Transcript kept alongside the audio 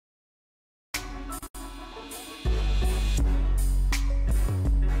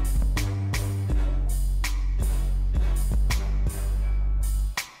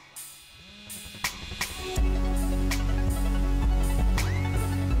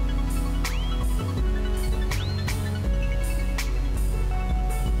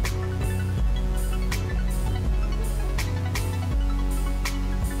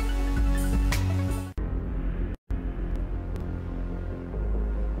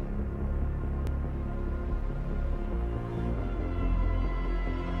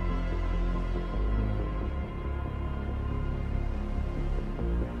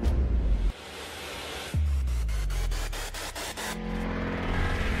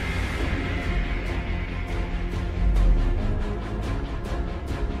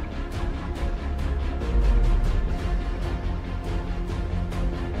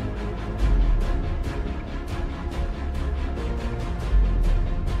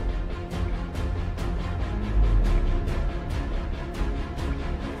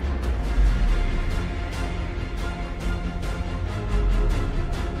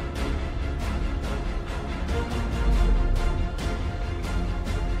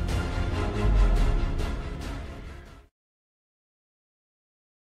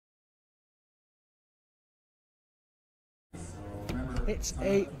It's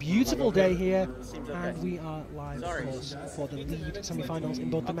a beautiful day here, and we are live, of course, for the lead semi-finals in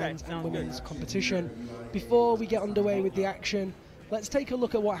both the men's and women's competition. Before we get underway with the action, let's take a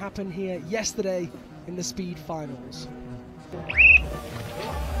look at what happened here yesterday in the speed finals. He's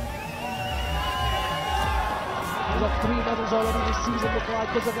got 3 medals already this season, Nikolai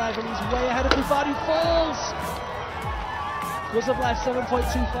Kuzovlev, and he's way ahead of Bufar, who falls. Kuzovlev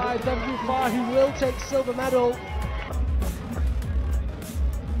 7.25, then Bufar, who will take silver medal.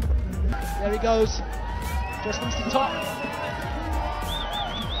 There he goes, just needs to top.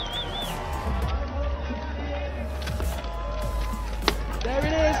 There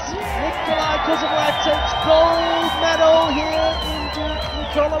it is, Nikolai Kuzovlev takes gold medal here in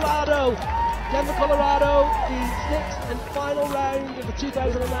Colorado. Denver, Colorado, the 6th and final round of the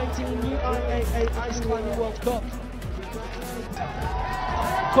 2019 UIAA Ice Climbing World Cup.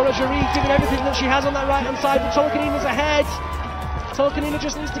 Kurajari giving everything that she has on that right-hand side, but Tolkanen is ahead. Tolkanen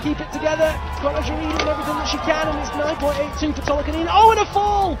just needs to keep it together. Kurajari doing everything that she can, and it's 9.82 for Tolkanen. Oh, and a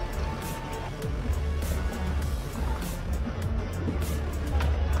fall!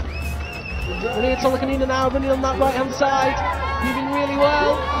 Maria Tolkanen now running on that right-hand side, moving really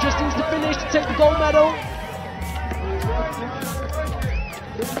well. Just needs to finish to take the gold medal.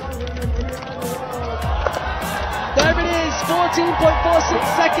 There it is,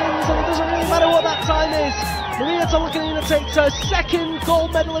 14.46 seconds, and it doesn't really matter what that time is. Maria Tolkanen takes her 2nd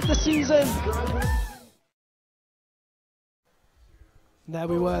gold medal of the season. There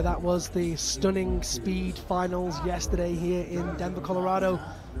we were, that was the stunning speed finals yesterday here in Denver, Colorado.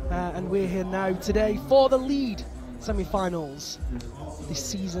 And we're here now today for the lead semi-finals. The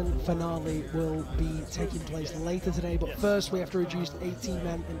season finale will be taking place later today, but first we have to reduce 18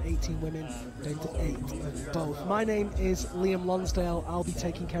 men and 18 women down to 8 of both. My name is Liam Lonsdale. I'll be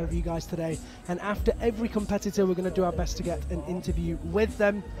taking care of you guys today, and after every competitor we're going to do our best to get an interview with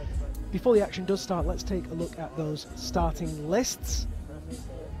them. Before the action does start, let's take a look at those starting lists.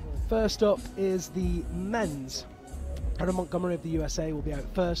 First up is the men's. Aaron Montgomery of the USA will be out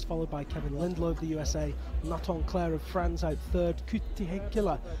first, followed by Kevin Lindlow of the USA, Nathan Clare of France out 3rd, Kuti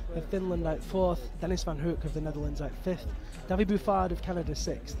Heikkilä of Finland out 4th, Dennis van Hoek of the Netherlands out 5th, David Buffard of Canada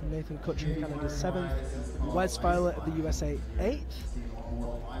 6th, Nathan Kutcher of Canada 7th, Wes Fowler of the USA 8th.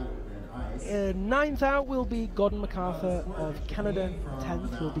 9th out will be Gordon MacArthur of Canada,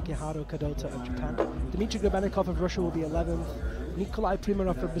 10th will be Geharo Kadota of Japan, Dmitry Grebennikov of Russia will be 11th, Nikolai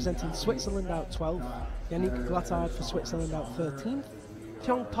Primarov representing Switzerland out 12th, Yannick Glattard for Switzerland out 13th,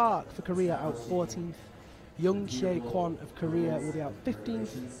 Kyung Park for Korea out 14th, Young Hye Kwon of Korea will be out 15th,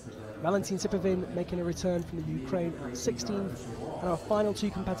 Valentin Sipovin making a return from the Ukraine at 16th, and our final 2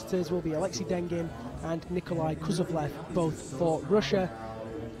 competitors will be Alexei Dengin and Nikolai Kuzovlev, both for Russia.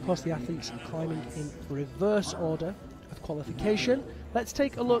 Of course, the athletes climbing in reverse order of qualification. Let's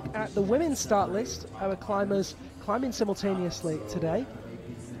take a look at the women's start list. Our climbers climbing simultaneously today.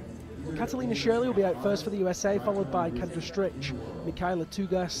 Catalina Shirley will be out first for the USA, followed by Kendra Stritch, Michaela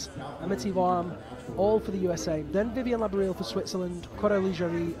Tugas, Amity Warm, all for the USA. Then Vivian Labarille for Switzerland, Coralie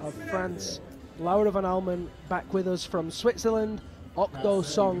Jarry of France, Laura Van Almen back with us from Switzerland, Okdo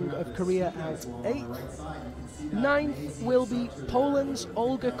Song of Korea out 8th. 9th will be Poland's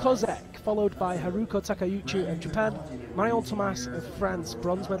Olga Kozek, followed by Haruko Takayuchi of Japan, Marion Thomas of France,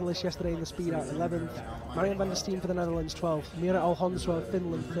 bronze medalist yesterday in the speed out 11th, Marion van der Steen for the Netherlands 12th, Mira Alhonswa of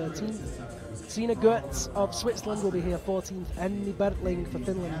Finland 13th, Sina Goetz of Switzerland will be here 14th, Emmy Bertling for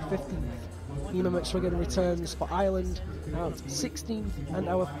Finland 15th, Nima McSwiggan returns for Ireland out 16th, and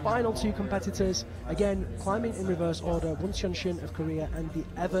our final 2 competitors, again climbing in reverse order, Won Seon Shin of Korea and the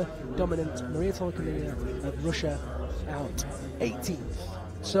ever dominant Maria Tolkanen of Russia out 18th.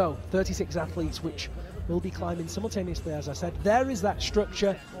 So 36 athletes which will be climbing simultaneously, as I said. There is that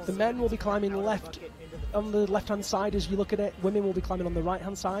structure. The men will be climbing left on the left-hand side as you look at it. Women will be climbing on the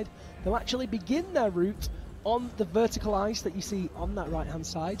right-hand side. They'll actually begin their route on the vertical ice that you see on that right-hand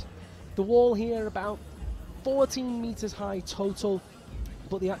side. The wall here about 14 meters high total,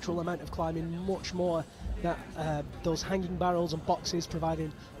 but the actual amount of climbing much more. That those hanging barrels and boxes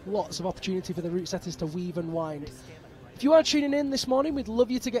providing lots of opportunity for the route setters to weave and wind. If you are tuning in this morning, we'd love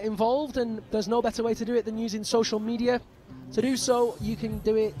you to get involved, and there's no better way to do it than using social media. To do so, you can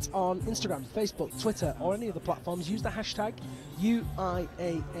do it on Instagram, Facebook, Twitter, or any of the platforms. Use the hashtag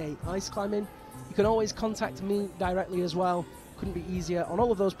UIAA Ice Climbing. You can always contact me directly as well. Couldn't be easier. On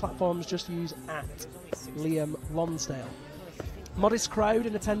all of those platforms, just use @Liam Lonsdale. Modest crowd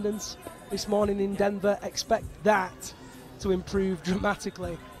in attendance this morning in Denver. Expect that to improve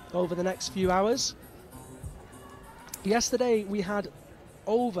dramatically over the next few hours. Yesterday we had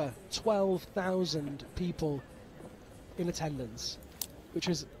over 12,000 people in attendance. which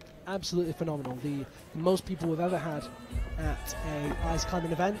was absolutely phenomenal. The most people we've ever had at a ice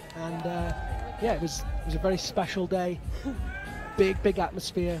climbing event, and yeah, it was a very special day. Big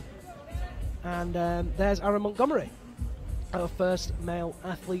atmosphere. And there's Aaron Montgomery, our first male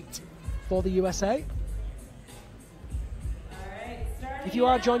athlete for the USA. If you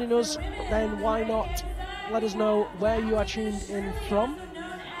are joining us, then why not let us know where you are tuned in from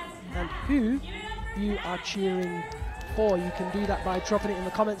and who you are cheering for. You can do that by dropping it in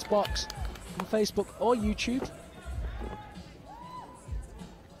the comments box on Facebook or YouTube.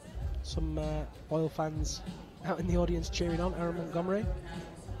 Some Boyle fans out in the audience cheering on Aaron Montgomery.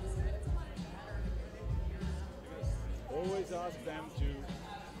 Always ask them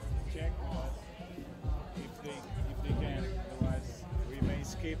to check us if they can, otherwise we may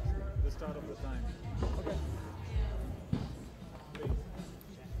skip the start of the time. Okay. Please.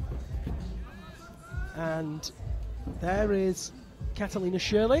 And there is Catalina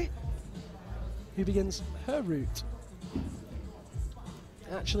Shirley, who begins her route.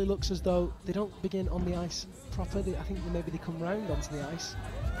 It actually looks as though they don't begin on the ice properly. I think maybe they come round onto the ice.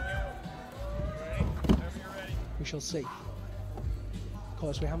 We shall see. Of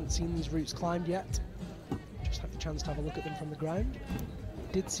course, we haven't seen these routes climbed yet. Just had the chance to have a look at them from the ground.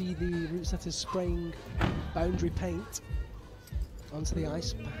 Did see the route setters spraying boundary paint onto the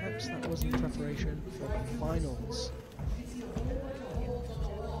ice. Perhaps that was in preparation for the finals.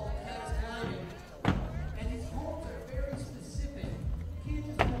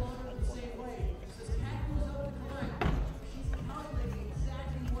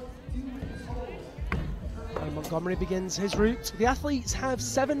 Montgomery begins his route. The athletes have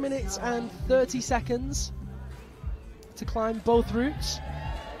 7 minutes and 30 seconds to climb both routes.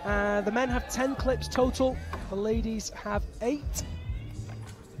 The men have 10 clips total. The ladies have 8.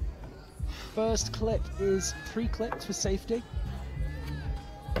 First clip is pre-clipped for safety.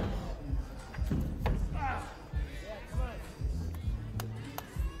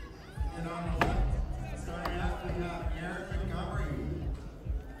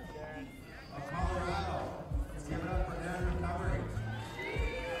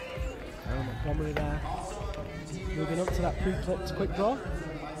 Montgomery there, moving up to that pre-clipped quick draw.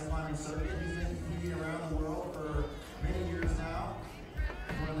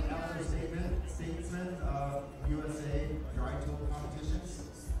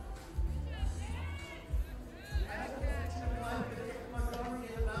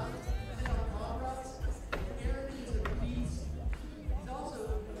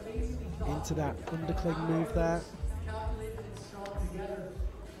 Into that undercling move there.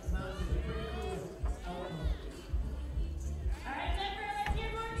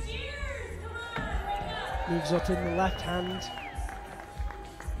 Moves up in the left hand.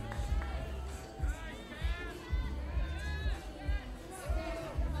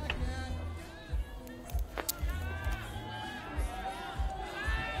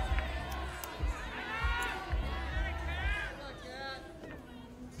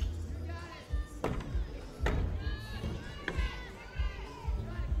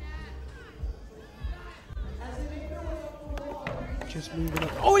 Just moving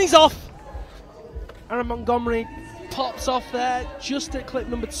up. Oh, and he's off! Aaron Montgomery pops off there just at clip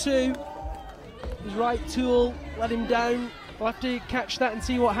number 2. His right tool let him down. We'll have to catch that and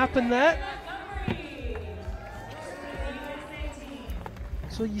see what happened there.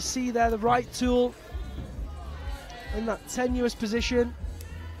 So you see there the right tool in that tenuous position.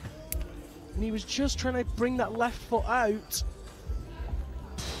 And he was just trying to bring that left foot out.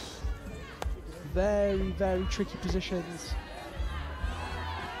 Very tricky positions.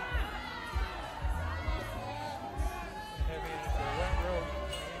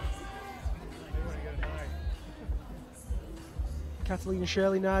 Catalina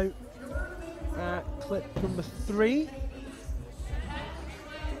Shirley now at clip number 3.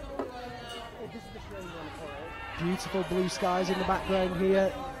 Beautiful blue skies in the background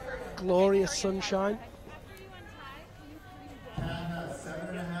here. Glorious sunshine.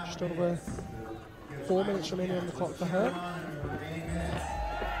 Just over 4 minutes remaining on the clock for her.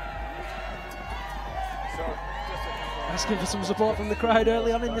 Asking for some support from the crowd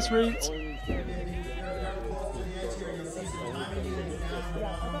early on in this route.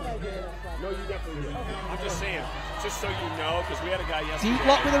 No, you definitely do. I'm just saying, just so you know, because we had a guy yesterday. Deep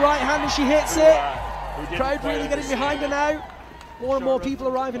lock with the right hand and she hits it. Crowd really getting behind her now. More and more people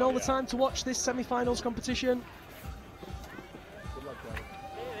arriving all the time to watch this semi-finals competition. Good luck, guys.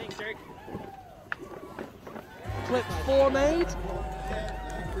 Hey, thanks, Eric. Clip 4 made.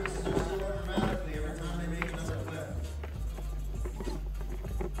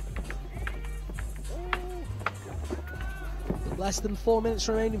 Less than 4 minutes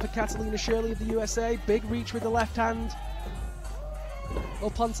remaining for Catalina Shirley of the USA. Big reach with the left hand.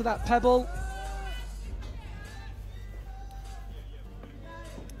 Up onto that pebble.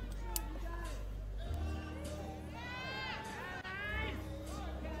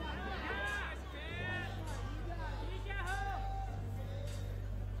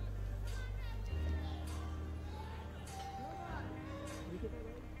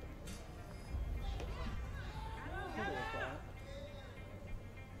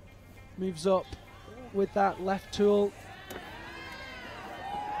 Moves up with that left tool.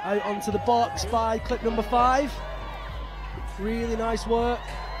 Out onto the box by clip number 5. Really nice work.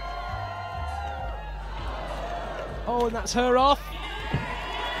 Oh, and that's her off.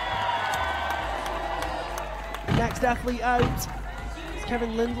 The next athlete out is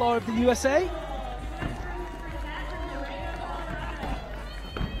Kevin Lindlaw of the USA.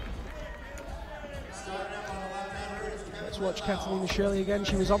 Watch Catalina Shirley again.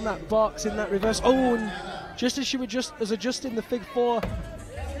 She was on that box in that reverse. Oh, and just as she was adjusting the Fig 4,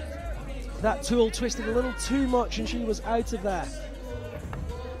 that tool twisted a little too much and she was out of there.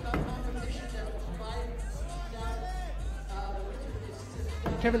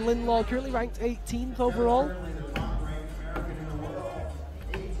 Kevin Lindlaw currently ranked 18th overall.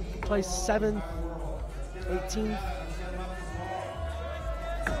 Placed 7th, 18th.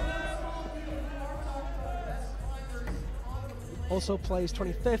 Also plays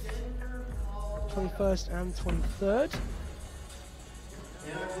 25th, 21st and 23rd.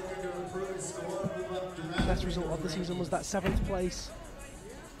 Best result of the season was that 7th place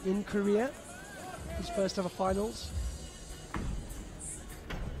in Korea, his first ever finals.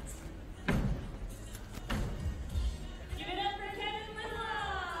 Give it up for Kevin Lindlaw!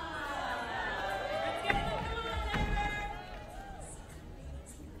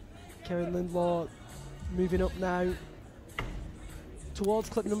 Kevin Lindlaw moving up now towards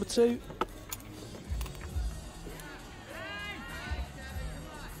clip number 2. In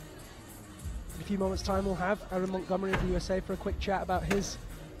a few moments' time, we'll have Aaron Montgomery of the USA for a quick chat about his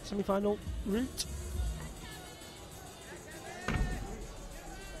semi-final route.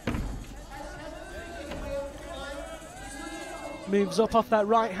 Moves up off that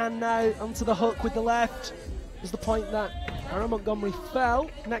right hand now onto the hook with the left. Is the point that Aaron Montgomery fell.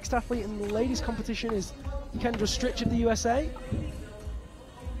 Next athlete in the ladies' competition is Kendra Stritch of the USA.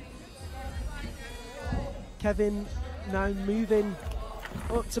 Kevin now moving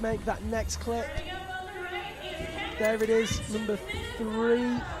up to make that next clip. There it is, number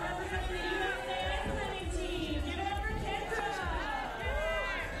 3.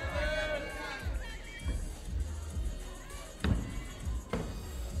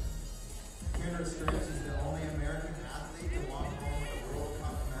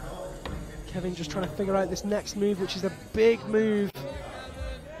 Kevin just trying to figure out this next move, which is a big move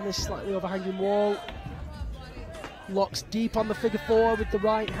on this slightly overhanging wall. Locks deep on the figure 4 with the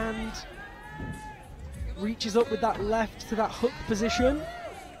right hand. Reaches up with that left to that hook position.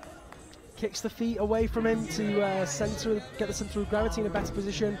 Kicks the feet away from him to get the center of gravity in a better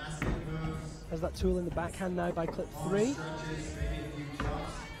position. Has that tool in the backhand now by clip 3.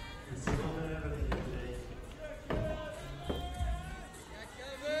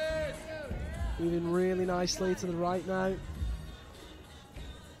 Moving really nicely to the right now.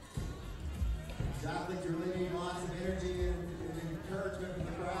 Athletes are leaving lots of energy and encouragement from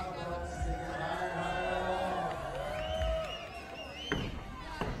the crowd, folks. They get higher and higher.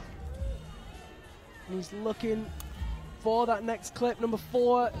 And he's looking for that next clip, number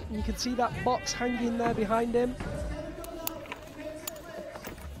 4. And you can see that box hanging there behind him.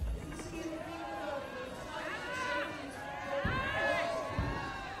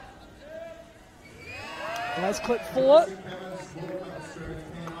 There's clip 4.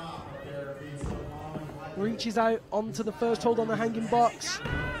 Reaches out onto the first hold on the hanging box.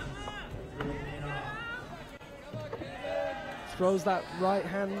 Throws that right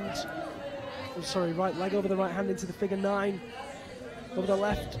hand, right leg over the right hand into the figure 9. Over the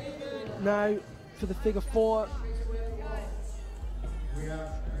left now for the figure 4.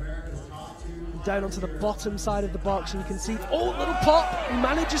 Down onto the bottom side of the box, and you can see, oh, little pop. He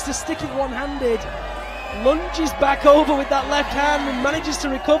manages to stick it one-handed. Lunges back over with that left hand and manages to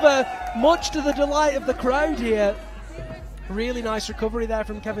recover, much to the delight of the crowd here. Really nice recovery there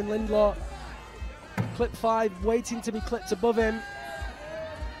from Kevin Lindlaw. Clip 5 waiting to be clipped above him.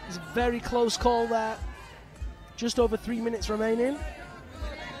 It's a very close call there. Just over 3 minutes remaining.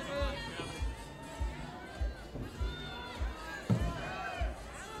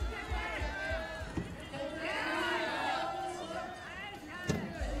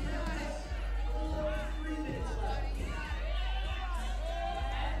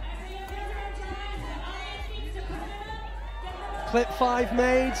 Clip 5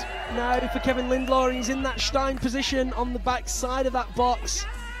 made now for Kevin Lindlaw. He's in that Stein position on the back side of that box.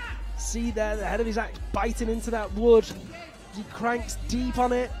 See there, the head of his axe biting into that wood. He cranks deep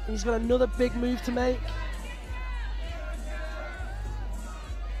on it. He's got another big move to make.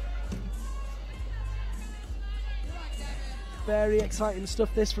 Very exciting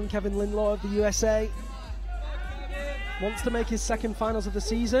stuff this from Kevin Lindlaw of the USA. Wants to make his second finals of the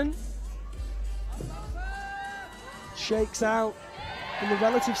season. Shakes out in the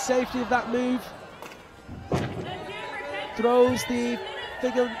relative safety of that move. Throws the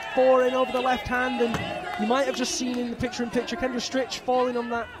figure 4 in over the left hand, and you might have just seen in the picture-in-picture Kendra Stritch falling on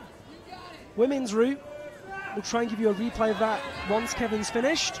that women's route. We'll try and give you a replay of that once Kevin's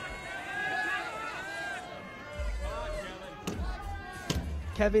finished.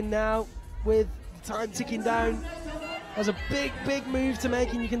 Kevin now with time ticking down has a big move to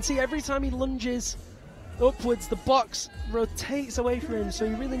make, and you can see every time he lunges upwards the box rotates away from him, so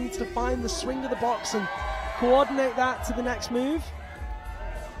he really needs to find the swing of the box and coordinate that to the next move.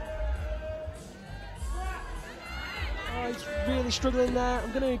 Oh, he's really struggling there.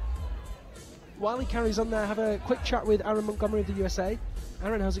 I'm going to, while he carries on there, have a quick chat with Aaron Montgomery of the USA.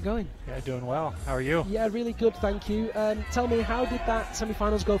 Aaron, how's it going? Yeah, doing well. How are you? Yeah, really good, thank you. Tell me, how did that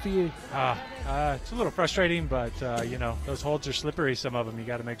semi-finals go for you? It's a little frustrating, but you know, those holds are slippery, some of them. You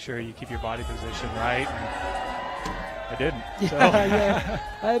got to make sure you keep your body position right. And I didn't. Yeah.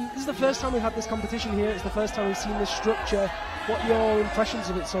 This is the first time we've had this competition here. It's the first time we've seen this structure. What are your impressions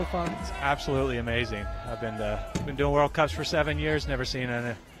of it so far? It's absolutely amazing. I've been doing World Cups for 7 years, never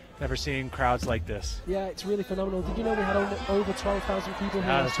seen crowds like this. Yeah, it's really phenomenal. Did you know we had over 12,000 people here?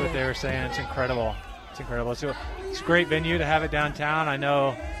 Yeah, that's what they were saying. It's incredible. It's incredible. It's a great venue to have it downtown. I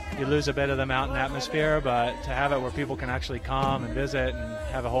know you lose a bit of the mountain atmosphere, but to have it where people can actually come and visit and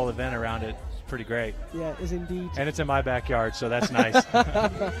have a whole event around it, it's pretty great. Yeah, it is indeed. And it's in my backyard, so that's nice.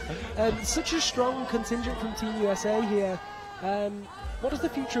 Such a strong contingent from Team USA here. What does the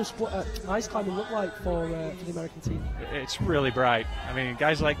future of ice climbing look like for the American team? It's really bright. I mean,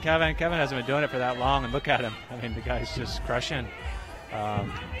 guys like Kevin hasn't been doing it for that long, and look at him. I mean, the guy's just crushing.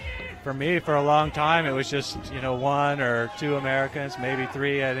 For me, for a long time, it was just, you know, 1 or 2 Americans, maybe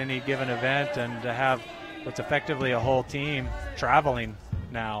 3 at any given event, and to have what's effectively a whole team traveling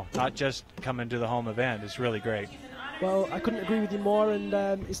now, not just coming to the home event, is really great. Well, I couldn't agree with you more, and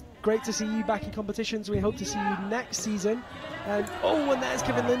it's great to see you back in competitions. We hope to see you next season. And there's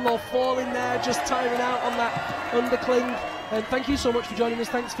Kevin Lindlaw falling there, just tiring out on that undercling. And thank you so much for joining us.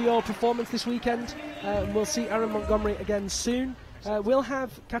 Thanks for your performance this weekend. We'll see Aaron Montgomery again soon. We'll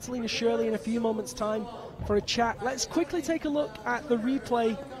have Catalina Shirley in a few moments' time for a chat. Let's quickly take a look at the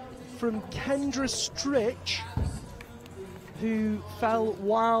replay from Kendra Stritch, who fell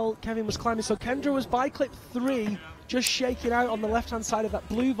while Kevin was climbing. So Kendra was by clip 3, just shaking out on the left-hand side of that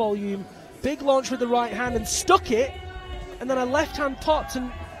blue volume. Big launch with the right hand and stuck it, and then a left hand popped,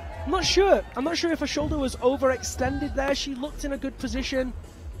 and I'm not sure if her shoulder was overextended there. She looked in a good position.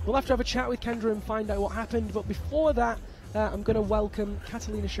 We'll have to have a chat with Kendra and find out what happened, but before that, I'm going to welcome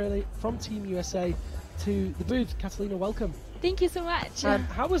Catalina Shirley from Team USA to the booth. Catalina, welcome. Thank you so much.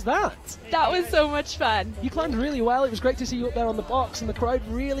 How was that? That was so much fun. You climbed really well. It was great to see you up there on the box and the crowd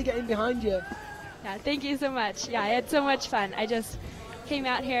really getting behind you. Yeah, thank you so much. Yeah, I had so much fun. I just came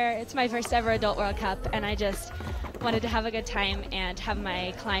out here. It's my first ever Adult World Cup, and I just wanted to have a good time and have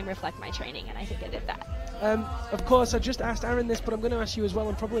my climb reflect my training, and I think I did that. Of course, I just asked Aaron this, but I'm going to ask you as well,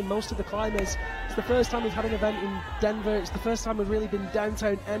 and probably most of the climbers. It's the first time we've had an event in Denver. It's the first time we've really been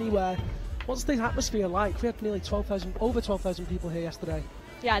downtown anywhere. What's the atmosphere like? We had nearly over 12,000 people here yesterday.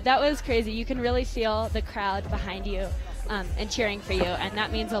 Yeah, that was crazy. You can really feel the crowd behind you and cheering for you, and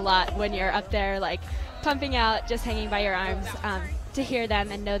that means a lot when you're up there, like, pumping out, just hanging by your arms, to hear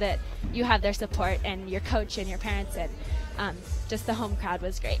them and know that you have their support and your coach and your parents, and just the home crowd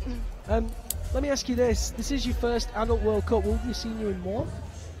was great. Let me ask you this. This is your first Adult World Cup. Will we be seeing you in more?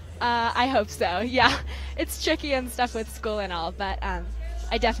 I hope so, yeah. It's tricky and stuff with school and all, but I'm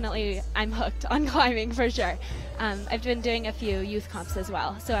hooked on climbing for sure. I've been doing a few youth comps as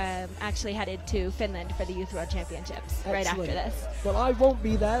well, so I'm actually headed to Finland for the Youth World Championships right after this. Well, I won't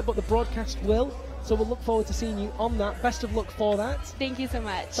be there, but the broadcast will, so we'll look forward to seeing you on that. Best of luck for that. Thank you so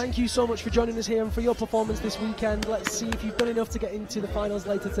much. Thank you so much for joining us here and for your performance this weekend. Let's see if you've done enough to get into the finals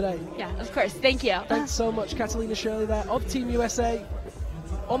later today. Yeah, of course. Thank you. Thanks so much, Catalina Shirley there of Team USA.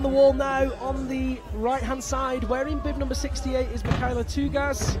 On the wall now, on the right-hand side, wearing bib number 68 is Michaela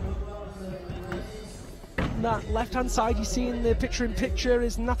Tugas. On that left-hand side, you see in the picture-in-picture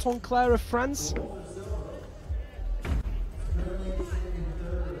is Nathan Claire of France.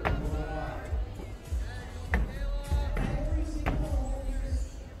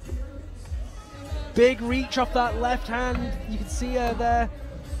 Big reach off that left hand. You can see her there.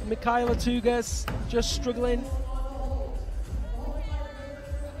 Michaela Tugas just struggling.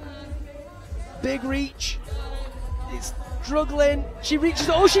 Big reach. It's struggling. She reaches.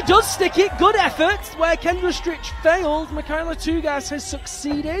 Oh, she does stick it. Good effort. Where Kendra Stritch failed, Michaela Tugas has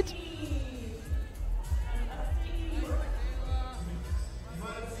succeeded.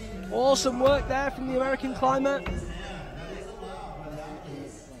 Awesome work there from the American climber.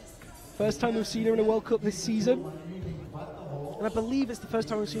 First time we've seen her in a World Cup this season. And I believe it's the first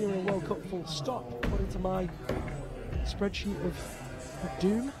time we've seen her in a World Cup full stop, according to my spreadsheet of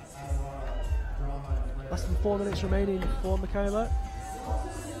doom. Less than 4 minutes remaining for Michaela.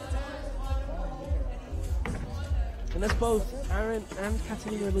 And as both Aaron and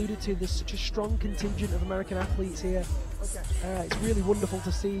Catalina alluded to, there's such a strong contingent of American athletes here. It's really wonderful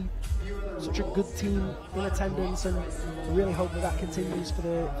to see such a good team in attendance, and I really hope that continues for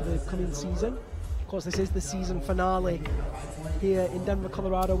the coming season. Of course, this is the season finale here in Denver,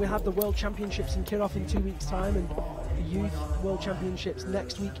 Colorado. We have the World Championships in Kirov in 2 weeks' time, and the Youth World Championships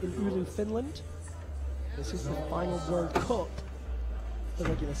next week in Oulu, Finland. This is the final World Cup of the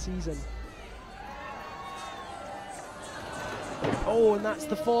regular season. Oh, and that's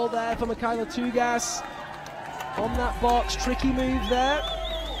the fall there for Michaela Tugas. On that box, tricky move there.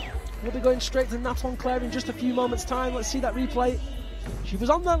 We'll be going straight to Nathan Claire in just a few moments' time. Let's see that replay. She was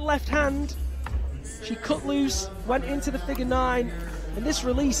on that left hand. She cut loose, went into the figure 9, and this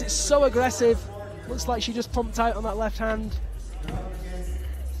release is so aggressive. Looks like she just pumped out on that left hand.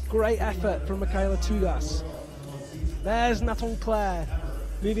 Great effort from Michaela Tugas. There's Nathan Claire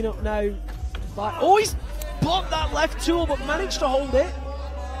moving up now. Oh, he's blocked that left tool, but managed to hold it.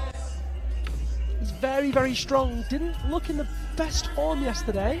 He's very, very strong. Didn't look in the best form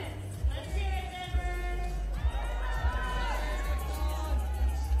yesterday.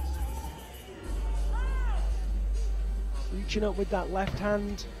 Reaching up with that left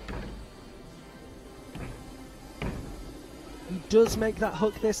hand. He does make that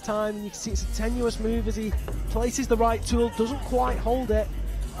hook this time, and you can see it's a tenuous move as he places the right tool, doesn't quite hold it,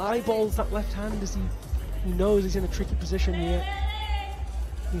 eyeballs that left hand as he knows he's in a tricky position here.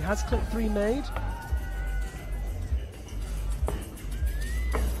 He has clip 3 made.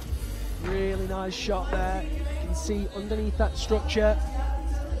 Really nice shot there. You can see underneath that structure.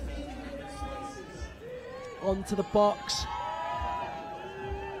 Onto the box.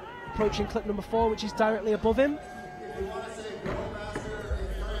 Approaching clip number 4, which is directly above him.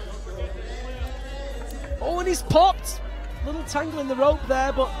 Oh, and he's popped. Little tangle in the rope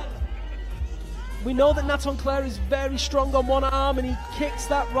there, but we know that Nathan Claire is very strong on one arm, and he kicks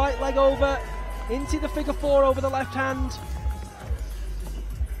that right leg over into the figure 4 over the left hand.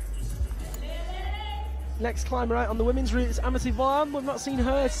 Next climber out on the women's route is Amity Vaughan. We've not seen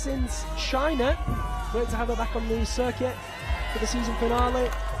her since China. Great to have her back on the circuit for the season finale.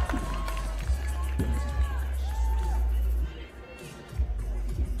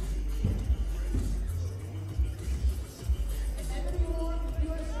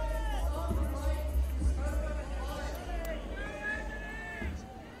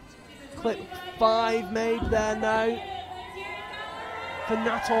 Clip 5 made there now for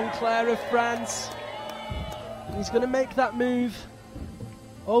Nathan Claire of France. He's going to make that move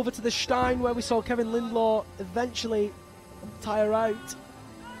over to the Stein, where we saw Kevin Lindlaw eventually tire out.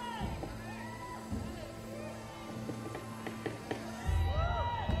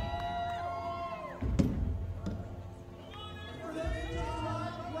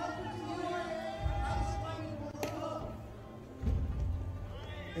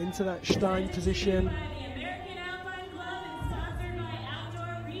 Into that Stein position.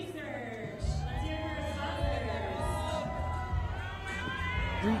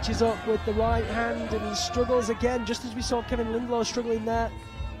 Reaches up with the right hand and he struggles again, just as we saw Kevin Lindlaw struggling there.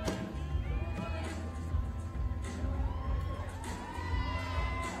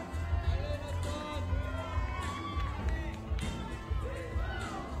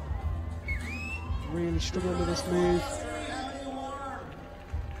 Really struggling with this move.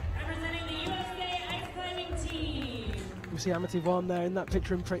 Representing the USA ice climbing team. We see Amity Vaughan there in that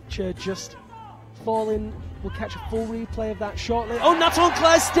picture-in-picture just falling. We'll catch a full replay of that shortly. Oh, Nathan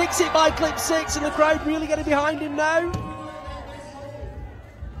Claire sticks it by clip 6, and the crowd really getting behind him now.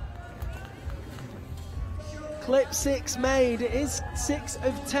 Clip 6 made. It is 6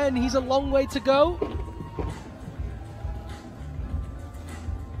 of 10. He's a long way to go.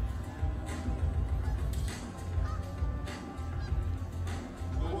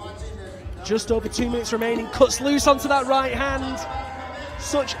 Just over 2 minutes remaining. Cuts loose onto that right hand.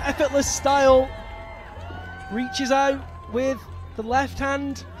 Such effortless style. Reaches out with The left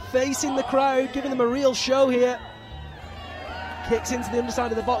hand facing the crowd, giving them a real show here. Kicks into the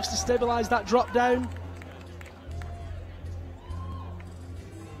underside of the box to stabilize that drop down.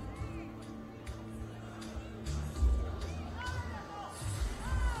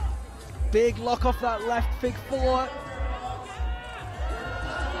 Big lock off that left fig four.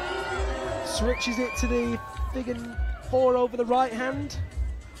 Switches it to the fig four over the right hand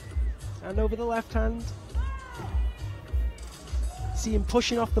and over the left hand. See him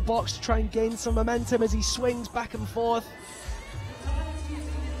pushing off the box to try and gain some momentum as he swings back and forth.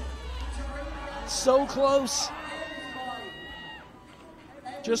 So close.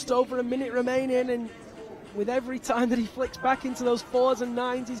 Just over a minute remaining, and with every time that he flicks back into those 4s and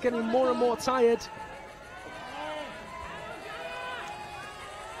 9s, he's getting more and more tired.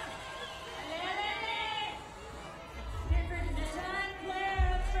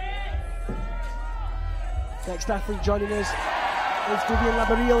 Next athlete joining us is Vivian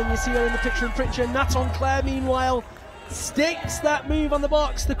Labarille, and you see her in the picture-in-picture. Naton Clare, meanwhile, sticks that move on the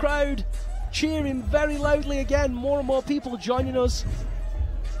box. The crowd cheering very loudly again. More and more people joining us.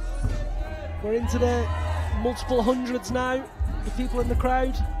 We're into the multiple hundreds now, the people in the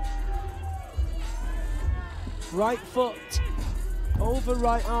crowd. Right foot over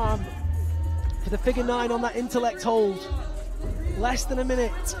right arm for the figure 9 on that intellect hold. Less than a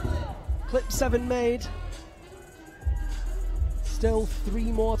minute. Clip 7 made. Still 3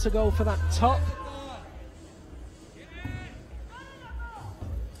 more to go for that top.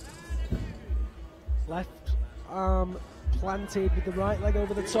 Left arm planted with the right leg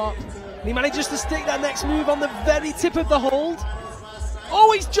over the top. And he manages to stick that next move on the very tip of the hold.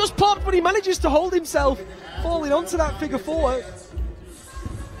 Oh, he's just popped, but he manages to hold himself, falling onto that figure 4.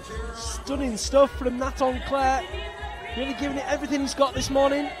 Stunning stuff from Naton Clare. Really giving it everything he's got this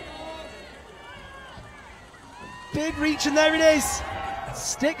morning. Big reach, and there it is.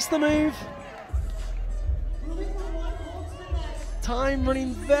 Sticks the move. Time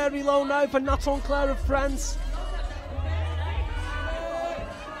running very low now for Naton Clare of France.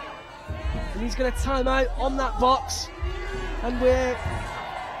 And he's going to time out on that box. And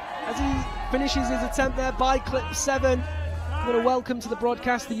as he finishes his attempt there by clip 7, I'm going to welcome to the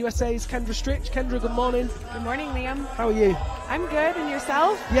broadcast the USA's Kendra Stritch. Kendra, good morning. Good morning, Liam. How are you? I'm good, and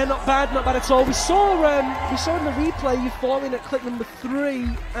yourself? Yeah, not bad at all. We saw in the replay you falling at clip number 3,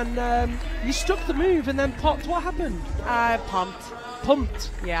 and you stuck the move and then popped. What happened? Pumped.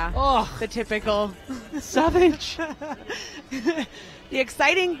 Yeah. Oh, the typical. Savage. The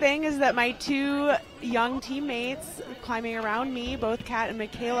exciting thing is that my 2 young teammates climbing around me, both Kat and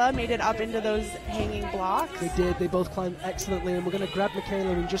Michaela, made it up into those hanging blocks. They did. They both climbed excellently, and we're going to grab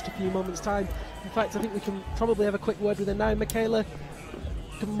Michaela in just a few moments' time. In fact, I think we can probably have a quick word with her now. Michaela,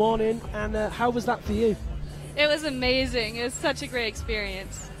 good morning, and how was that for you? It was amazing. It was such a great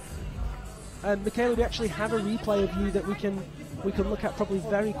experience. Michaela, we actually have a replay of you that we can look at probably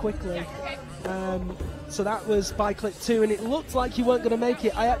very quickly. So that was by clip 2, and it looked like you weren't going to make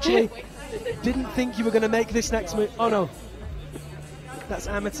it. I actually didn't think you were going to make this next move. Oh no, that's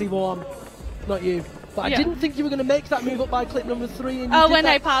Amity Warm, not you. But I didn't think you were going to make that move up by clip number 3. And you did when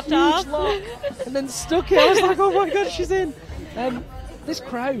that I popped huge off? Lock and then stuck it. I was like, oh my god, she's in. This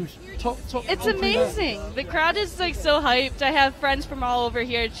crowd, it's amazing. The crowd is like so hyped. I have friends from all over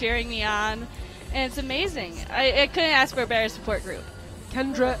here cheering me on, and it's amazing. I couldn't ask for a better support group.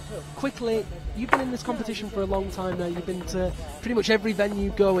 Kendra, quickly, you've been in this competition for a long time now. You've been to pretty much every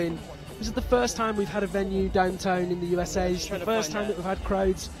venue going. This is the first time we've had a venue downtown in the USA. It's the first time that we've had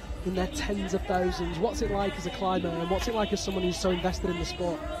crowds in their tens of thousands. What's it like as a climber, and what's it like as someone who's so invested in the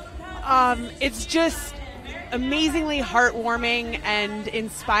sport? It's just amazingly heartwarming and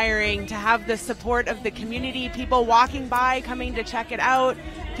inspiring to have the support of the community, people walking by, coming to check it out,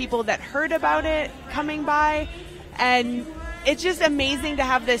 people that heard about it coming by, and it's just amazing to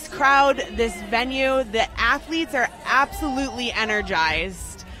have this crowd, this venue. The athletes are absolutely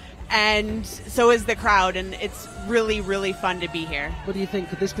energized, and so is the crowd, and it's really, really fun to be here. What do you think?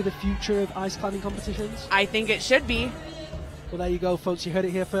 Could this be the future of ice climbing competitions? I think it should be. Well, there you go, folks. You heard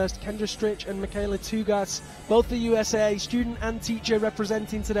it here first. Kendra Stritch and Michaela Tugas, both the USA, student and teacher,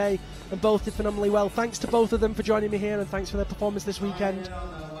 representing today, and both did phenomenally well. Thanks to both of them for joining me here, and thanks for their performance this weekend.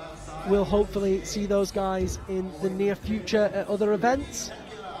 We'll hopefully see those guys in the near future at other events.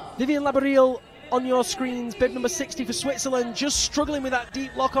 Vivian Labarille on your screens, bib number 60 for Switzerland, just struggling with that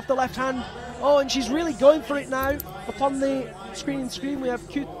deep lock off the left hand. Oh, and she's really going for it now. Up on the screen we have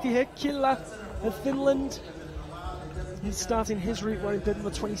Kyyti Heikkilä of Finland. He's starting his route wearing bib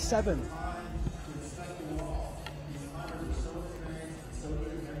number 27.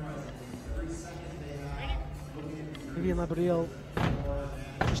 Vivian Labarille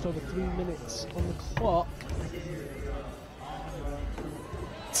just over 3 minutes on the clock.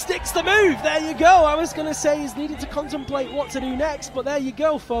 Sticks the move. There you go. I was going to say he's needed to contemplate what to do next, but there you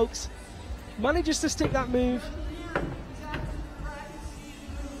go, folks. Manages to stick that move.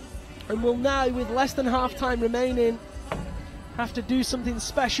 And will now, with less than half time remaining, have to do something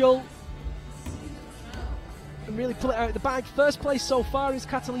special and really pull it out of the bag. First place so far is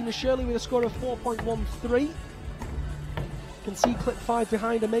Catalina Shirley with a score of 4.13. You can see clip 5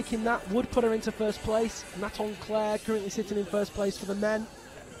 behind her making that would put her into first place. Naton Claire currently sitting in first place for the men.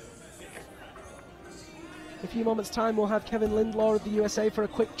 In a few moments time we'll have Kevin Lindlaw of the USA for a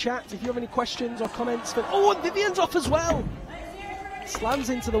quick chat. If you have any questions or comments for... Oh, and Vivian's off as well! Slams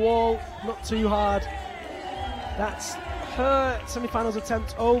into the wall, not too hard. That's her semi-finals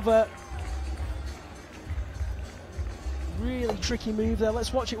attempt over. Really tricky move there.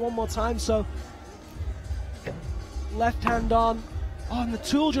 Let's watch it one more time. So, left hand on. Oh, and the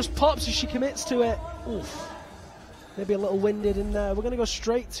tool just pops as she commits to it. Oof. Maybe a little winded, and we're going to go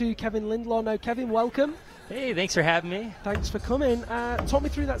straight to Kevin Lindlaw now. Kevin, welcome. Hey, thanks for having me. Thanks for coming. Talk me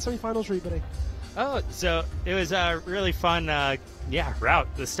through that semi-finals route, buddy. Oh, so it was a really fun, route.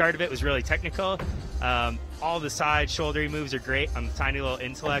 The start of it was really technical. All the side shouldery moves are great on the tiny little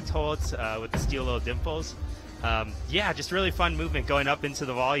intellect holds with the steel little dimples. Just really fun movement going up into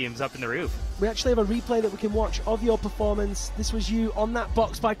the volumes up in the roof. We actually have a replay that we can watch of your performance. This was you on that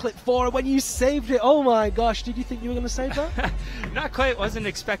box by clip 4 when you saved it. Oh my gosh, did you think you were going to save that? Not quite, wasn't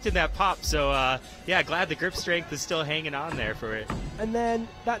expecting that pop. So glad the grip strength is still hanging on there for it. And then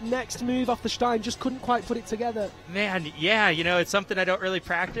that next move off the Stein, just couldn't quite put it together. Man, yeah, it's something I don't really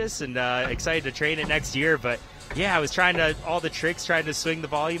practice, and excited to train it next year, but I was trying to swing the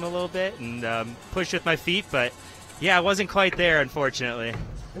volume a little bit and push with my feet, but I wasn't quite there, unfortunately.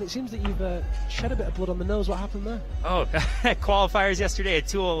 And it seems that you've shed a bit of blood on the nose. What happened there? Oh, qualifiers yesterday, a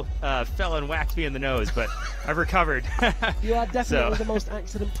tool fell and whacked me in the nose, but I've recovered. You are definitely the most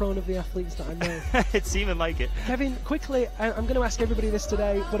accident-prone of the athletes that I know. It's seeming like it. Kevin, quickly, I'm going to ask everybody this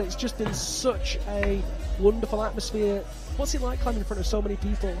today, but it's just been such a wonderful atmosphere. What's it like climbing in front of so many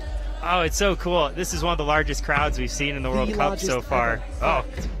people? Oh, it's so cool. This is one of the largest crowds we've seen in the World Cup so far. Ever. Oh,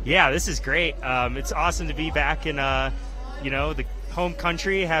 yeah, this is great. It's awesome to be back in, the home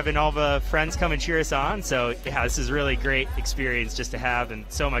country, having all the friends come and cheer us on. So, this is a really great experience just to have, and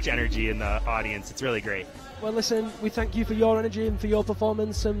so much energy in the audience. It's really great. Well, listen, we thank you for your energy and for your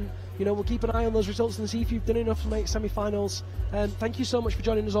performance, and we'll keep an eye on those results and see if you've done enough to make semi-finals. Thank you so much for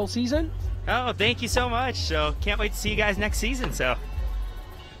joining us all season. Oh, thank you so much. So, can't wait to see you guys next season. So,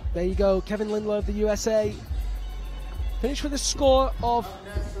 there you go, Kevin Lindlaw of the USA. Finished with a score of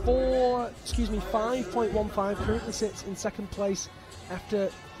 5.15. Currently sits in second place after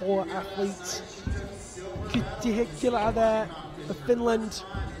 4 athletes. Kyyti there for Finland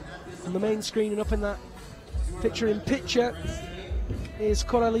on the main screen, and up in that picture-in-picture is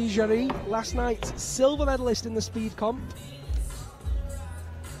Coralie Jarry, last night's silver medalist in the speed comp.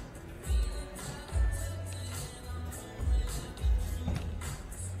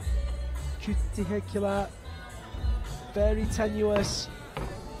 Kyyti, very tenuous.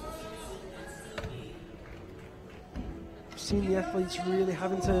 Seen the athletes really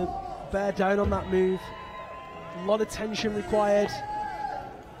having to bear down on that move. A lot of tension required.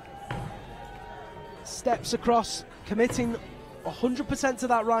 Steps across, committing 100% to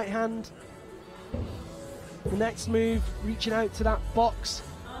that right hand. The next move, reaching out to that box.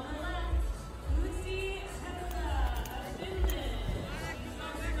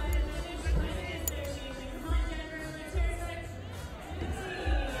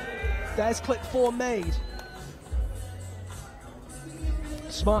 There's clip 4 made.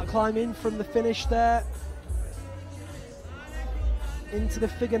 Smart climb in from the finish there. Into the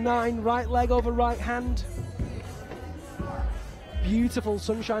figure 9, right leg over right hand. Beautiful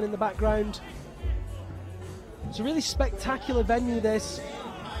sunshine in the background. It's a really spectacular venue, this.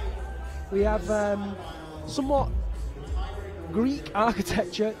 We have somewhat Greek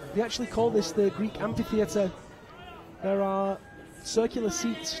architecture. They actually call this the Greek amphitheatre. There are circular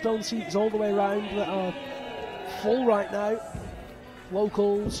seats, stone seats all the way around that are full right now.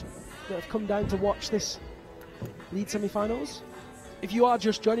 Locals that have come down to watch this lead semi-finals. If you are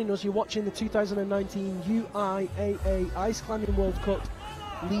just joining us, you're watching the 2019 UIAA Ice Climbing World Cup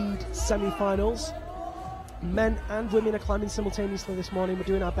lead semi-finals. Men and women are climbing simultaneously this morning. We're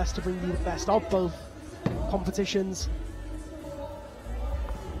doing our best to bring you the best of both competitions.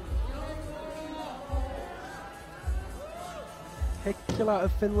 Heikkilä out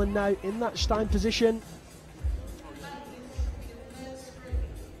of Finland now in that Stein position.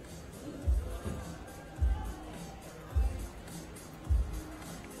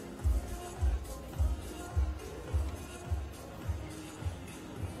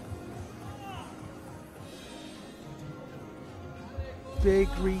 big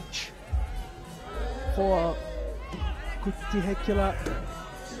reach for Kuttihekula.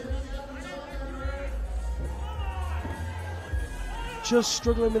 Just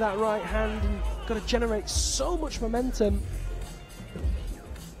struggling with that right hand and got to generate so much momentum.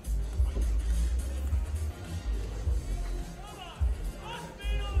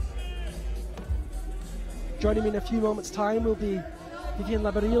 Joining me in a few moments' time will be Vivian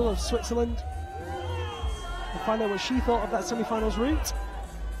Labarille of Switzerland. We'll find out what she thought of that semi-finals route.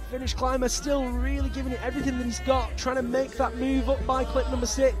 Finnish climber still really giving it everything that he's got, trying to make that move up by clip number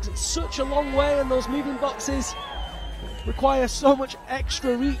 6. It's such a long way, and those moving boxes require so much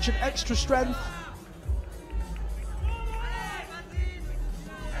extra reach and extra strength.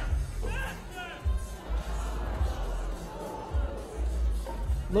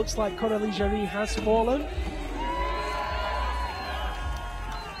 Looks like Coralie Jarry has fallen.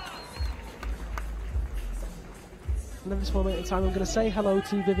 And at this moment in time, I'm going to say hello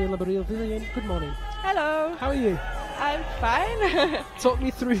to Vivian Labarille. Vivian, good morning. Hello. How are you? I'm fine. Talk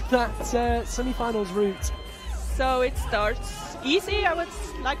me through that semi-finals route. So it starts easy, I would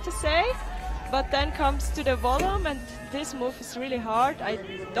like to say, but then comes to the volume, and this move is really hard. I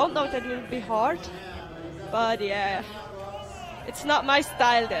don't know that it will be hard, but yeah, it's not my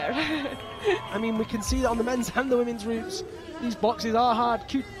style there. I mean, we can see that on the men's and the women's routes. These boxes are hard.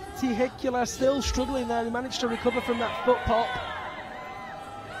 Kuttihekula still struggling there. He managed to recover from that foot pop.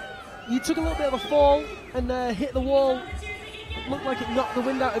 You took a little bit of a fall and hit the wall. It looked like it knocked the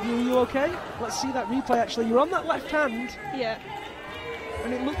wind out of you. Are you okay? Let's see that replay actually. You're on that left hand. Yeah.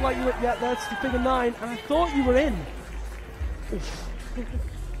 And it looked like you were, yeah, that's the figure 9. And I thought you were in.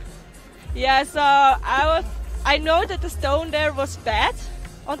 Yeah, so I know that the stone there was bad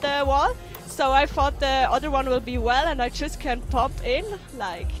on the wall, so I thought the other one will be well, and I just can pop in,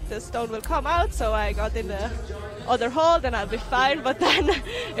 like the stone will come out, so I got in the other hole, then I'll be fine, but then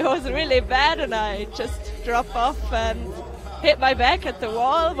it was really bad and I just dropped off and hit my back at the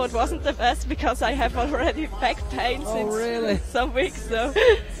wall, but wasn't the best because I have already back pain since some weeks, so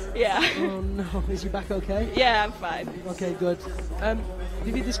yeah. Oh no, is your back okay? Yeah, I'm fine. Okay, good.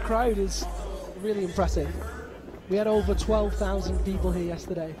 Vivi, this crowd is really impressive. We had over 12,000 people here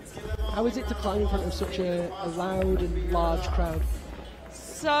yesterday. How is it to climb in front of such a loud and large crowd?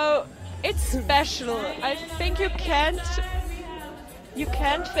 So it's special. I think you can't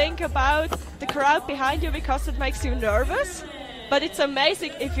think about the crowd behind you because it makes you nervous. But it's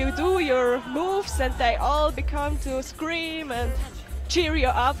amazing if you do your moves and they all become to scream and cheer you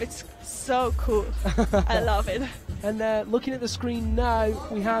up. It's so cool. I love it. And looking at the screen now,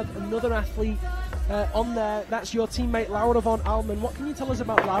 we have another athlete on there. That's your teammate Laura von Almen. What can you tell us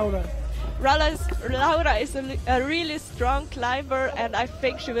about Laura? Laura is a really strong climber, and I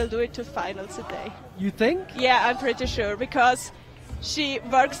think she will do it to finals today. You think? Yeah, I'm pretty sure, because she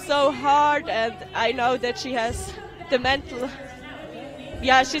works so hard, and I know that she has the mental...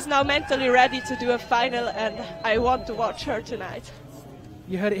 Yeah, she's now mentally ready to do a final, and I want to watch her tonight.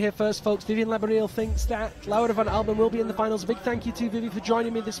 You heard it here first, folks. Vivian Labarille thinks that Laura von Almen will be in the finals. A big thank you to Vivi for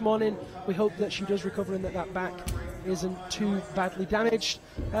joining me this morning. We hope that she does recover and that back isn't too badly damaged.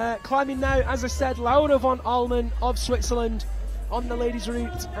 Climbing now, as I said, Laura von Almen of Switzerland on the ladies'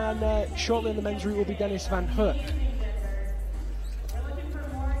 route, and shortly on the men's route will be Dennis van Hoek.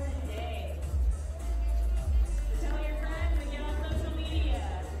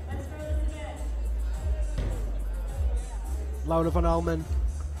 Laura von Almen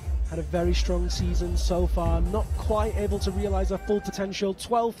had a very strong season so far, not quite able to realise her full potential.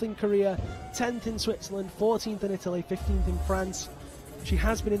 12th in Korea, 10th in Switzerland, 14th in Italy, 15th in France. She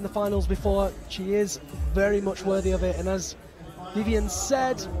has been in the finals before. She is very much worthy of it, and as Vivian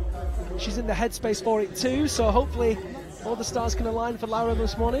said, she's in the headspace for it too, so hopefully all the stars can align for Laura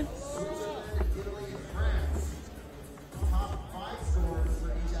this morning.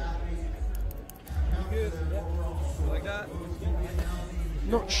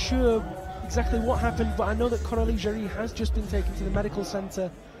 Not sure exactly what happened, but I know that Coralie Jarry has just been taken to the medical centre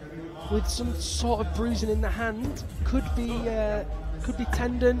with some sort of bruising in the hand. Could be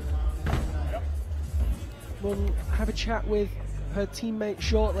tendon. We'll have a chat with her teammate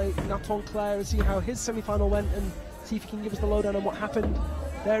shortly, Nathan Claire, and see how his semi-final went and see if he can give us the lowdown on what happened.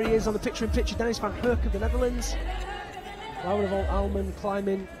 There he is on the picture-in-picture, Dennis van Hoek of the Netherlands. Laura von Almen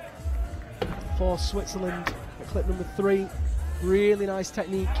climbing for Switzerland at clip number 3. Really nice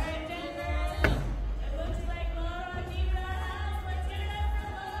technique.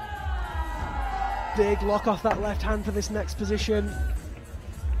 Big lock off that left hand for this next position.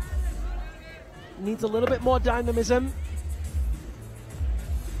 Needs a little bit more dynamism.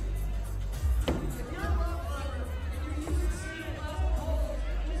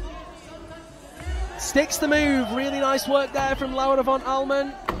 Sticks the move. Really nice work there from Laura von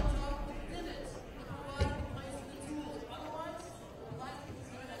Allmen.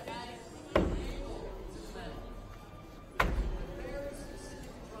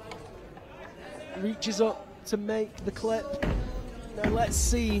 Reaches up to make the clip. Now let's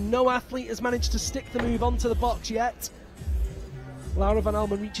see. No athlete has managed to stick the move onto the box yet. Laura von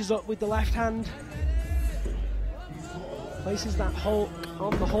Allmen reaches up with the left hand. Places that hook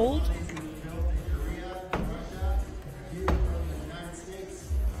on the hold.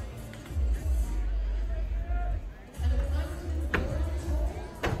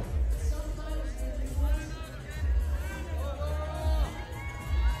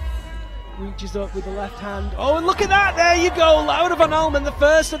 Reaches up with the left hand. Oh, and look at that! There you go! Laura von Allmen, the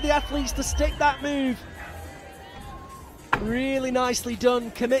first of the athletes to stick that move. Really nicely done.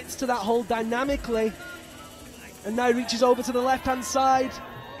 Commits to that hold dynamically. And now reaches over to the left-hand side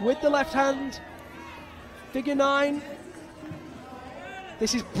with the left hand. Figure 9.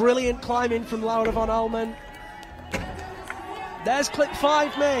 This is brilliant climbing from Laura von Allmen. There's clip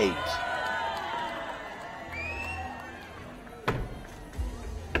 5 made.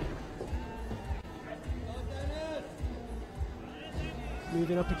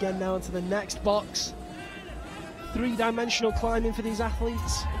 Moving up again now into the next box. 3-dimensional climbing for these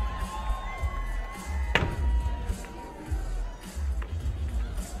athletes.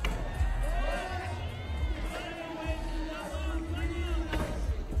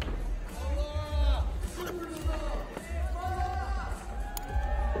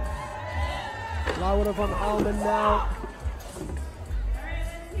 Laura von Allmen now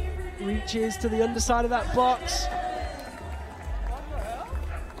reaches to the underside of that box.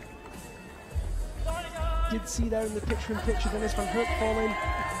 Did see there in the picture-in-picture Dennis van Hook falling.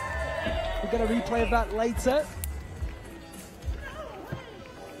 We'll get a replay of that later.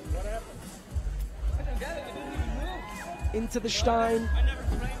 Into the Stein.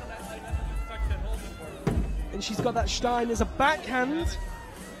 And she's got that Stein as a backhand.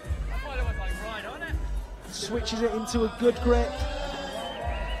 Switches it into a good grip.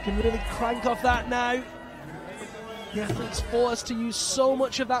 Can really crank off that now. The athlete's forced to use so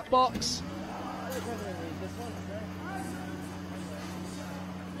much of that box.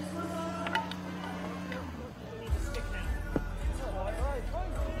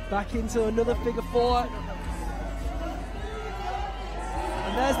 Back into another figure 4.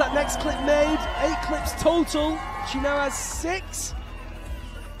 And there's that next clip made. 8 clips total. She now has 6.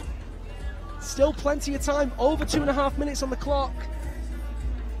 Still plenty of time. Over 2.5 minutes on the clock.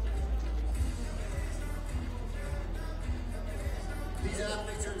 These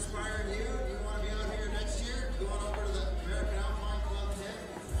athletes are inspiring you. You want to be out here next year? Go on over to the American Alpine Club Tip.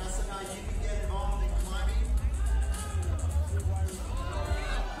 Ask them how you can get involved in climbing.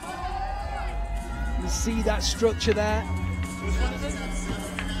 You see that structure there.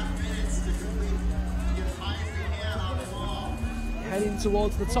 Heading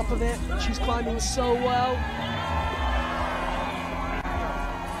towards the top of it. She's climbing so well.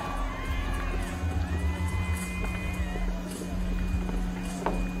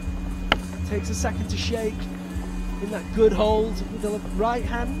 Takes a second to shake in that good hold with the right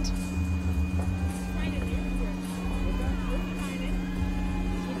hand.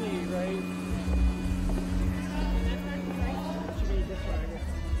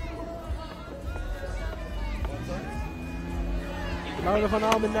 Laura von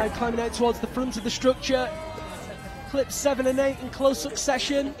Allmen now climbing out towards the front of the structure. Clips 7 and 8 in close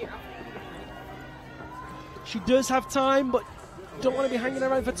succession. She does have time, but don't want to be hanging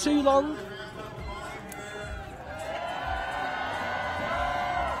around for too long.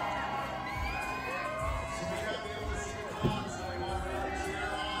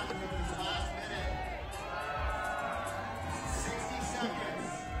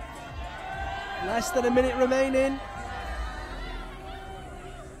 Less than a minute remaining.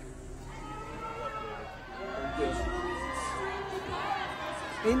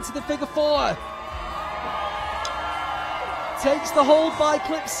 Into the figure 4. Takes the hold by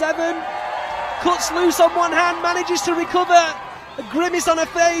clip 7. Cuts loose on one hand, manages to recover. A grimace on her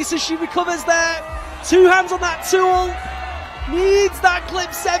face as she recovers there. 2 hands on that tool. Needs that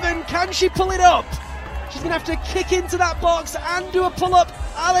clip 7. Can she pull it up? She's going to have to kick into that box and do a pull-up.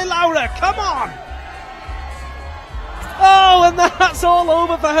 Ale Laura, come on! Oh, and that's all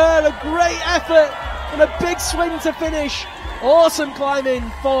over for her. A great effort and a big swing to finish. Awesome climbing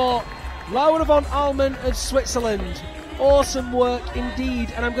for Laura von Allmen of Switzerland. Awesome work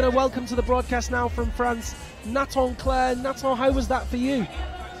indeed. And I'm going to welcome to the broadcast now from France, Nathan Claire. Nathan, how was that for you?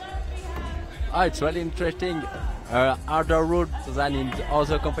 It's really interesting. harder route than in the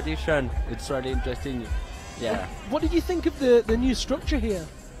other competition. It's really interesting. Yeah. What did you think of the new structure here?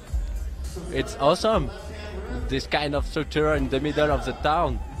 It's awesome. This kind of structure in the middle of the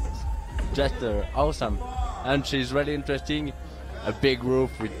town. Just awesome. And she's really interesting. A big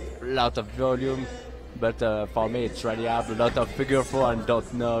roof with a lot of volume. But for me, it's really hard. A lot of figure four and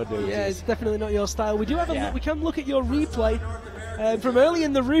don't know. Yeah, it's definitely not your style. We do have a look, we can look at your replay from early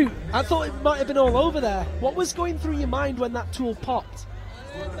in the route. I thought it might have been all over there. What was going through your mind when that tool popped?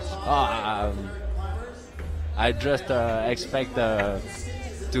 I just expect to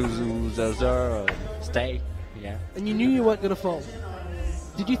the other stay. Yeah. And you knew you weren't going to fall.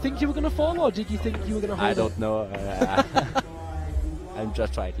 Did you think you were going to fall, or did you think you were going to hold I don't know. I'm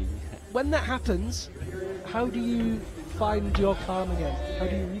just fighting. When that happens, how do you find your calm again? How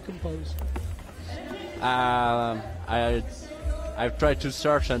do you recompose? I've tried to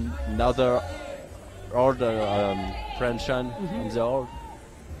search another order tension in the hold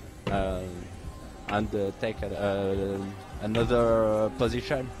and take another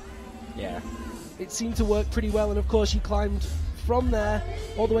position. Yeah. It seemed to work pretty well, and of course you climbed from there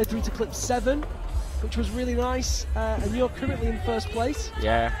all the way through to clip 7, which was really nice, and you're currently in first place.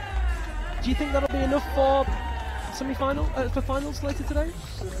 Yeah. Do you think that'll be enough for semi-final, for finals later today?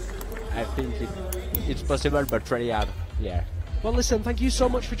 I think it's possible, but really hard. Yeah. Well, listen, thank you so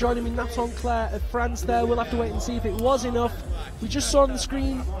much for joining me, Nathan Claire of France there. We'll have to wait and see if it was enough. We just saw on the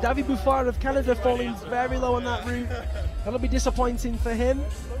screen David Buffard of Canada falling very low on that route. That'll be disappointing for him.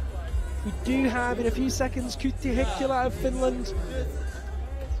 We do have, in a few seconds, Kyyti Heikkilä of Finland.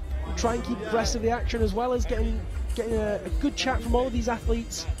 We'll try and keep abreast of the action, as well as getting a good chat from all of these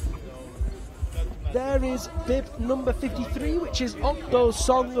athletes. There is bib number 53, which is Okdo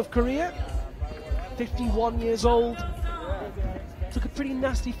Song of Korea. 51 years old. Took a pretty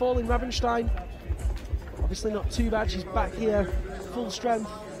nasty fall in Ravenstein. Obviously not too bad, she's back here, full strength,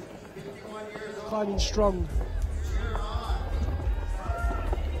 climbing strong.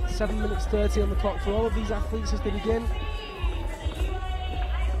 7 minutes 30 on the clock for all of these athletes as they begin.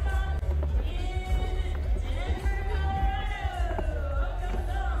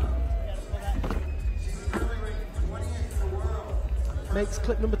 Makes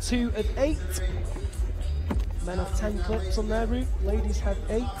clip number 2 of 8. Men have 10 clips on their route, ladies have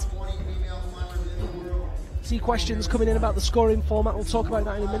 8. See questions coming in about the scoring format. We'll talk about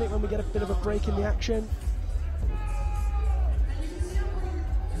that in a minute when we get a bit of a break in the action.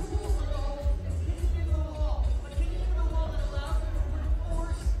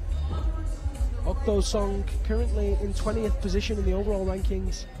 Okdo Song currently in 20th position in the overall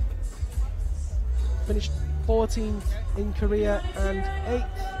rankings. Finished 14th in Korea and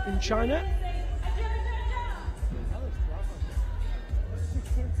 8th in China.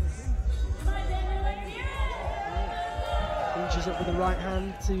 Reaches up with the right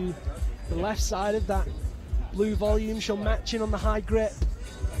hand to the left side of that blue volume. She'll match in on the high grip.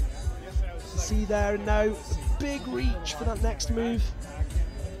 See there, and now a big reach for that next move.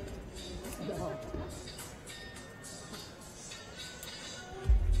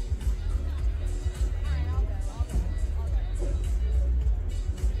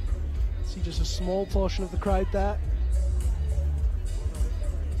 See just a small portion of the crowd there.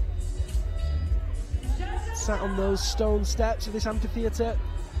 Sat on those stone steps of this amphitheatre.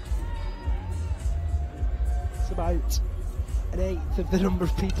 It's about an eighth of the number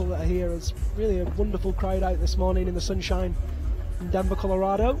of people that are here. It's really a wonderful crowd out this morning in the sunshine in Denver,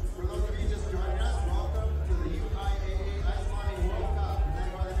 Colorado.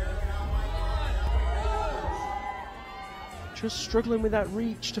 Just struggling with that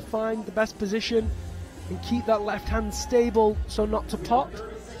reach to find the best position and keep that left hand stable so not to pop.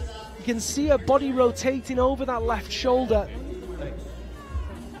 You can see her body rotating over that left shoulder.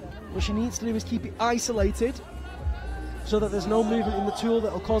 What she needs to do is keep it isolated so that there's no movement in the tool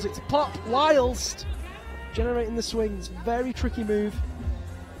that will cause it to pop whilst generating the swings. Very tricky move.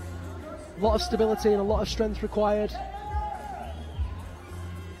 A lot of stability and a lot of strength required.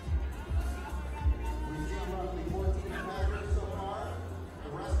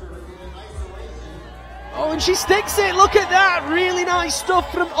 Oh, and she sticks it. Look at that. Really nice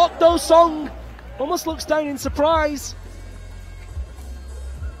stuff from Okdo Song. Almost looks down in surprise.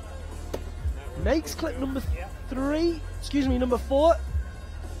 Makes clip number 4.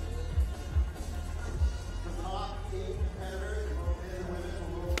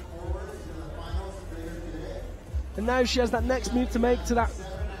 And now she has that next move to make to that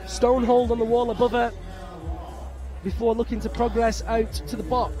stone hold on the wall above her before looking to progress out to the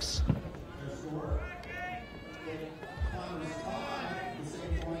box.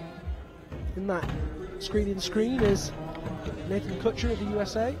 In that screen is Nathan Kutcher of the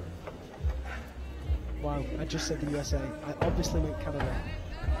USA. Wow, I just said the USA. I obviously meant Canada.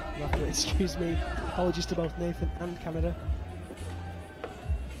 You'll have to excuse me. Apologies to both Nathan and Canada.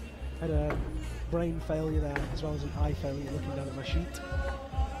 Had a brain failure there as well as an eye failure looking down at my sheet.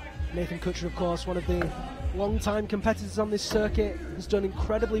 Nathan Kutcher, of course, one of the long-time competitors on this circuit, has done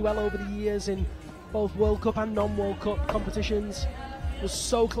incredibly well over the years in both World Cup and non-World Cup competitions. Was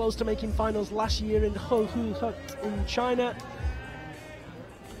so close to making finals last year in in China.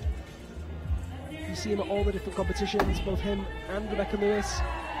 You see him at all the different competitions, both him and Rebecca Lewis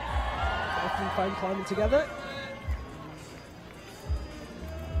often find climbing together.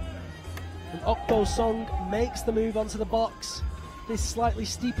 And Okpo Song makes the move onto the box. This slightly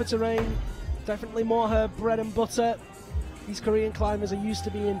steeper terrain, definitely more her bread and butter. These Korean climbers are used to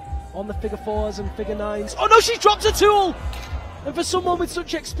being on the figure 4s and figure 9s. Oh no, she's dropped a tool! And for someone with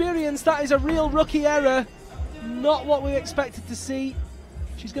such experience, that is a real rookie error. Not what we expected to see.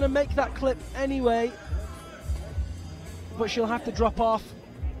 She's going to make that clip anyway, but she'll have to drop off.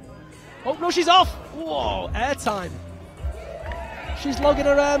 Oh no, she's off! Whoa, airtime. She's logging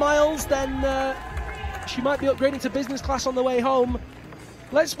her air miles, then she might be upgrading to business class on the way home.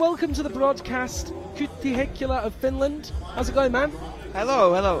 Let's welcome to the broadcast Kyyti Heikkilä of Finland. How's it going, man?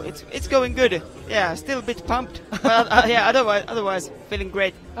 Hello, hello. It's going good. Yeah, still a bit pumped, but yeah, otherwise feeling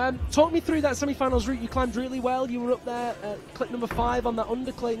great. Talk me through that semi-finals route. You climbed really well. You were up there at clip number 5 on that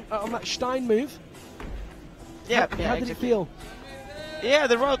undercling, on that Stein move. Yeah, how did it feel? Yeah,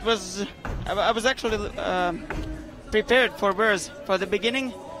 the route was. I was actually prepared for worse for the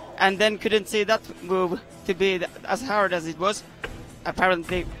beginning, and then couldn't see that move to be as hard as it was.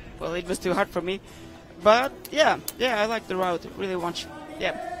 Apparently, well, it was too hard for me. But yeah, I like the route really much.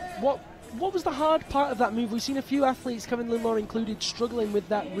 Yeah. What was the hard part of that move? We've seen a few athletes, Kevin Lindlaw included, struggling with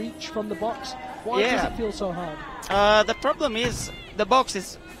that reach from the box. Why does it feel so hard? The problem is the box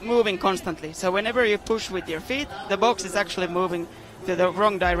is moving constantly. So whenever you push with your feet, the box is actually moving to the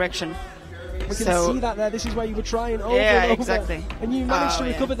wrong direction. We can see that there. This is where you were trying over and over. Exactly. And you managed to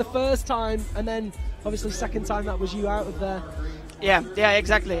recover the first time, and then obviously second time that was you out of there. Yeah,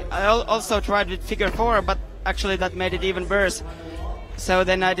 exactly. I also tried with figure 4, but actually that made it even worse. So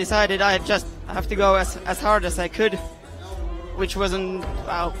then I decided I just have to go as hard as I could, which wasn't,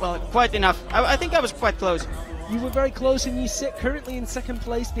 well, quite enough. I think I was quite close. You were very close, and you sit currently in second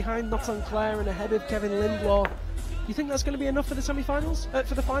place behind Nathan Clare and ahead of Kevin Lindlaw. Do you think that's going to be enough for the semi-finals?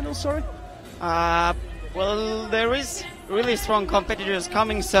 For the finals, sorry? Well, there is really strong competitors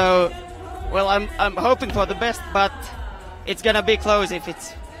coming, so, well, I'm hoping for the best, but it's gonna be close if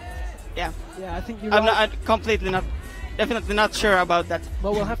it's, yeah. Yeah, I think you're right. I'm definitely not sure about that.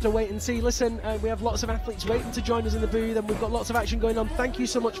 Well, we'll have to wait and see. Listen, we have lots of athletes waiting to join us in the booth, and we've got lots of action going on. Thank you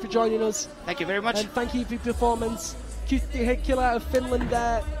so much for joining us. Thank you very much. And thank you for your performance. Kyyti Heikkilä of Finland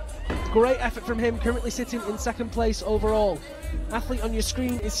there. Great effort from him, currently sitting in second place overall. Athlete on your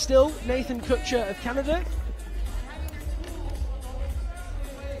screen is still Nathan Kutcher of Canada.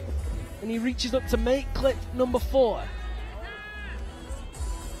 And he reaches up to make clip number 4.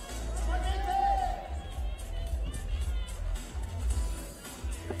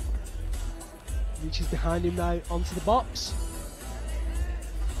 Reaches behind him now onto the box.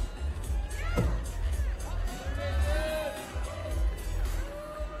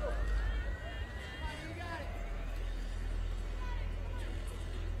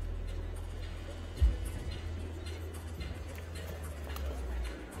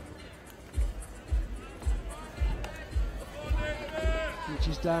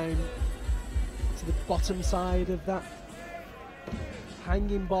 Reaches down to the bottom side of that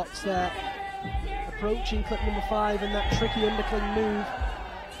hanging box there. Approaching clip number 5 and that tricky undercling move.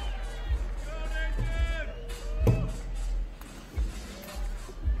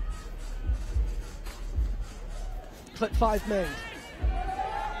 Clip 5 made.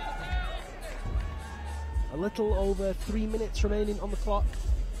 A little over 3 minutes remaining on the clock.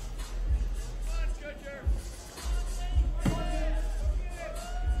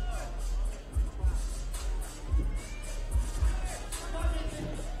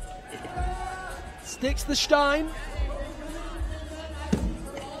 Sticks the Stein.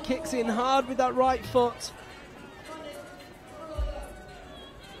 Kicks in hard with that right foot.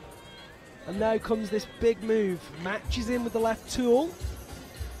 And now comes this big move. Matches in with the left tool.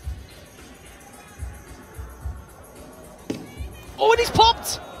 Oh, and he's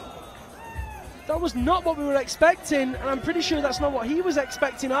popped! That was not what we were expecting, and I'm pretty sure that's not what he was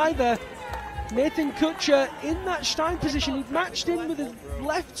expecting either. Nathan Kutcher in that Stein position, he'd matched in with his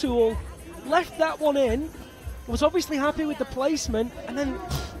left tool, left that one in, was obviously happy with the placement, and then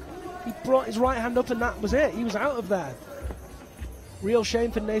He brought his right hand up and that was it. He was out of there. Real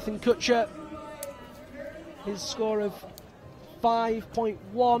shame for Nathan Kutcher. His score of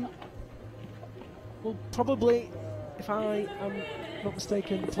 5.1 will probably, if I am not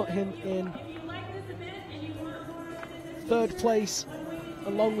mistaken, put him in third place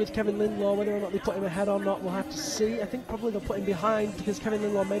along with Kevin Lindlaw. Whether or not they put him ahead or not, we'll have to see. I think probably they'll put him behind because Kevin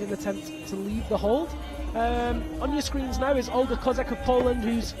Lindlaw made an attempt to leave the hold. On your screens now is Olga Kozak of Poland,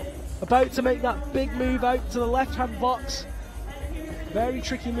 who's about to make that big move out to the left-hand box. Very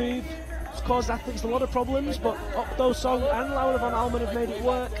tricky move. It's caused athletes a lot of problems, but Okdo Song and Laura van Almen have made it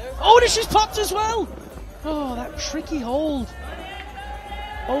work. Oh, and she's popped as well! Oh, that tricky hold.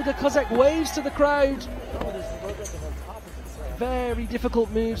 Olga Kozak waves to the crowd. Very difficult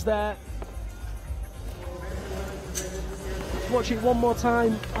moves there. Let's watch it one more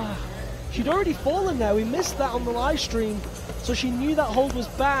time. She'd already fallen there. We missed that on the live stream, so she knew that hold was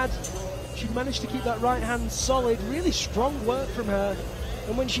bad. She managed to keep that right hand solid. Really strong work from her.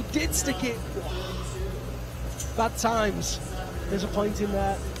 And when she did stick it, bad times. There's a point in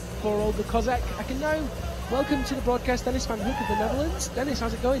there for Olga Kozak. I can now welcome to the broadcast Dennis van Hoek of the Netherlands. Dennis,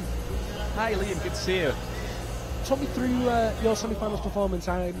 how's it going? Hi Liam, good to see you. Talk me through your semi-finals performance.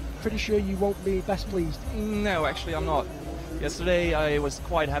 I'm pretty sure you won't be best pleased. No, actually I'm not. Yesterday I was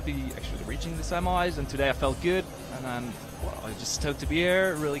quite happy actually reaching the semis, and today I felt good, and I'm just stoked to be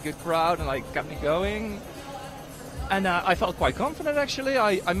here. Really good crowd, and like got me going. And I felt quite confident actually.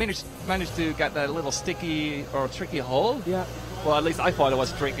 I managed to get that little sticky or tricky hold. Yeah. Well, at least I thought it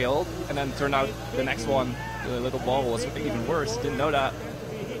was a tricky hold, and then turned out the next one, the little ball, was even worse. Didn't know that.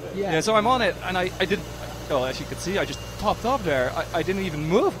 Yeah. So I'm on it, and I did. Well, as you can see, I just popped up there. I didn't even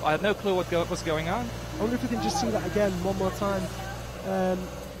move. I had no clue what was going on. I wonder if we can just see that again one more time.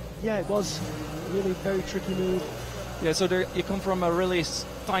 Yeah, it was a really very tricky move. Yeah, so there, you come from a really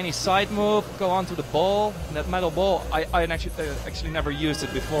tiny side move, go onto the ball, and that metal ball, I actually never used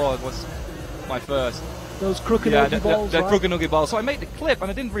it before. It was my first. Those crooked balls, that right? crooked ball. So I made the clip, and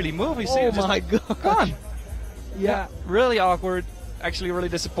I didn't really move. You see, oh my god! Gone. Yeah, really awkward. Actually, really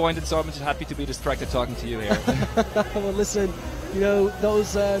disappointed. So I'm just happy to be distracted talking to you here. Well, listen, you know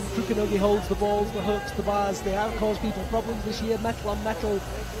those crooked holds, the balls, the hooks, the bars, they have caused people problems this year. Metal on metal,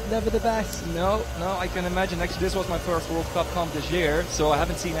 never the best. No, I can imagine. Actually, this was my first World Cup comp this year, so I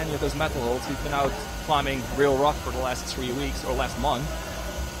haven't seen any of those metal holds. We've been out climbing real rock for the last 3 weeks or last month.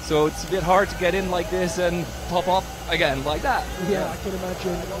 So it's a bit hard to get in like this and pop up again like that. Yeah, I can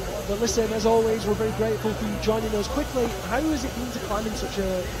imagine. But listen, as always, we're very grateful for you joining us quickly. How has it been to climb in such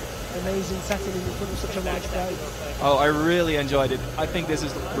an amazing setting in front of such a large crowd? Oh, I really enjoyed it. I think this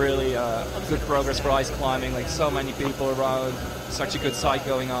is really good progress for ice climbing. Like so many people around, such a good site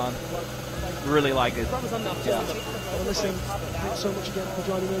going on. Really like it. Yeah. Well, listen, thanks so much again for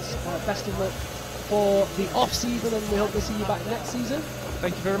joining us. Best of luck for the off season, and we hope to see you back next season.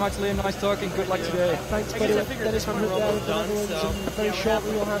 Thank you very much, Liam. Nice talking. Good luck today. Thanks, buddy. Dennis van Hoek there of the Netherlands, and very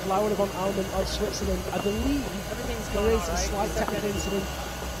shortly we'll have Laura van Almen of Switzerland. I believe there is a slight technical incident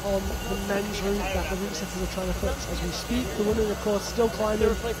on the men's route that the route setters are trying to fix as we speak. The winner, of course, still climbing.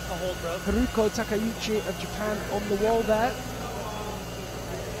 Haruko Takayuchi of Japan on the wall there.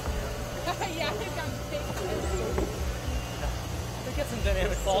 We get some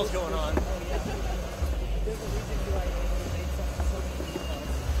dynamic falls going on.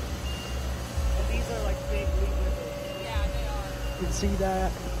 You can see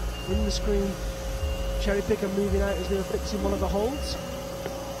there in the screen, Cherry Picker moving out as they were fixing one of the holds.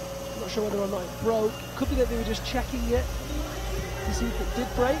 Not sure whether or not it broke. Could be that they were just checking it to see if it did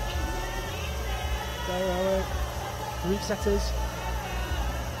break. There are route setters.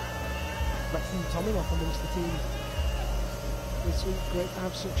 Maxim Tominov amongst the team. It's great to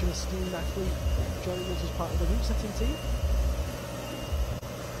have such an esteemed athlete joining us as part of the route setting team.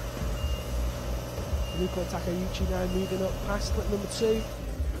 Haruko Takayuchi now moving up past clip number 2.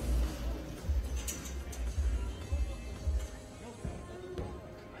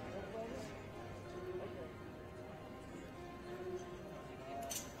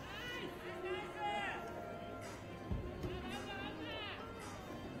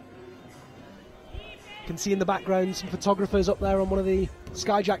 You can see in the background some photographers up there on one of the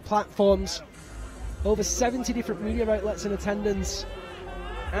Skyjack platforms. Over 70 different media outlets in attendance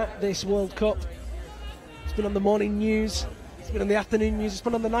at this World Cup. It's been on the morning news, it's been on the afternoon news, it's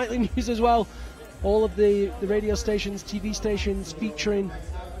been on the nightly news as well. All of the radio stations, TV stations featuring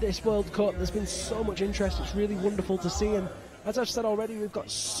this World Cup. There's been so much interest, it's really wonderful to see. And as I've said already, we've got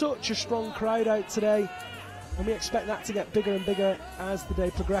such a strong crowd out today, and we expect that to get bigger and bigger as the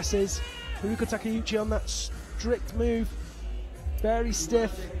day progresses. Haruko Takayuchi on that strict move, very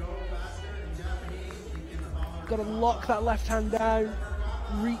stiff, got to lock that left hand down,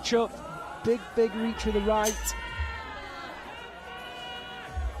 reach up, big reach with the right.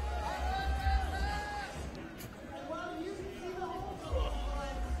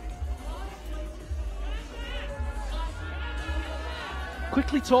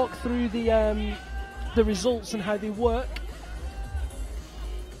 Quickly talk through the results and how they work.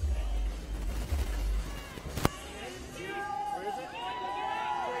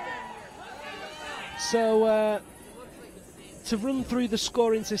 So to run through the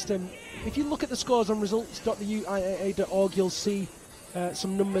scoring system, if you look at the scores on results.theuiaa.org, you'll see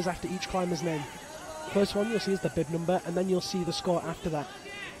some numbers after each climber's name. First one you'll see is the bib number, and then you'll see the score after that.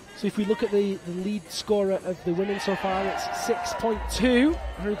 So if we look at the lead scorer of the women so far, it's 6.2.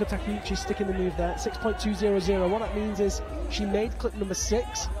 Haruko Takeuchi sticking the move there, 6.200. What that means is she made clip number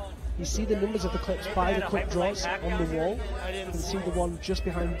 6. You see the numbers of the clips by the quick draws on the wall. You can see the one just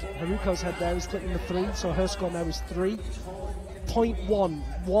behind Haruko's head there is clip number 3, so her score now is 3.1.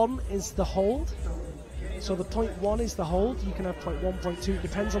 1 is the hold. So the 0.1 is the hold. You can have 0.1, 0.2. It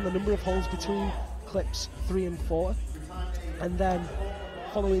depends on the number of holds between clips 3 and 4. And then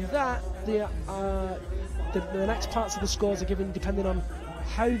following that, the next parts of the scores are given depending on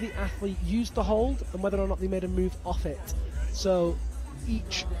how the athlete used the hold and whether or not they made a move off it. So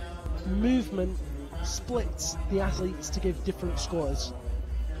each movement splits the athletes to give different scores.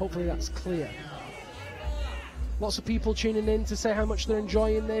 Hopefully that's clear. Lots of people tuning in to say how much they're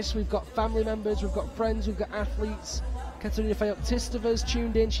enjoying this. We've got family members, we've got friends, we've got athletes. Katerina Feoktistova's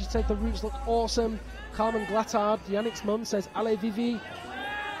tuned in. She said the routes look awesome. Carmen Glattard, Yannick's mum, says Allez Vivi.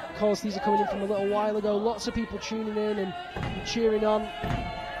 Of course, these are coming in from a little while ago. Lots of people tuning in and cheering on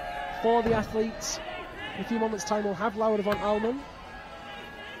for the athletes. In a few moments' time, we'll have Laura von Allman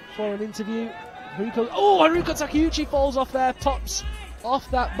for an interview. Haruko Takeuchi falls off there, pops off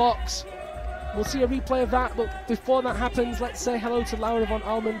that box. We'll see a replay of that, but before that happens, let's say hello to Laura von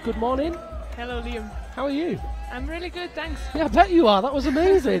Allman. Good morning. Hello, Liam. How are you? I'm really good, thanks. Yeah, I bet you are. That was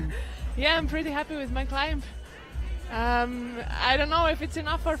amazing. Yeah, I'm pretty happy with my climb. I don't know if it's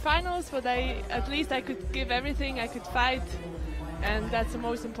enough for finals, but at least I could give everything, I could fight, and that's the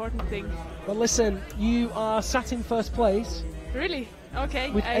most important thing. Well, listen, you are sat in first place. Really?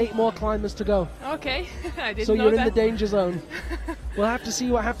 Okay. With 8 more climbers to go. Okay, I didn't know that. So you're in the danger zone. We'll have to see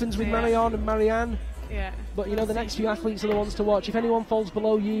what happens with Marianne and Marianne. Yeah. But you know, the next few athletes are the ones to watch. If anyone falls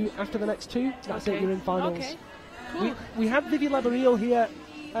below you after the next 2, that's it, you're in finals. Okay. Cool. We had Vivi Labarille here.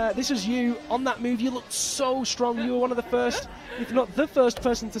 This was you on that move. You looked so strong. You were one of the first, if not the first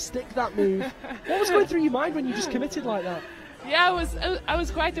person to stick that move. What was going through your mind when you just committed like that? Yeah, I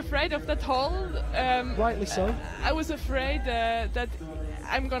was quite afraid of that hold. Rightly so. I was afraid that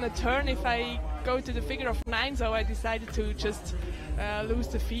I'm gonna turn if I go to the figure of 9, so I decided to just lose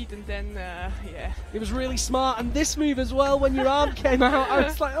the feet, and then yeah. It was really smart, and this move as well. When your arm came out, I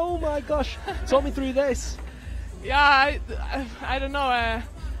was like, oh my gosh! Talk me through this. Yeah, I don't know.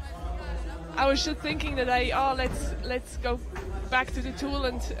 I was just thinking that let's go back to the tool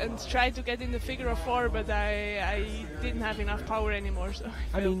and try to get in the figure of 4, but I didn't have enough power anymore. So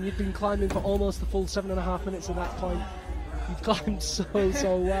I mean, you've been climbing for almost the full 7.5 minutes at that point. You've climbed so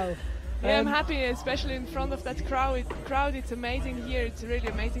well. Yeah, I'm happy, especially in front of that crowd. It's amazing here. It's a really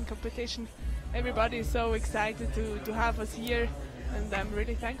amazing competition. Everybody is so excited to have us here, and I'm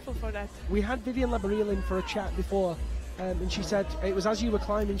really thankful for that. We had Vivian Labarille in for a chat before, and she said it was as you were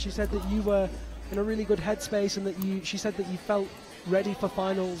climbing. She said that you were in a really good headspace, and that she said that you felt ready for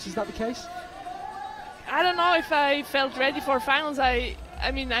finals. Is that the case? I don't know if I felt ready for finals. I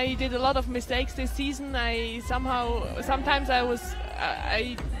mean, I did a lot of mistakes this season. Sometimes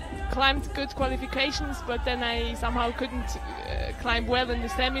I climbed good qualifications, but then I somehow couldn't climb well in the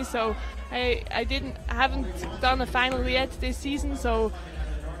semi. So I haven't done a final yet this season. So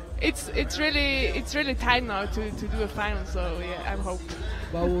it's really time now to do a final. So yeah, I'm hoped.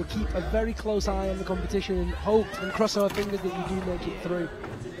 Well, we'll keep a very close eye on the competition and hope and cross our fingers that you do make it through.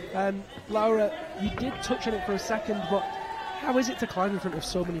 Laura, you did touch on it for a second, but how is it to climb in front of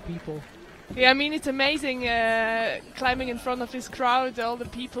so many people? Yeah, I mean, it's amazing climbing in front of this crowd, all the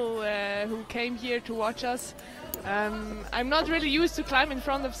people who came here to watch us. I'm not really used to climb in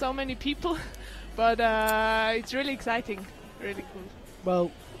front of so many people, but it's really exciting, really cool. Well,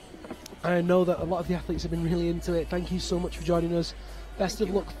 I know that a lot of the athletes have been really into it. Thank you so much for joining us. Best of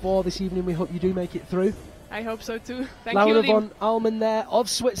luck for this evening. We hope you do make it through. I hope so too. Thank Laura you, von Allman there of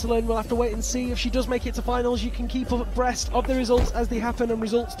Switzerland. We'll have to wait and see if she does make it to finals. You can keep up abreast of the results as they happen on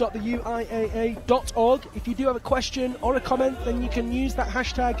results.theuiaa.org. If you do have a question or a comment, then you can use that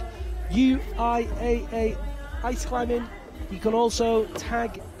hashtag UIAA Ice Climbing You can also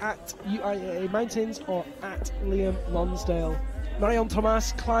tag at UIAA Mountains or at Liam Lonsdale. Marion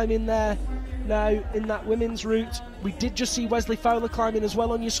Thomas climbing there now in that women's route. We did just see Wesley Fowler climbing as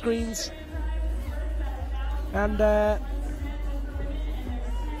well on your screens. And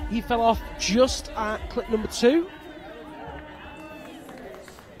he fell off just at clip number 2.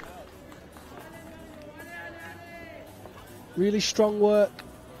 Really strong work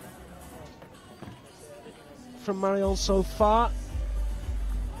from Marion so far.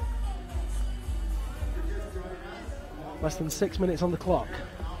 Less than 6 minutes on the clock.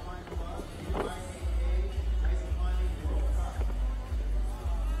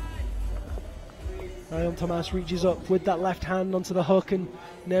 Marion Thomas reaches up with that left hand onto the hook, and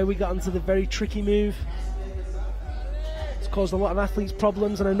now we got onto the very tricky move. It's caused a lot of athletes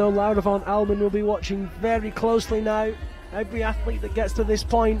problems, and I know Laura von Almen will be watching very closely now. Every athlete that gets to this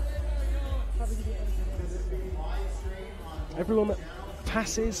point, everyone that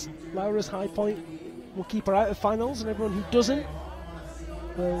passes Laura's high point will keep her out of finals, and everyone who doesn't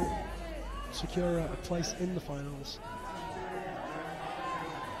will secure a place in the finals.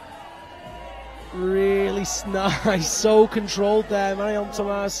 Really nice, so controlled there. Marion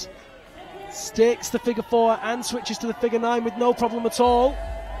Thomas sticks the figure 4 and switches to the figure 9 with no problem at all.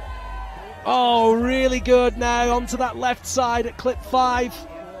 Oh, really good now onto that left side at clip 5.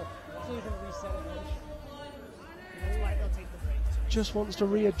 Just wants to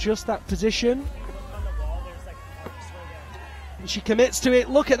readjust that position. And she commits to it.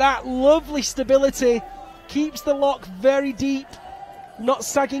 Look at that lovely stability. Keeps the lock very deep. Not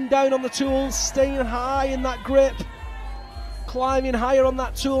sagging down on the tools. Staying high in that grip. Climbing higher on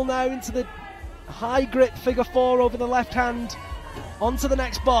that tool now into the high grip figure 4 over the left hand. Onto the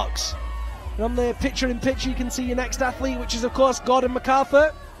next box. And on the picture-in-picture you can see your next athlete, which is of course Gordon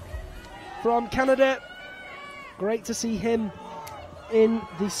MacArthur from Canada. Great to see him in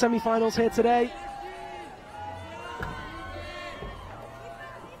the semi-finals here today.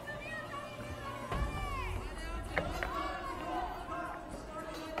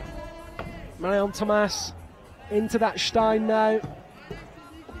 Marion Thomas into that Stein now.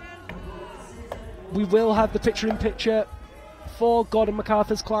 We will have the picture-in-picture for Gordon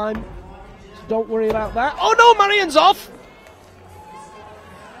MacArthur's climb, so don't worry about that. Oh no, Marion's off!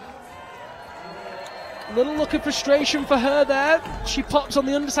 Little look of frustration for her there. She pops on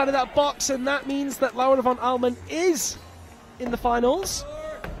the underside of that box, and that means that Laura von Almen is in the finals.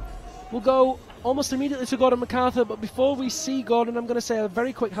 We'll go almost immediately to Gordon MacArthur, but before we see Gordon, I'm going to say a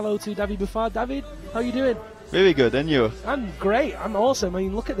very quick hello to David Buffard. David, how are you doing? Very good, and you? I'm great, I'm awesome. I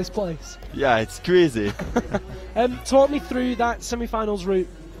mean, look at this place. Yeah, it's crazy. Talk me through that semi-finals route.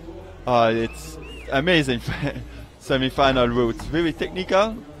 It's amazing semi-final route. Very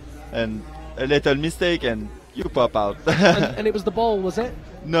technical, and a little mistake and you pop out. and it was the ball, was it?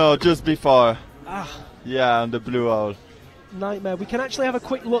 No, just before. Ah. Yeah, on the blue hole. Nightmare. We can actually have a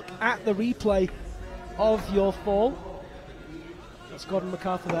quick look at the replay of your fall. That's Gordon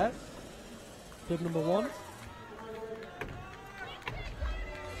MacArthur there. Bib number 1.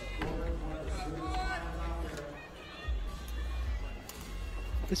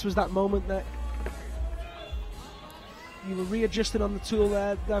 This was that moment that you were readjusting on the tool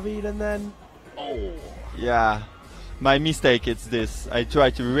there, David, and then... Oh! Yeah, my mistake is this. I try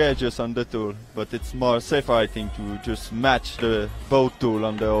to readjust on the tool, but it's more safer, I think, to just match the boat tool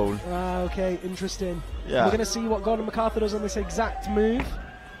on the hole. Ah, okay, interesting. Yeah. We're going to see what Gordon MacArthur does on this exact move.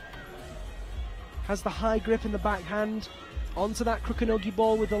 Has the high grip in the backhand onto that Krukenogi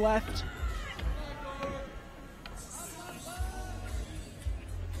ball with the left.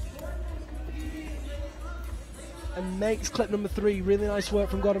 And makes clip number 3. Really nice work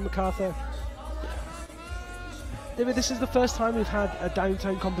from Gordon MacArthur. David, this is the first time we've had a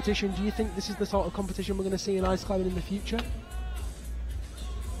downtown competition. Do you think this is the sort of competition we're going to see in ice climbing in the future?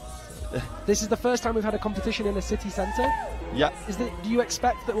 This is the first time we've had a competition in a city centre. Yeah. Do you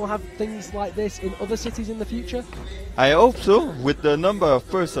expect that we'll have things like this in other cities in the future? I hope so. With the number of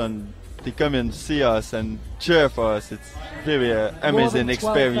persons they come and see us and cheer for us, it's very amazing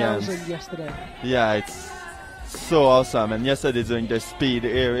experience. Yesterday. Yeah, it's so awesome. And yesterday during the speed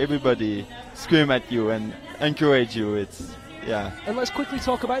here, everybody scream at you and encourage you. It's And let's quickly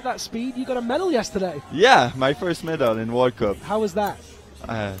talk about that speed. You got a medal yesterday. Yeah, my first medal in World Cup. How was that?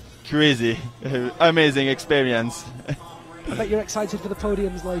 Crazy, amazing experience. I bet you're excited for the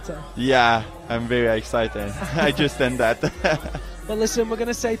podiums later. Yeah, I'm very excited. I just said that. Well, listen, we're going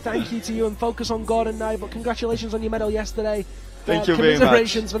to say thank you to you and focus on Gordon now, but congratulations on your medal yesterday. Thank you very much.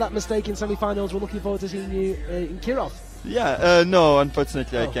 Commiserations for that mistake in semi-finals. We're looking forward to seeing you in Kirov. Yeah, no,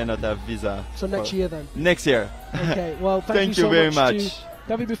 unfortunately I cannot have visa. So next year then? Next year. Okay, well, thank you so very much much. to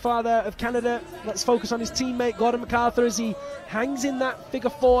David Bufada of Canada. Let's focus on his teammate Gordon MacArthur as he hangs in that figure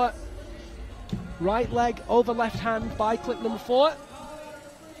 4. Right leg over left hand by clip number 4.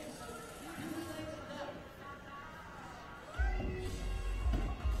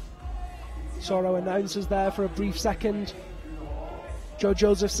 Soro announces there for a brief second. Joe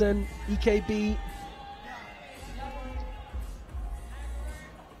Josephson, EKB.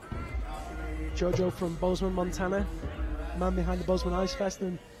 Jojo from Bozeman, Montana. Man behind the Bozeman Ice Fest,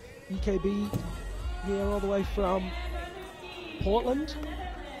 and EKB here all the way from Portland,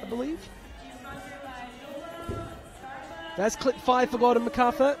 I believe. There's clip 5 for Gordon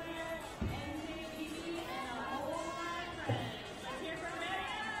MacArthur.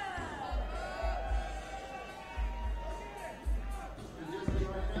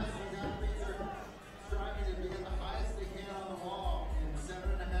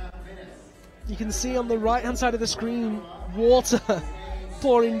 You can see on the right hand side of the screen water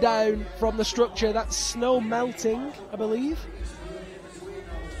pouring down from the structure. That's snow melting, I believe.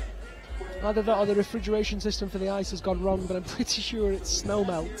 Either that or the refrigeration system for the ice has gone wrong, but I'm pretty sure it's snow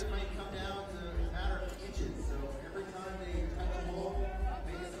melt.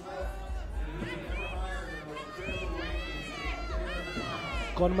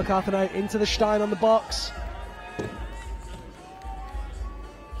 Gordon MacArthur now into the Stein on the box.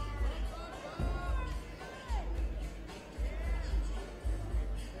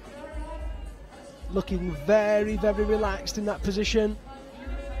 Looking very, very relaxed in that position.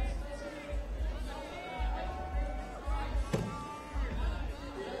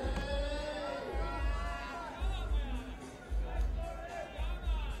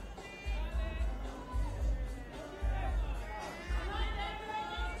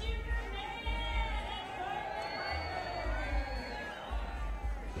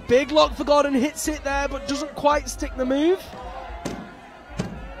 Big lock for Gordon, hits it there, but doesn't quite stick the move.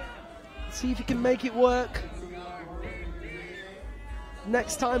 See if he can make it work.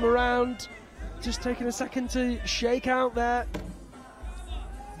 Next time around, just taking a second to shake out there.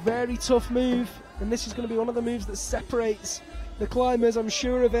 Very tough move, and this is going to be one of the moves that separates the climbers, I'm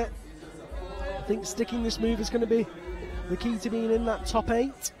sure of it. I think sticking this move is going to be the key to being in that top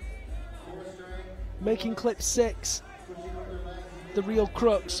 8. Making clip 6 the real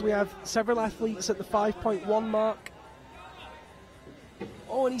crux. We have several athletes at the 5.1 mark.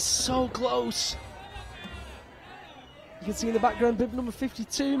 Oh, and he's so close. You can see in the background bib number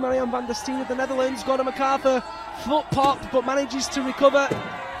 52, Marianne van der Steen of the Netherlands. Gordon MacArthur, foot pop, but manages to recover.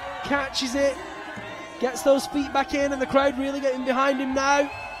 Catches it, gets those feet back in, and the crowd really getting behind him now.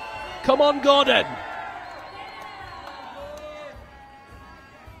 Come on, Gordon.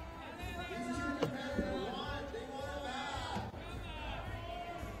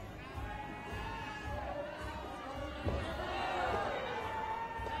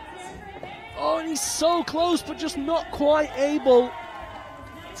 Oh, and he's so close, but just not quite able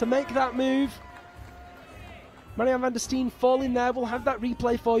to make that move. Marianne van der Steen falling there. We'll have that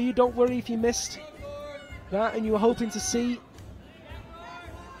replay for you. Don't worry if you missed that and you were hoping to see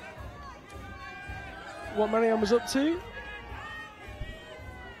what Marianne was up to.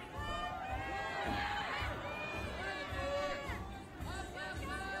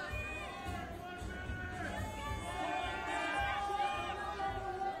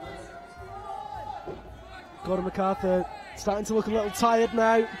 Gordon MacArthur starting to look a little tired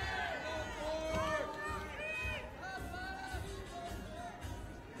now.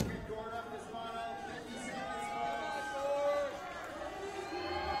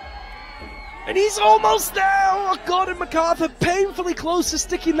 And he's almost there! Oh, Gordon MacArthur painfully close to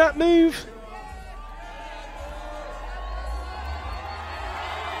sticking that move.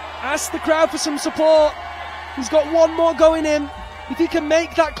 Ask the crowd for some support. He's got one more going in. If he can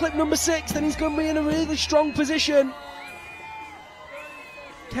make that clip number 6, then he's going to be in a really strong position.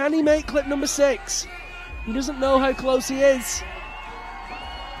 Can he make clip number 6? He doesn't know how close he is.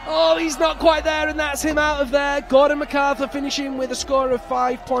 Oh, he's not quite there, and that's him out of there. Gordon MacArthur finishing with a score of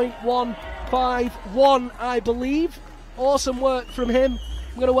 5.151, I believe. Awesome work from him.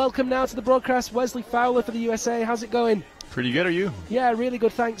 I'm going to welcome now to the broadcast Wesley Fowler for the USA. How's it going? Pretty good, are you? Yeah, really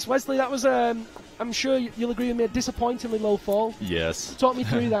good, thanks. Wesley, that was, I'm sure you'll agree with me, a disappointingly low fall. Yes. Talk me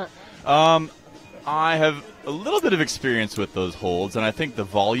through that. I have a little bit of experience with those holds, and I think the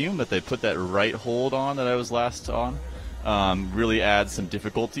volume that they put that right hold on that I was last on really adds some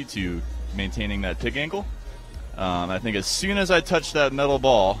difficulty to maintaining that pig ankle. I think as soon as I touched that metal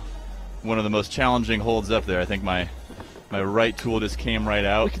ball, one of the most challenging holds up there, I think my my right tool just came right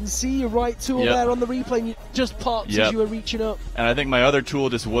out. We can see your right tool Yep. there on the replay, and you just popped Yep. as you were reaching up. And I think my other tool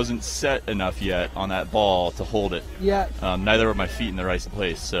just wasn't set enough yet on that ball to hold it. Yeah. Neither were my feet in the right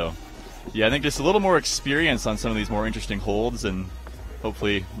place. So, yeah, I think just a little more experience on some of these more interesting holds, and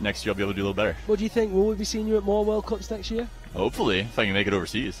hopefully next year I'll be able to do a little better. What do you think? Will we be seeing you at more World Cups next year? Hopefully, if I can make it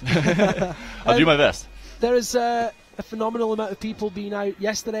overseas. I'll do my best. There is a phenomenal amount of people being out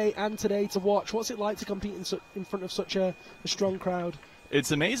yesterday and today to watch. What's it like to compete in front of such a strong crowd?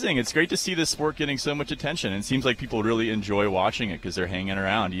 It's amazing. It's great to see this sport getting so much attention. It seems like people really enjoy watching it because they're hanging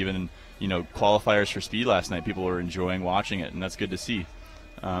around. Even, qualifiers for speed last night, people were enjoying watching it, and that's good to see.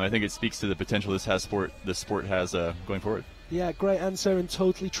 I think it speaks to the potential this sport has going forward. Yeah, great answer and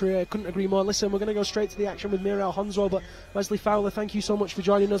totally true. I couldn't agree more. Listen, we're going to go straight to the action with Mira Alhonsro, but Wesley Fowler, thank you so much for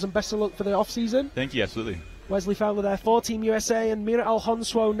joining us and best of luck for the off-season. Thank you, absolutely. Wesley Fowler there for Team USA, and Mira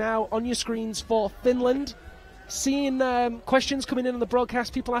Alhonsro now on your screens for Finland. Seeing questions coming in on the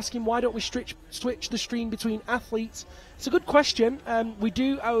broadcast, people asking why don't we switch the stream between athletes. It's a good question. We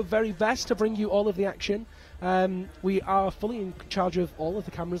do our very best to bring you all of the action. We are fully in charge of all of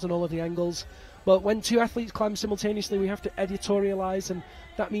the cameras and all of the angles. But when two athletes climb simultaneously, we have to editorialize, and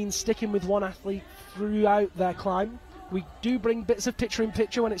that means sticking with one athlete throughout their climb. We do bring bits of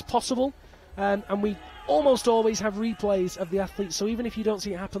picture-in-picture when it's possible, and we almost always have replays of the athletes. So even if you don't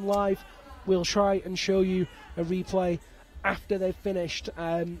see it happen live, we'll try and show you a replay after they've finished.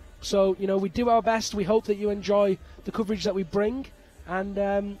 So, we do our best. We hope that you enjoy the coverage that we bring. And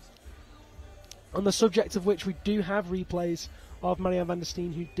on the subject of which, we do have replays of Marianne van der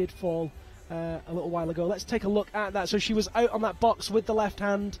Steen, who did fall a little while ago. Let's take a look at that. So she was out on that box with the left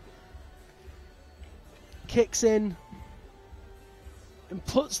hand, kicks in, and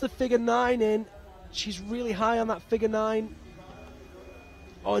puts the figure 9 in. She's really high on that figure 9.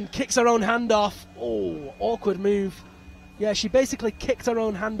 Oh, and kicks her own hand off. Oh, awkward move. Yeah, she basically kicked her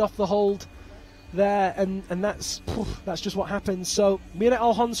own hand off the hold there, and that's just what happens. So Mira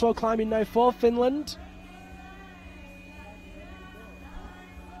Alhonsro climbing now for Finland.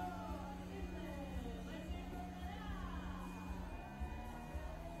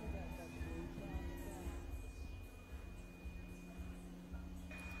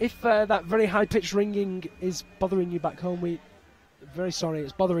 If that very high-pitched ringing is bothering you back home, very sorry,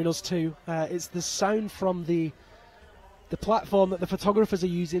 it's bothering us too. It's the sound from the platform that the photographers are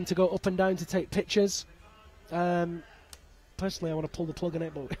using to go up and down to take pictures. Personally, I want to pull the plug on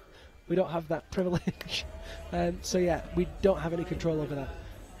it, but we don't have that privilege. So yeah, we don't have any control over that.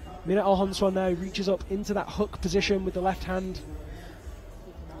 Mira Alhonsro now reaches up into that hook position with the left hand.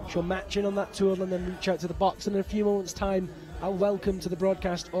 She'll match in on that tool and then reach out to the box. And in a few moments' time, I'll welcome to the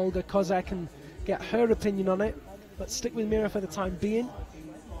broadcast Olga Kozak and get her opinion on it. Let's stick with Mira for the time being.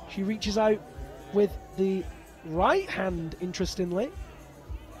 She reaches out with the right hand, interestingly.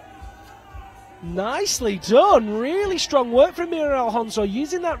 Nicely done. Really strong work from Mira Alhonsro,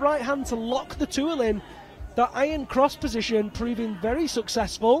 using that right hand to lock the tool in. That iron cross position proving very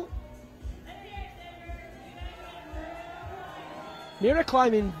successful. Mira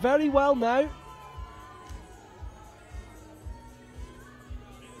climbing very well now.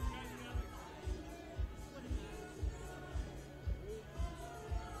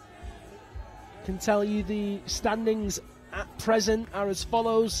 Can tell you the standings at present are as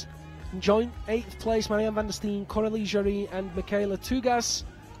follows. In joint 8th place, Marianne van der Steen, Coralie Jury and Michaela Tugas.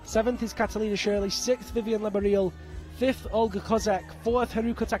 7th is Catalina Shirley. 6th, Vivian Labariel. 5th, Olga Kozak. 4th,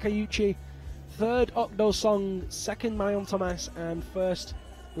 Haruka Takayuchi. 3rd, Okdo Song. 2nd, Marion Thomas. And 1st,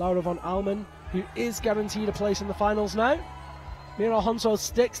 Laura von Almen, who is guaranteed a place in the finals now. Mira Alhonsro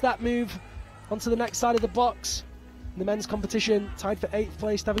sticks that move onto the next side of the box. In the men's competition, tied for 8th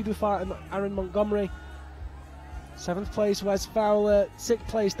place, David Buffat and Aaron Montgomery. 7th place, Wes Fowler. 6th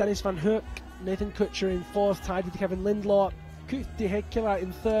place, Dennis Van Hook. Nathan Kutcher in 4th, tied with Kevin Lindlaw. Kut de Hekila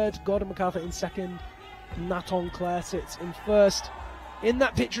in 3rd. Gordon MacArthur in 2nd. Naton Clare sits in 1st. In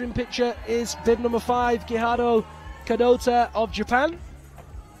that picture-in-picture is bib number 5, Gihado Kadota of Japan.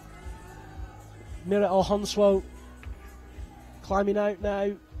 Mira Alhonsro climbing out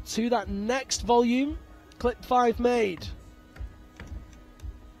now to that next volume. Clip 5 made.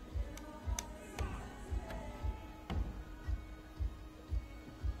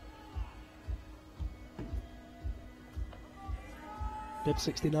 Bib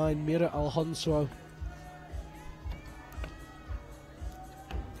 69, Mira Alhonsro.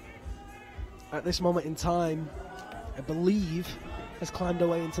 At this moment in time, I believe, has climbed her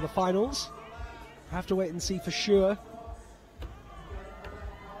way into the finals. I have to wait and see for sure.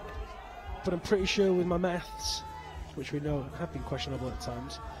 But I'm pretty sure with my maths, which we know have been questionable at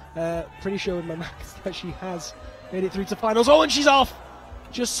times, pretty sure with my maths that she has Made it through to finals. Oh, and she's off!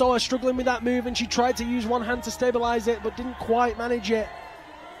 Just saw her struggling with that move, and she tried to use one hand to stabilize it, but didn't quite manage it.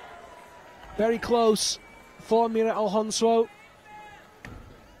 Very close for Mira Alhonswo.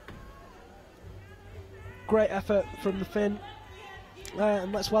 Great effort from the Finn.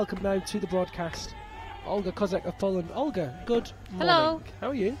 And let's welcome now to the broadcast Olga Kozak of Poland. Olga, good morning. Hello. How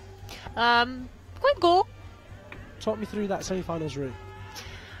are you? Quite good. Talk me through that semi-finals route.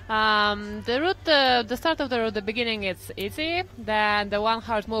 The route, the start of the route, the beginning, it's easy. Then the one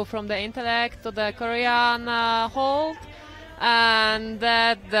hard move from the intellect to the Korean hold, and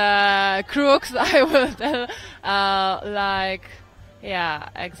that the crooks, I will tell, yeah,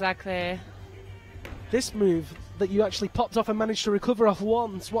 exactly. This move that you actually popped off and managed to recover off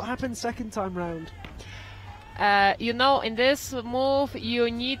once, what happened second time round? You know, in this move, you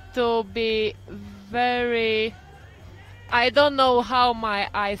need to be very... I don't know how my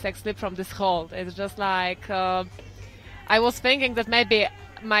Isaac slipped from this hold. It's just like... I was thinking that maybe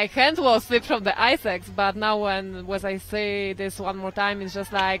my hand was slipped from the Isaacs, but now when I say this one more time, it's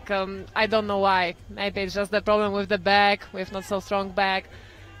just like... I don't know why. Maybe it's just the problem with the back, with not so strong back.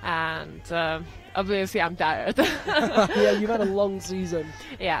 And obviously I'm tired. Yeah, you've had a long season.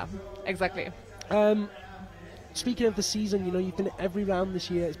 Yeah, exactly. Speaking of the season, you know, you've been at every round this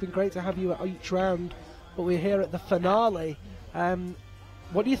year. It's been great to have you at each round, but we're here at the finale.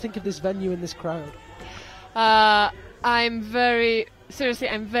 What do you think of this venue and this crowd? I'm very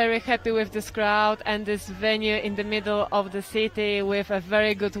happy with this crowd and this venue in the middle of the city with a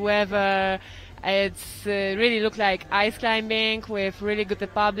very good weather. It's really look like ice climbing with really good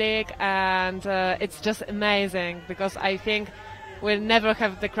public, and it's just amazing because I think we'll never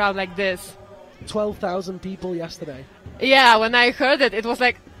have the crowd like this. 12,000 people yesterday. Yeah, when I heard it, it was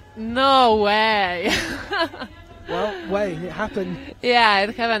like, no way. Well, it happened. Yeah,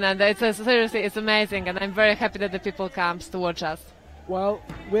 it happened, and seriously, it's amazing, and I'm very happy that the people comes to watch us. Well,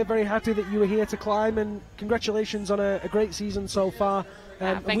 we're very happy that you were here to climb, and congratulations on a great season so far.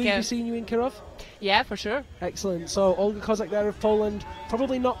 Thank will you. you be seeing you in Kirov? Yeah, for sure. Excellent. So Olga Kozak there of Poland,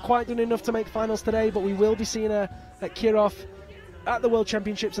 probably not quite done enough to make finals today, but we will be seeing her at Kirov at the World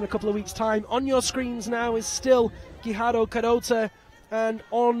Championships in a couple of weeks' time. On your screens now is still Giharo Kadota, and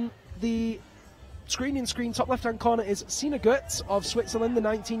on the screen top left-hand corner is Sina Goetz of Switzerland, the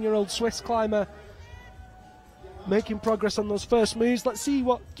 19-year-old Swiss climber, making progress on those first moves. Let's see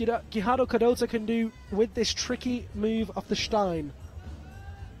what Giharo Kadota can do with this tricky move off the Stein.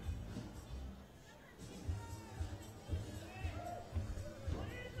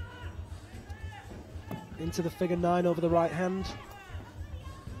 Into the figure 9 over the right hand.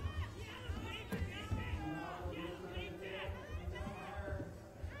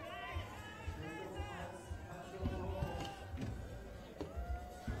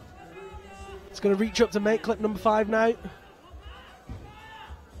 It's going to reach up to make clip number 5 now.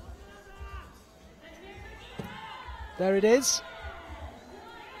 There it is.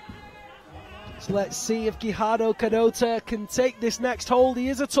 So let's see if Giharo Kadota can take this next hold. He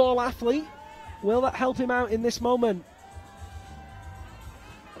is a tall athlete. Will that help him out in this moment?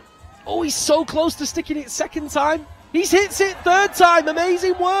 Oh, he's so close to sticking it second time. He's hits it third time.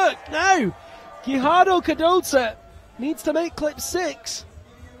 Amazing work. Now, Giharo Kadota needs to make clip 6.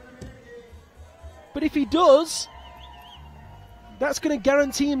 But if he does, that's going to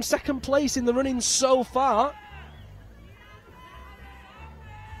guarantee him second place in the running so far.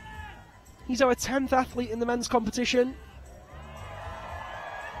 He's our 10th athlete in the men's competition.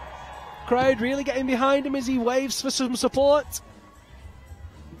 Crowd really getting behind him as he waves for some support.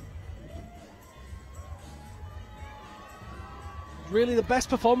 Really the best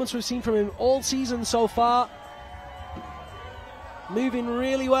performance we've seen from him all season so far. Moving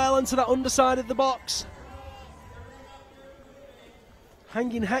really well into that underside of the box.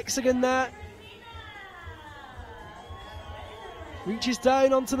 Hanging hexagon there. Reaches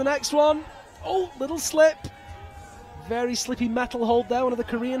down onto the next one. Oh, little slip. Very slippy metal hold there, one of the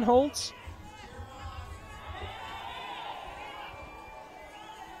Korean holds.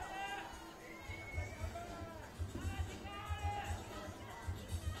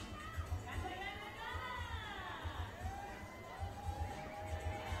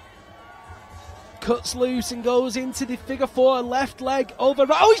 Cuts loose and goes into the figure 4, left leg over.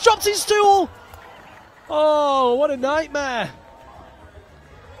 Oh, he's dropped his stool! Oh, what a nightmare.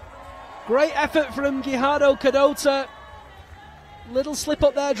 Great effort from Giharo Kadota. Little slip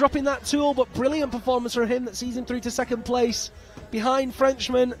up there, dropping that tool, but brilliant performance from him that sees him through to second place behind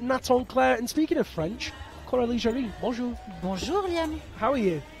Frenchman Nathan Claire. And speaking of French, Coralie Jarry, bonjour. Bonjour, Liam. How are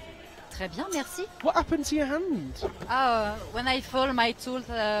you? Très bien, merci. What happened to your hand? When I fall, my tool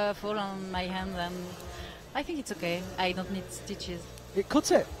fall on my hand, and I think it's okay. I don't need stitches. It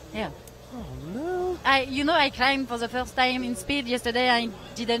cuts it? Yeah. Oh no. I climbed for the first time in speed yesterday. I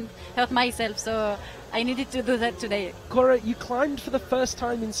didn't hurt myself, so I needed to do that today. Cora, you climbed for the first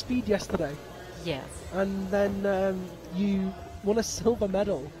time in speed yesterday. Yes. And then you won a silver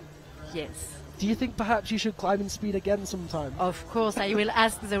medal. Yes. Do you think perhaps you should climb in speed again sometime? Of course, I will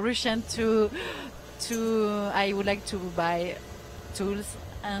ask the Russian I would like to buy tools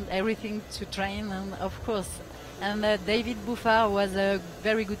and everything to train, and of course. And David Bouffard was a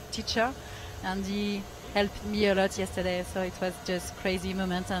very good teacher, and he helped me a lot yesterday, so it was just crazy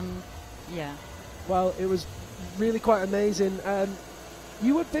moment, and yeah. Well, it was really quite amazing.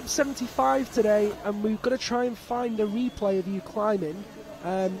 You were bib 75 today, and we've got to try and find a replay of you climbing.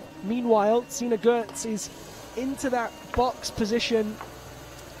 Meanwhile, Sina Gertz is into that box position,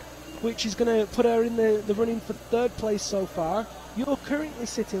 which is going to put her in the running for third place so far. You're currently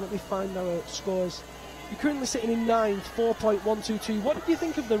sitting, let me find our scores. You're currently sitting in 9th, 4.122. What did you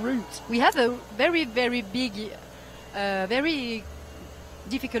think of the route? We have a very, very big, very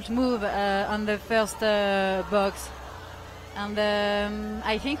difficult move on the first box. And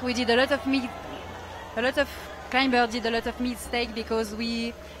I think we did a lot of climbers did a lot of mistake because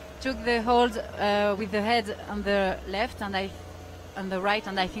we took the hold with the head on the left and on the right,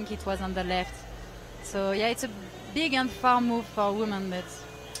 and I think it was on the left. So yeah, it's a big and far move for women, but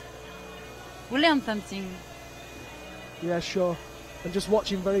we learned something. Yeah, sure. I'm just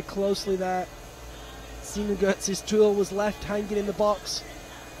watching very closely there. Sina Gertz's tool was left hanging in the box.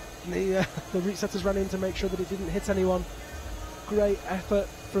 And the route setters ran in to make sure that it didn't hit anyone. Great effort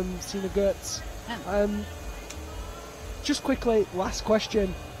from Sina Gertz. Just quickly, last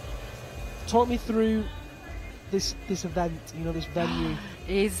question. Talk me through this event, this venue.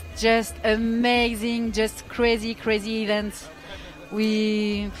 It's just amazing, just crazy event.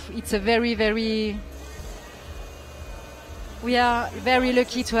 It's a very, very... We are very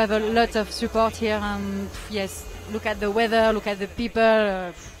lucky to have a lot of support here, and yes, look at the weather, look at the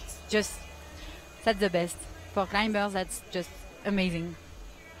people, that's the best. For climbers, that's just amazing.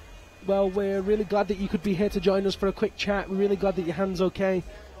 Well, we're really glad that you could be here to join us for a quick chat. We're really glad that your hand's okay,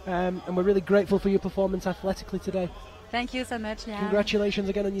 and we're really grateful for your performance athletically today. Thank you so much. Yeah. Congratulations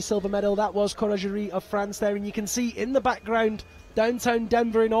again on your silver medal. That was Cora Jury of France there, and you can see in the background downtown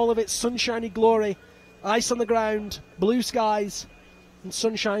Denver in all of its sunshiny glory. Ice on the ground, blue skies, and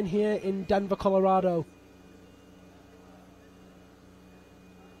sunshine here in Denver, Colorado.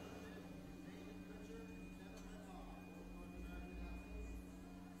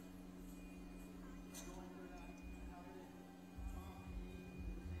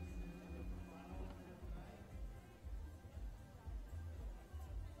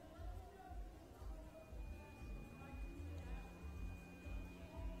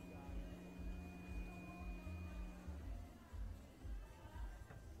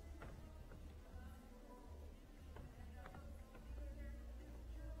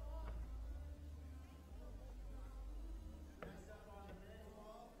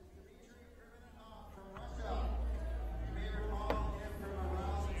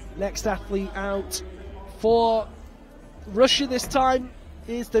 Next athlete out for Russia this time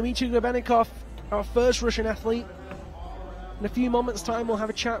is Dmitry Grebennikov, our first Russian athlete. In a few moments' time, we'll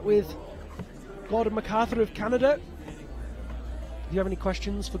have a chat with Gordon MacArthur of Canada. If you have any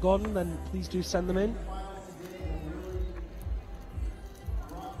questions for Gordon, then please do send them in.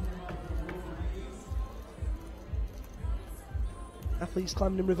 Athletes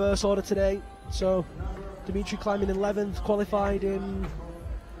climbing in reverse order today. So Dmitry climbing in 11th, qualified in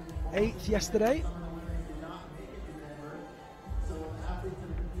 8th yesterday.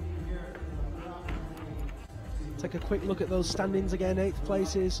 Take a quick look at those standings again. 8th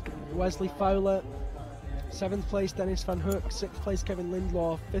place is Wesley Fowler. 7th place Dennis Van Hook. 6th place Kevin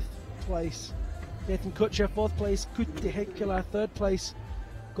Lindlaw. 5th place Nathan Kutcher. 4th place Kut de Hekula. 3rd place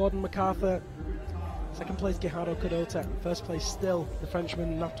Gordon MacArthur. 2nd place Gerardo Cadota. 1st place still the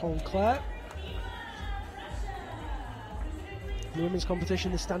Frenchman Nathan Claire. In the women's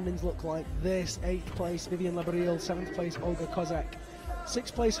competition, the standings look like this. 8th place Vivian Labarille, 7th place Olga Kozak,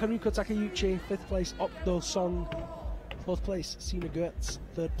 6th place Haruko Takeuchi, 5th place Opdo Song, 4th place Sina Gertz,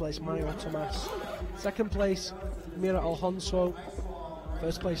 3rd place Mario Tomas, 2nd place Mira Alfonso,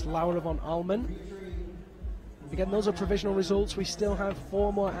 1st place Laura von Almen. Again, those are provisional results. We still have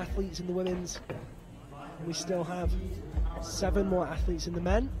 4 more athletes in the women's, and we still have 7 more athletes in the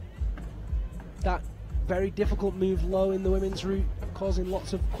men. That very difficult move low in the women's route, causing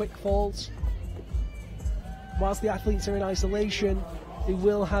lots of quick falls. Whilst the athletes are in isolation, they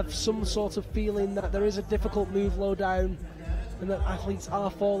will have some sort of feeling that there is a difficult move low down and that athletes are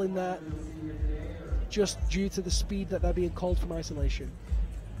falling there. just due to the speed that they're being called from isolation.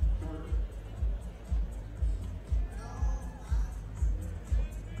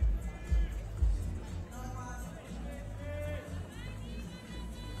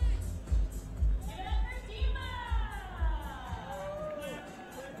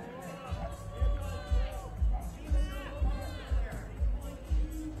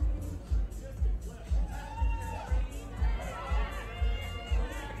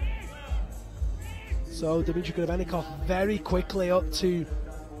 So Dmitry Gurbenikov very quickly up to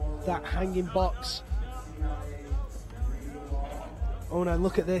that hanging box. Oh no,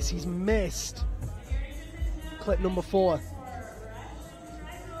 look at this, he's missed clip number 4.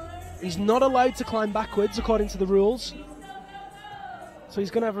 He's not allowed to climb backwards according to the rules. So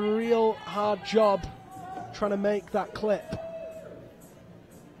he's going to have a real hard job trying to make that clip.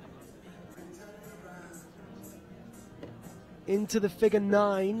 Into the figure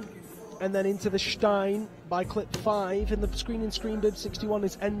 9. And then into the Stein by clip 5. And the screen bib 61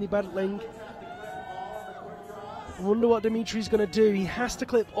 is Enni Bertling. I wonder what Dimitri's going to do. He has to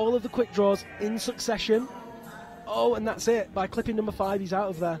clip all of the quick draws in succession. Oh, and that's it. By clipping number 5, he's out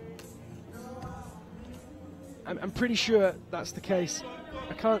of there. I'm pretty sure that's the case.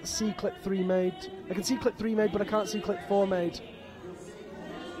 I can't see clip 3 made. I can see clip 3 made, but I can't see clip 4 made.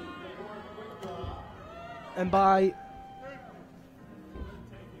 And by...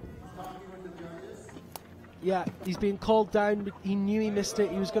 Yeah, he's being called down, but he knew he missed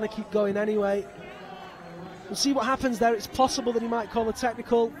it. He was going to keep going anyway. We'll see what happens there. It's possible that he might call a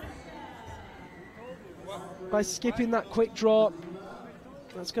technical by skipping that quick draw.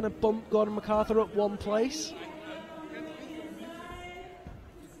 That's going to bump Gordon MacArthur up 1 place.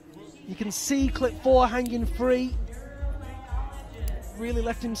 You can see clip 4 hanging free. Really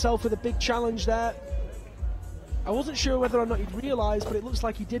left himself with a big challenge there. I wasn't sure whether or not he'd realised, but it looks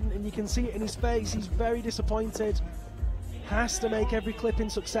like he didn't, and you can see it in his face. He's very disappointed. Has to make every clip in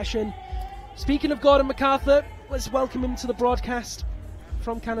succession. Speaking of Gordon MacArthur, let's welcome him to the broadcast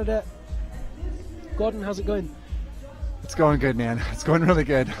from Canada. Gordon, how's it going? It's going good, man. It's going really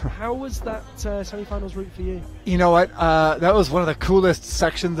good. How was that semi-finals route for you? You know what? That was one of the coolest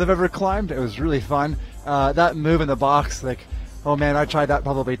sections I've ever climbed. It was really fun. That move in the box, like, oh man, I tried that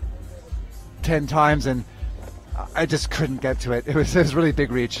probably 10 times, and I just couldn't get to it. It was a really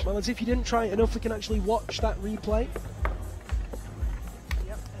big reach. Well, as if you didn't try it enough, we can actually watch that replay.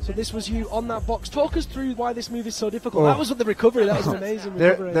 So this was you on that box. Talk us through why this move is so difficult. Oh. That was with the recovery. That was an amazing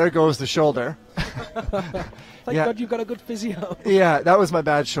recovery. There goes the shoulder. Thank God you've got a good physio. Yeah, that was my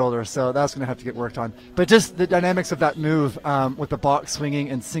bad shoulder, so that's going to have to get worked on. But just the dynamics of that move with the box swinging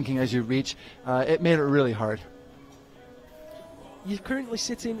and sinking as you reach, it made it really hard. You're currently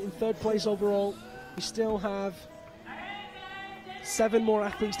sitting in 3rd place overall. You still have 7 more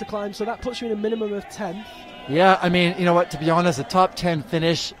athletes to climb, so that puts you in a minimum of 10th. Yeah, I mean, you know what, to be honest, a top 10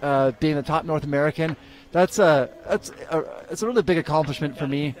 finish, being the top North American, it's a really big accomplishment for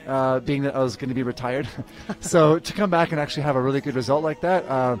me, being that I was going to be retired. So to come back and actually have a really good result like that,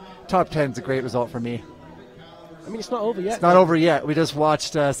 top 10 is a great result for me. I mean, it's not over yet. It's not over yet. We just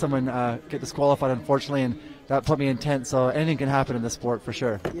watched someone get disqualified, unfortunately, and that put me in 10th, so anything can happen in this sport for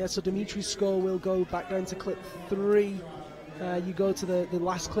sure. Yeah, so Dimitri's score will go back down to clip 3. You go to the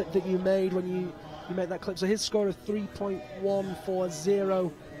last clip that you made when you made that clip. So his score of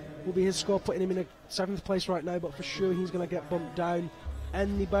 3.140 will be his score, putting him in a 7th place right now, but for sure he's going to get bumped down.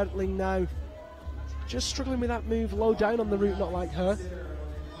 Enni Bertling now just struggling with that move low down on the route, not like her.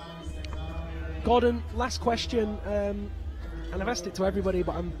 Gordon, last question, and I've asked it to everybody,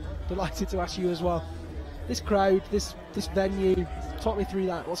 but I'm delighted to ask you as well. This crowd, this venue, talk me through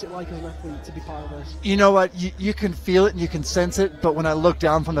that. What's it like as an athlete to be part of this? You know what, you can feel it and you can sense it, but when I look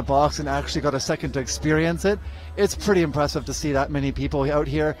down from the box and actually got a second to experience it, it's pretty impressive to see that many people out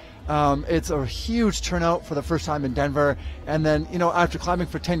here. It's a huge turnout for the first time in Denver, and then, you know, after climbing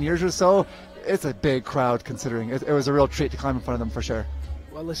for 10 years or so, it's a big crowd considering. It was a real treat to climb in front of them for sure.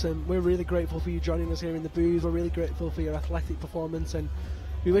 Well, listen, we're really grateful for you joining us here in the booth. We're really grateful for your athletic performance, and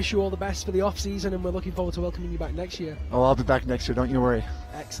we wish you all the best for the off-season, and we're looking forward to welcoming you back next year. Oh, I'll be back next year, don't you worry.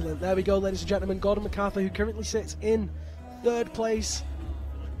 Excellent. There we go, ladies and gentlemen. Gordon MacArthur, who currently sits in 3rd place.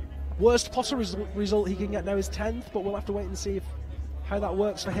 Worst possible result he can get now is 10th, but we'll have to wait and see how that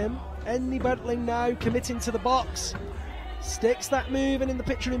works for him. Enni Bertling now committing to the box. Sticks that move, and in the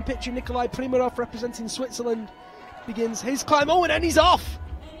picture-in-picture, Nikolai Primarov, representing Switzerland, begins his climb. Oh, and Enni's off!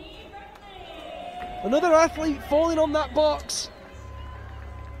 Another athlete falling on that box.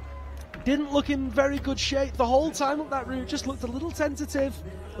 Didn't look in very good shape the whole time up that route, just looked a little tentative,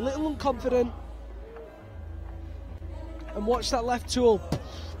 a little unconfident. And watch that left tool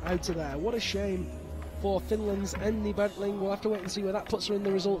out of there. What a shame. for Finland's Enni Bertling. We'll have to wait and see where that puts her in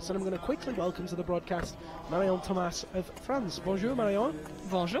the results, and I'm going to quickly welcome to the broadcast Marion Thomas of France. Bonjour, Marion.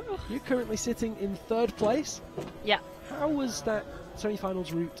 Bonjour. You're currently sitting in 3rd place. Yeah. How was that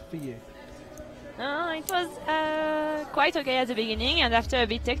semi-finals route for you? It was quite okay at the beginning, and after a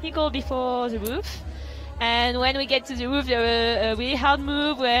bit technical before the roof. And when we get to the roof, there was a really hard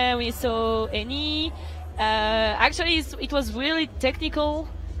move where we saw Enni. Actually, it was really technical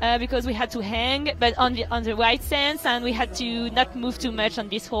because we had to hang, but on the right sense, and we had to not move too much on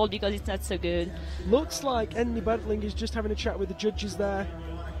this hole because it's not so good. Looks like Enni Bertling is just having a chat with the judges there.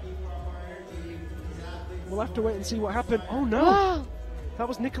 We'll have to wait and see what happened. Oh no! Wow. That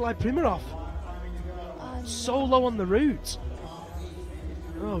was Nikolai Primarov. So low on the route.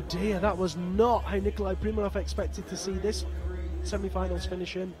 Oh dear, that was not how Nikolai Primarov expected to see this semi-finals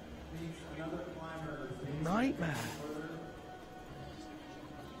finishing. Nightmare.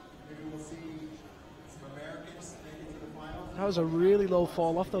 That was a really low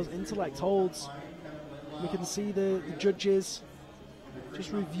fall off those intellect holds. We can see the judges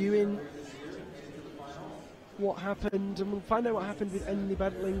just reviewing what happened, and we'll find out what happened with Enni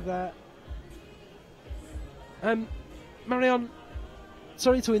Bertling there. Marion,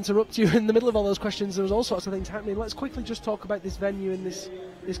 sorry to interrupt you in the middle of all those questions. There was all sorts of things happening. Let's quickly just talk about this venue and this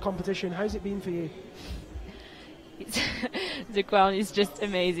competition. How's it been for you? The ground is just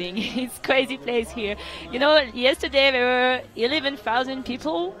amazing. It's a crazy place here. You know, yesterday there were 11,000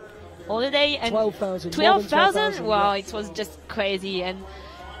 people all the day. 12,000. 12,000? Wow, it was just crazy. And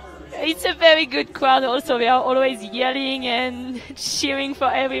it's a very good crowd also. They are always yelling and cheering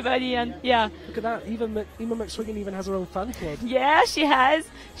for everybody. And yeah. Look at that. Emma McSwiggan even has her own fan club. Yeah, she has.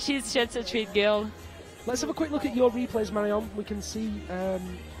 She's just a treat girl. Let's have a quick look at your replays, Marion. We can see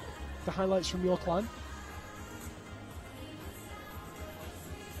the highlights from your climb.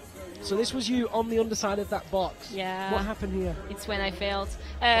 So this was you on the underside of that box. Yeah. What happened here? It's when I failed.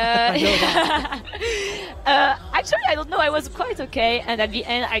 I know that. Actually, I don't know. I was quite okay, and at the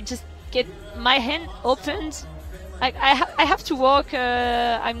end, I just get my hand opened. Like I have to walk.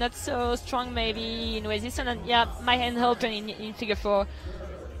 I'm not so strong, maybe in resistance, and yeah, my hand opened in figure 4.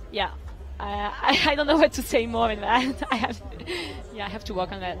 Yeah. I don't know what to say more than that. I have to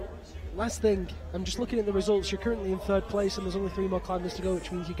work on that. Last thing, I'm just looking at the results. You're currently in 3rd place, and there's only 3 more climbers to go, which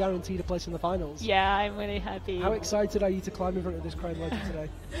means you're guaranteed a place in the finals. Yeah, I'm really happy. How excited are you to climb in front of this crowd later today?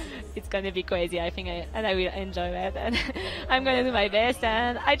 It's going to be crazy, I think, and I will enjoy that. And I'm going to do my best.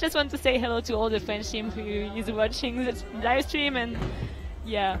 And I just want to say hello to all the French team who is watching the live stream. And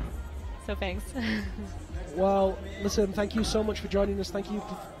yeah, so thanks. Well, listen, thank you so much for joining us. Thank you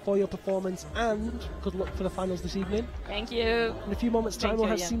for your performance, and good luck for the finals this evening. Thank you. In a few moments' time, we'll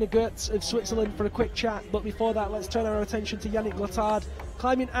have Sina Gertz of Switzerland for a quick chat. But before that, let's turn our attention to Yannick Glattard.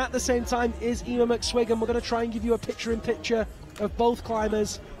 Climbing at the same time is Emma McSwiggan. We're going to try and give you a picture-in-picture of both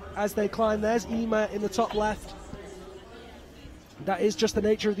climbers as they climb. There's Emma in the top left. That is just the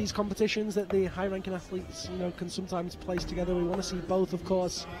nature of these competitions, that the high-ranking athletes, can sometimes place together. We want to see both, of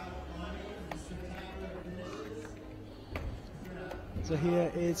course. So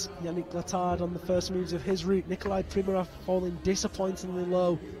here is Yannick Glattard on the first moves of his route. Nikolai Primarov falling disappointingly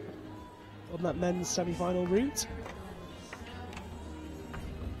low on that men's semi-final route.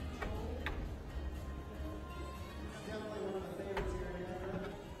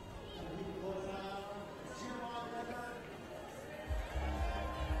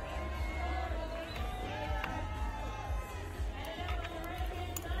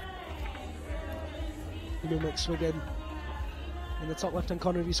 McSwiggan in the top left-hand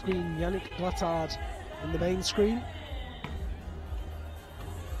corner of your screen, Yannick Glattard in the main screen.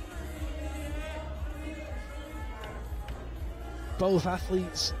 Both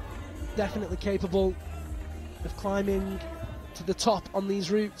athletes definitely capable of climbing to the top on these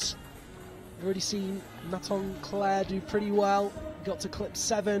routes. We've already seen Nathan Claire do pretty well, got to clip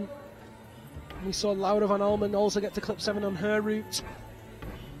 7. We saw Laura van Almen also get to clip 7 on her route.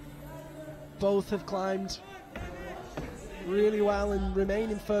 Both have climbed really well and remain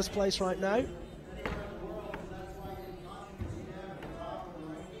in first place right now.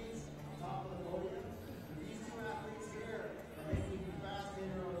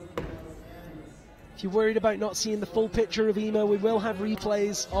 If you're worried about not seeing the full picture of Emma, we will have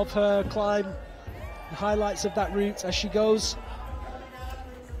replays of her climb and highlights of that route as she goes.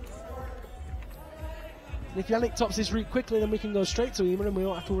 And if Yannick tops this route quickly, then we can go straight to Emma and we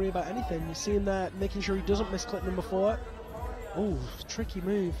won't have to worry about anything. You see him there making sure he doesn't miss clip number 4. Oh, tricky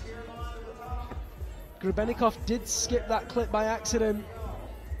move. Grebennikov did skip that clip by accident.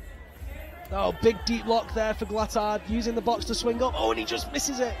 Oh, big deep lock there for Glattard, using the box to swing up. Oh, and he just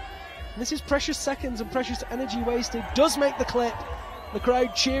misses it. And this is precious seconds and precious energy wasted. Does make the clip. The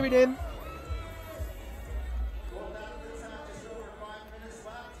crowd cheering him.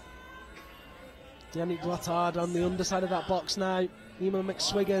 Yannick Glattard on the underside of that box now. Emma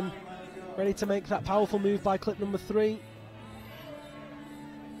McSwiggan ready to make that powerful move by clip number 3.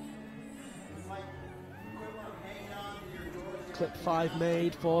 Clip 5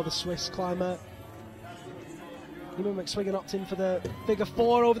 made for the Swiss climber. Emma McSwiggan opting for the figure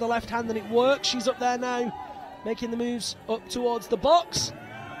 4 over the left hand, and it works. She's up there now, making the moves up towards the box.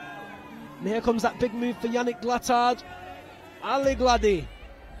 And here comes that big move for Yannick Glattard. Allez Glady.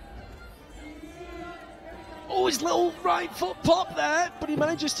 Oh, his little right foot pop there, but he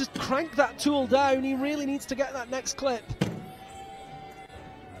manages to crank that tool down. He really needs to get that next clip.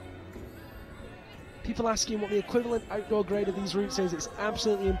 People asking what the equivalent outdoor grade of these routes is. It's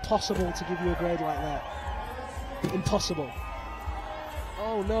absolutely impossible to give you a grade like that. Impossible.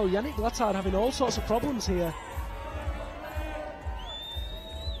 Oh no, Yannick Glattard having all sorts of problems here.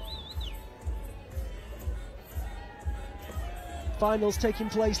 Finals taking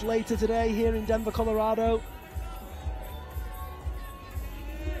place later today here in Denver, Colorado.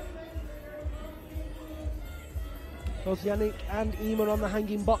 Both Yannick and Ema on the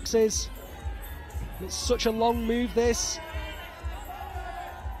hanging boxes. It's such a long move, this.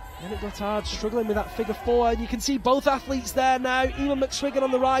 Yannick Glattard struggling with that figure 4. You can see both athletes there now. Ema McSwiggan on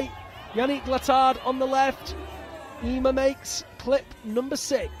the right, Yannick Glattard on the left. Ema makes clip number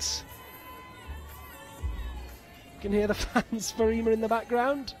 6. You can hear the fans for Ema in the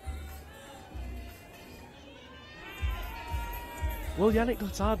background. Will Yannick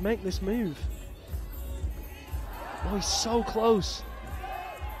Glattard make this move? Oh, he's so close.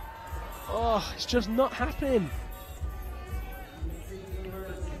 Oh, it's just not happening.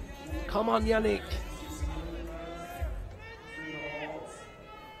 Come on, Yannick.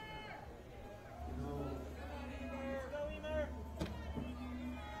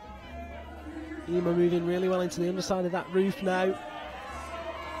 Ema moving really well into the underside of that roof now.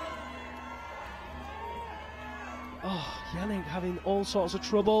 Oh, Yannick having all sorts of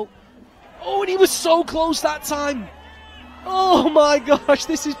trouble. Oh, and he was so close that time. Oh my gosh,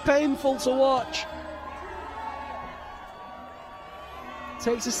 this is painful to watch.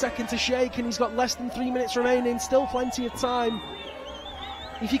 Takes a second to shake, and he's got less than 3 minutes remaining. Still plenty of time.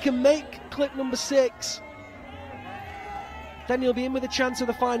 If he can make clip number 6, then he'll be in with a chance of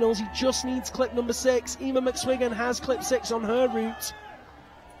the finals. He just needs clip number 6. Ema McSwiggan has clip 6 on her route.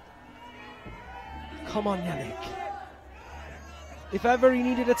 Come on, Yannick. If ever he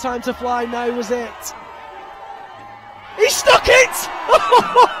needed a time to fly, now was it. He stuck it!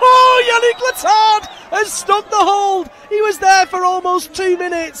 Oh, Yannick Glattard has stuck the hold. He was there for almost 2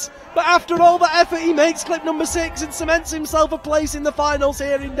 minutes. But after all the effort, he makes clip number 6 and cements himself a place in the finals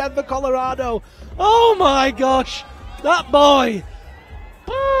here in Denver, Colorado. Oh my gosh, that boy.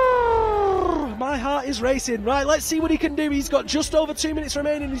 My heart is racing. Right, let's see what he can do. He's got just over 2 minutes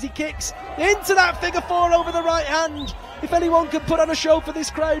remaining as he kicks into that figure 4 over the right hand. If anyone could put on a show for this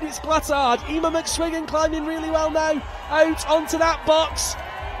crowd, it's Glattard. Ema McSwiggan climbing really well now out onto that box.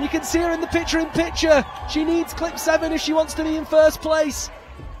 You can see her in the picture-in-picture. She needs clip 7 if she wants to be in first place.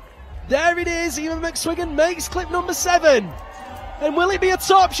 There it is. Ema McSwiggan makes clip number 7. And will it be a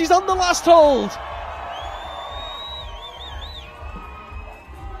top? She's on the last hold.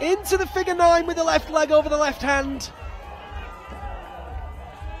 Into the figure 9 with the left leg over the left hand.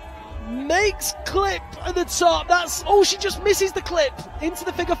 Makes clip at the top. That's, oh, she just misses the clip into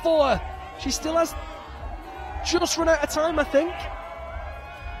the figure 4. She still has just run out of time, I think.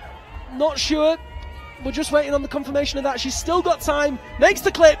 Not sure. We're just waiting on the confirmation of that. She's still got time. Makes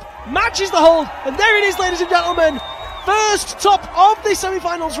the clip, matches the hold, and there it is, ladies and gentlemen. First top of the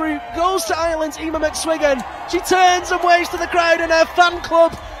semi-finals route goes to Ireland's Ema McSwiggan. She turns and waves to the crowd, and her fan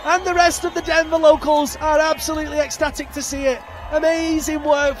club and the rest of the Denver locals are absolutely ecstatic to see it. Amazing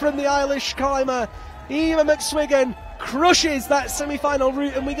work from the Irish climber. Ema McSwiggan crushes that semi-final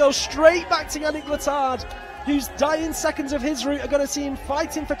route, and we go straight back to Yannick Glattard, whose dying seconds of his route are going to see him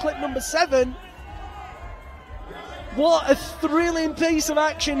fighting for clip number 7. What a thrilling piece of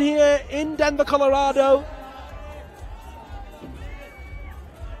action here in Denver, Colorado.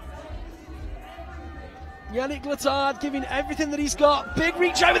 Yannick Glattard giving everything that he's got. Big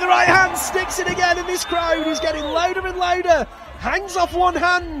reach out with the right hand, sticks it again, and this crowd is getting louder and louder. Hangs off one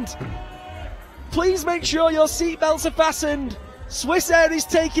hand. Please make sure your seatbelts are fastened. Swiss Air is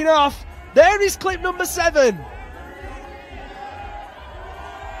taking off. There is clip number 7.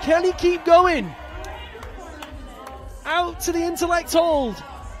 Can he keep going? Out to the intellect hold.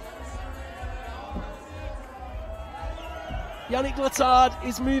 Yannick Letard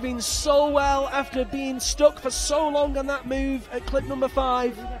is moving so well after being stuck for so long on that move at clip number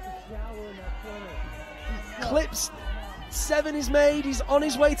 5. Clips 7 is made, he's on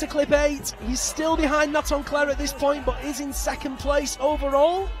his way to clip 8. He's still behind Nathan Claire at this point, but is in second place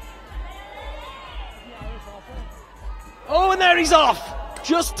overall. Oh, and there he's off!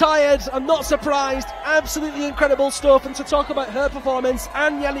 Just tired, I'm not surprised. Absolutely incredible stuff. And to talk about her performance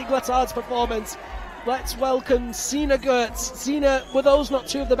and Yannick Letard's performance, let's welcome Sina Gertz. Sina, were those not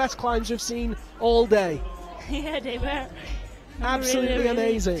 2 of the best climbs we've seen all day? Yeah, they were. Absolutely really,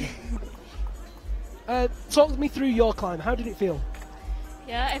 amazing. Talk me through your climb. How did it feel?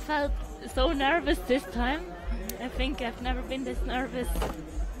 Yeah, I felt so nervous this time. I think I've never been this nervous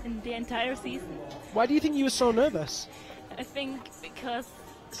in the entire season. Why do you think you were so nervous? I think because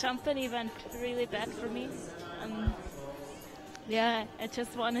Champagny went really bad for me. Yeah, I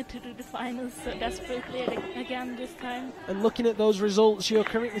just wanted to do the finals so desperately again this time. And looking at those results, you're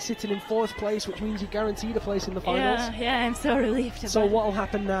currently sitting in 4th place, which means you're guaranteed a place in the finals. Yeah, I'm so relieved. So what will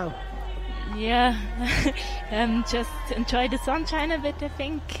happen now? Yeah, just enjoy the sunshine a bit, I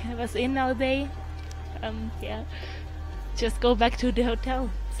think. I was in all day. Yeah, just go back to the hotel,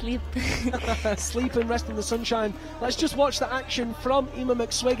 sleep. Sleep and rest in the sunshine. Let's just watch the action from Emma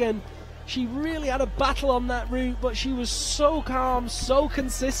McSwiggan. She really had a battle on that route, but she was so calm, so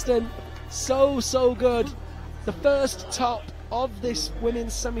consistent, so good. The first top of this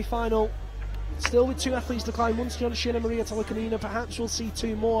women's semi-final. Still with 2 athletes to climb, once John Shin and Maria Tolokanina. Perhaps we'll see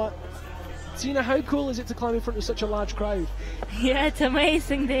 2 more. Tina, how cool is it to climb in front of such a large crowd? Yeah, it's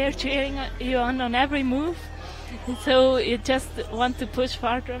amazing. They're cheering you on every move. So you just want to push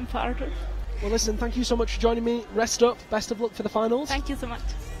farther and farther. Well, listen, thank you so much for joining me. Rest up. Best of luck for the finals. Thank you so much.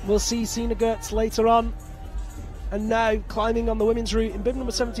 We'll see Sina Gertz later on. And now, climbing on the women's route in bib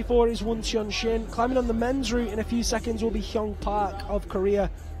number 74 is Won Cheon Shin. Climbing on the men's route in a few seconds will be Hyung Park of Korea.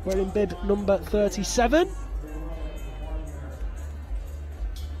 We're in bib number 37.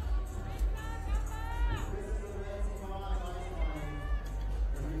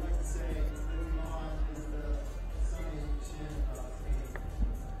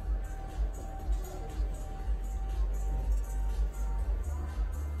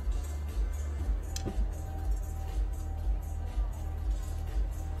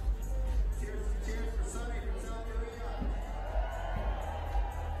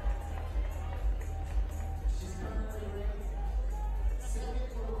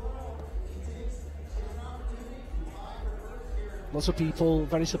 Lots of people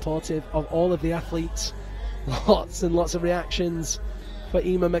very supportive of all of the athletes. Lots and lots of reactions for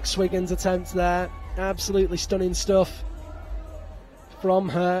Emma McSwiggan's attempt there. Absolutely stunning stuff from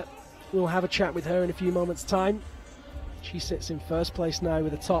her. We'll have a chat with her in a few moments' time. She sits in 1st place now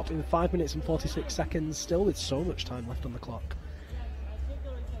with a top in 5 minutes and 46 seconds, still with so much time left on the clock.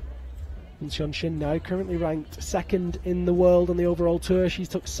 And Cheon Shin now currently ranked 2nd in the world on the overall tour. She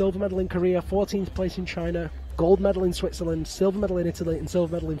took silver medal in Korea, 14th place in China, gold medal in Switzerland, silver medal in Italy, and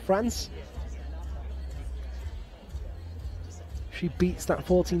silver medal in France. If she beats that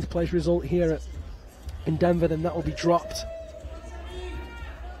 14th place result here in Denver, then that will be dropped.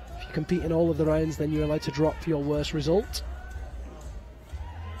 If you compete in all of the rounds, then you're allowed to drop your worst result.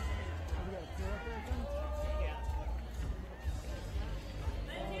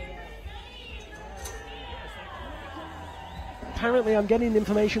 Apparently I'm getting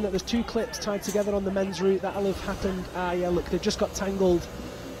information that there's 2 clips tied together on the men's route. That'll have happened. Yeah, look, they've just got tangled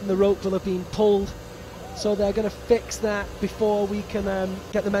and the rope will have been pulled. So they're going to fix that before we can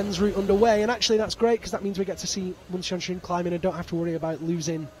get the men's route underway. And actually that's great because that means we get to see Won Cheon Shin climbing and don't have to worry about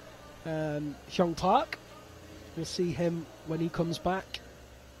losing Hyung Park. We'll see him when he comes back.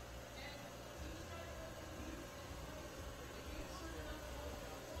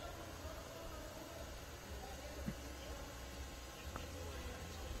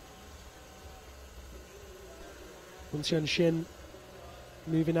 Won Cheon Shin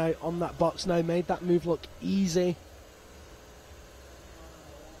moving out on that box now, made that move look easy.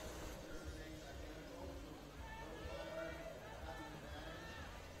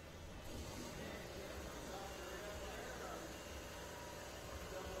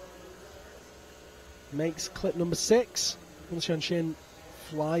 Makes clip number 6. Won Cheon Shin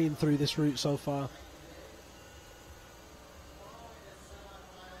flying through this route so far.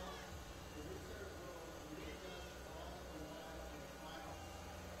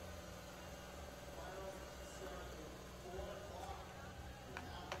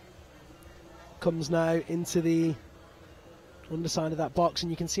 Comes now into the underside of that box,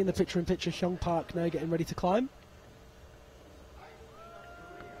 and you can see in the picture-in-picture Hyung Park now getting ready to climb.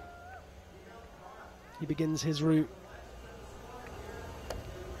 He begins his route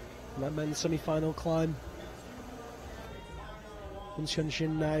That men's semi-final climb. And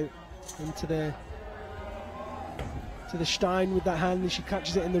Shunshin now into the Stein with that hand, and she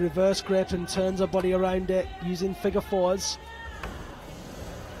catches it in the reverse grip and turns her body around it using figure fours.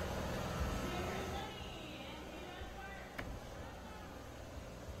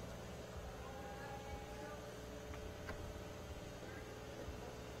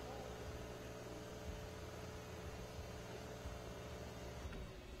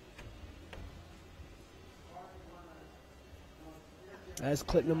 There's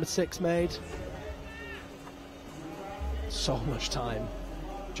clip number 6 made. So much time.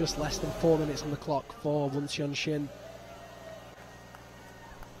 Just less than 4 minutes on the clock for Won Shin.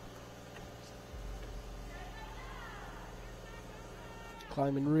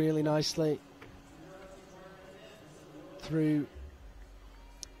 Climbing really nicely through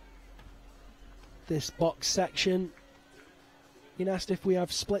this box section. Being asked if we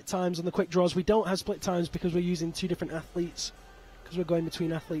have split times on the quick draws. We don't have split times because we're using 2 different athletes. Because we're going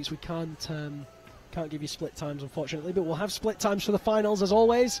between athletes, we can't give you split times, unfortunately, but we'll have split times for the finals as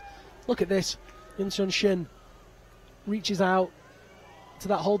always. Look at this. Won Shin reaches out to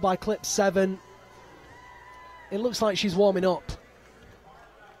that hold by clip 7. It looks like she's warming up.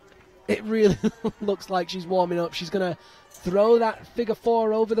 It really looks like she's warming up. She's going to throw that figure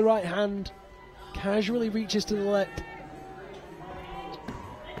 4 over the right hand. Casually reaches to the lip.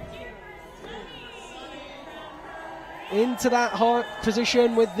 Into that hard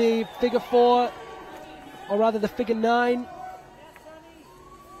position with the figure 4, or rather the figure 9.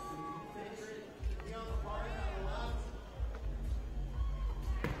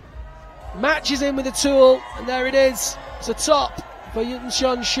 Matches in with the tool, and there it is. It's a top for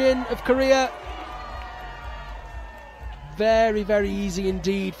Won Shin of Korea. Very, very easy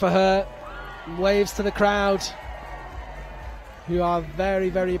indeed for her. And waves to the crowd, who are very,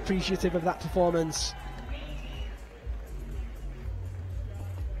 very appreciative of that performance.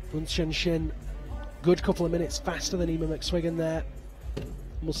 Won Shin, good couple of minutes faster than Ema McSwiggan there.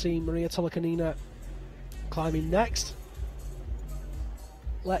 We'll see Maria Tolokanina climbing next.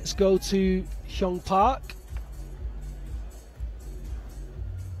 Let's go to Hyung Park.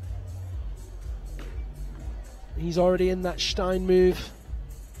 He's already in that Stein move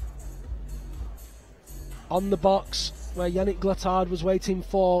on the box where Yannick Glattard was waiting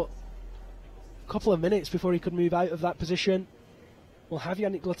for a couple of minutes before he could move out of that position. We'll have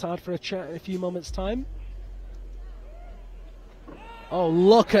Yannick Glattard for a chat in a few moments' time. Oh,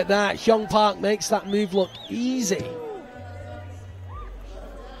 look at that. Hyung Park makes that move look easy.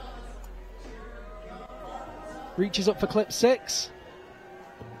 Reaches up for clip 6.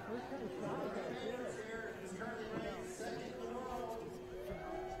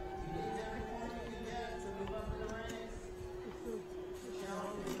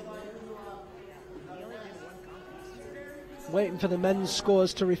 Waiting for the men's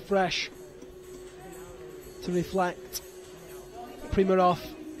scores to refresh, to reflect. Primarov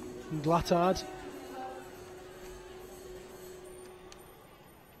and Glattard.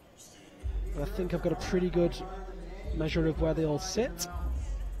 I think I've got a pretty good measure of where they all sit.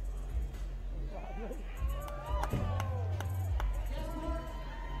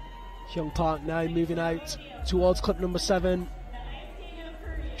 Hyung Park now moving out towards clip number 7.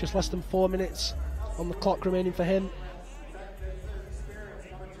 Just less than 4 minutes on the clock remaining for him.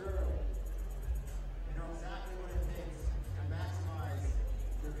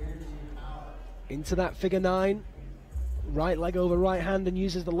 Into that figure 9. Right leg over right hand, and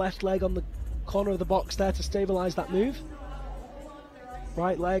uses the left leg on the corner of the box there to stabilise that move.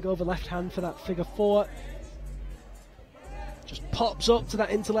 Right leg over left hand for that figure 4. Just pops up to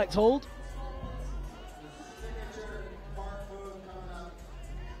that intellect hold.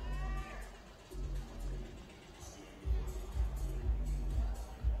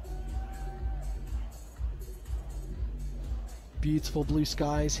 Beautiful blue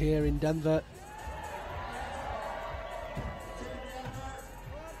skies here in Denver.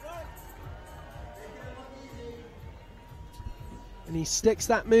 And he sticks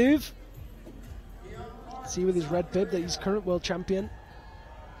that move. See with his red bib that he's current world champion.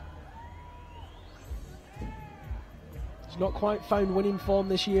 He's not quite found winning form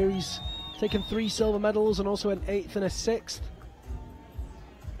this year. He's taken 3 silver medals and also an 8th and a 6th.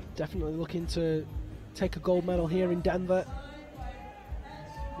 Definitely looking to take a gold medal here in Denver.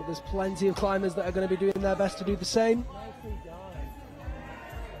 But there's plenty of climbers that are going to be doing their best to do the same.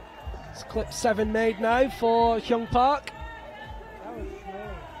 It's clip 7 made now for Hyung Park.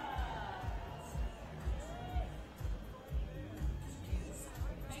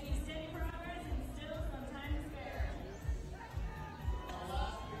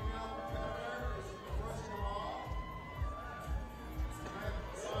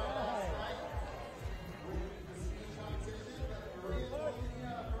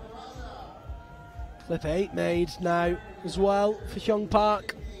 Clip 8 made now as well for Hyung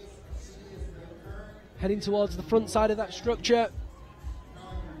Park. Heading towards the front side of that structure.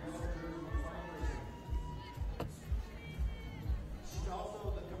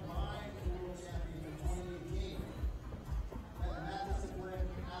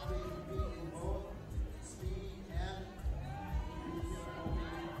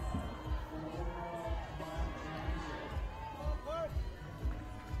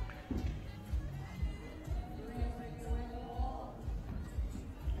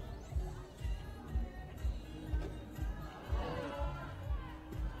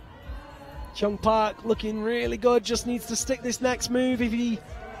 Hyung Park looking really good, just needs to stick this next move if he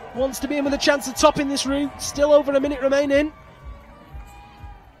wants to be in with a chance of topping this route. Still over a minute remaining.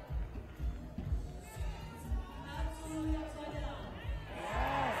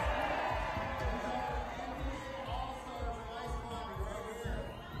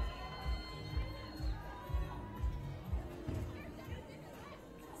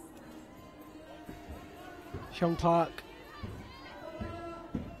 Hyung Park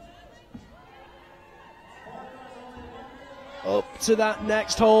up to that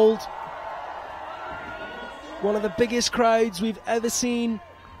next hold. One of the biggest crowds we've ever seen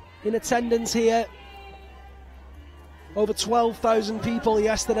in attendance here. Over 12,000 people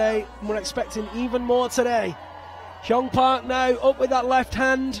yesterday, and we're expecting even more today. Hyung Park now up with that left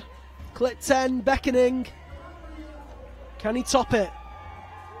hand. Clip 10 beckoning. Can he top it?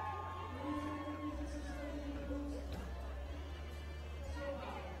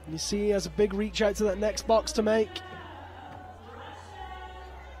 You see he has a big reach out to that next box to make.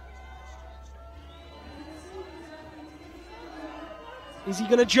 Is he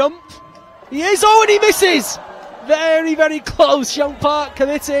going to jump? He is. Oh, and he misses! Very, very close. Hyung Park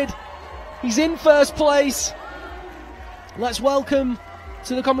committed. He's in first place. Let's welcome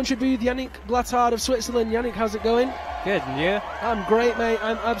to the commentary booth Yannick Blattard of Switzerland. Yannick, how's it going? Good, and you? I'm great, mate.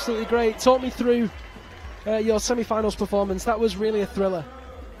 I'm absolutely great. Talk me through your semi-finals performance. That was really a thriller.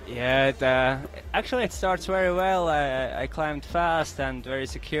 Yeah, actually it starts very well. I climbed fast and very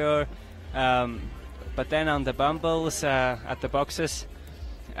secure. But then on the bumbles at the boxes,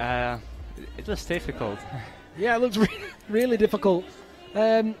 it was difficult. Yeah, it looked really difficult.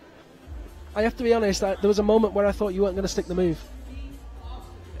 I have to be honest, there was a moment where I thought you weren't going to stick the move.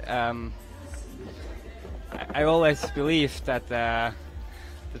 I always believed that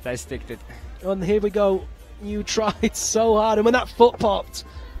I sticked it. And here we go. You tried so hard, and when that foot popped,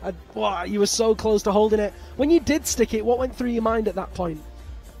 wow, you were so close to holding it. When you did stick it, what went through your mind at that point?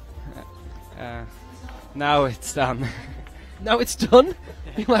 Now it's done. Now it's done?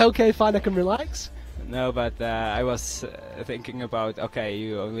 You're like, okay, fine, I can relax? No, but I was thinking about, okay,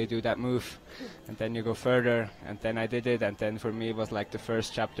 you only do that move, and then you go further, and then I did it, and then for me it was like the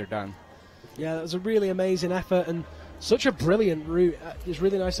first chapter done. Yeah, that was a really amazing effort, and such a brilliant route. It's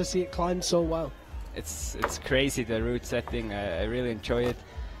really nice to see it climb so well. It's crazy, the route setting. I really enjoy it.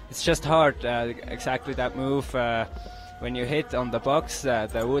 It's just hard, exactly that move. When you hit on the box,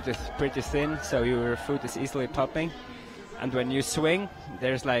 the wood is pretty thin, so your foot is easily popping. And when you swing,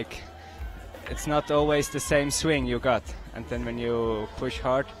 there's like, it's not always the same swing you got. And then when you push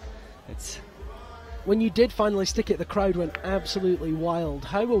hard, it's... When you did finally stick it, the crowd went absolutely wild.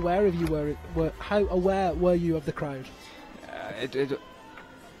 How aware of you how aware were you of the crowd? It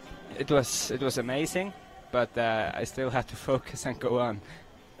was amazing, but I still had to focus and go on.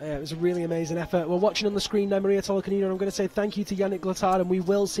 Yeah, it was a really amazing effort. We're watching on the screen now Maria Tolokanina. I'm going to say thank you to Yannick Blattard, and we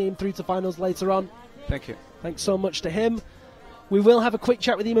will see him through to finals later on. Thank you. Thanks so much to him. We will have a quick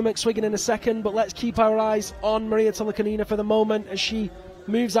chat with Ema McSwiggan in a second, but let's keep our eyes on Maria Tolokanina for the moment as she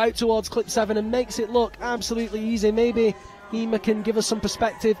moves out towards clip 7 and makes it look absolutely easy. Maybe Ema can give us some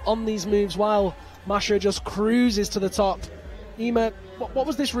perspective on these moves while Masha just cruises to the top. Ema, what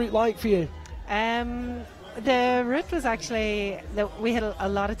was this route like for you? The route was actually, we had a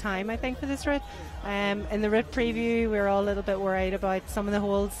lot of time, I think, for this route. In the route preview, we were all a little bit worried about some of the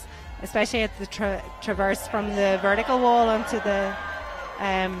holds, especially at the traverse from the vertical wall onto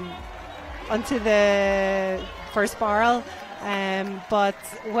the first barrel. But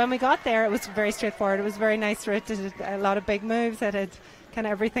when we got there, it was very straightforward. It was a very nice route. It did a lot of big moves that had kind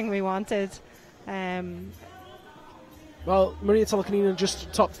of everything we wanted. Well, Maria Tolokanina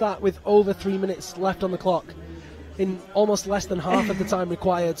just topped that with over 3 minutes left on the clock in almost less than half of the time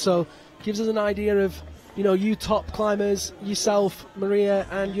required. So gives us an idea of, you know, you top climbers, yourself, Maria,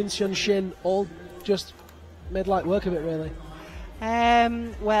 and Yunseon Shin all just made light work of it, really.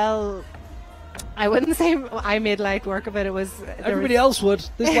 Well, I wouldn't say I made light work of it. It was everybody else would.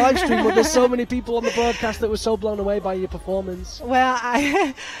 This live stream, there's so many people on the broadcast that were so blown away by your performance. Well,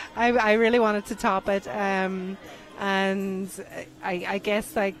 I really wanted to top it, and I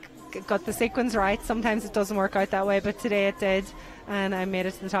guess I got the sequence right. Sometimes it doesn't work out that way, but today it did, and I made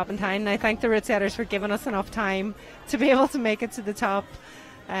it to the top in time. And I thank the route setters for giving us enough time to be able to make it to the top.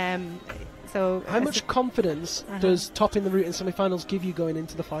 So how much confidence does topping the route in semi-finals give you going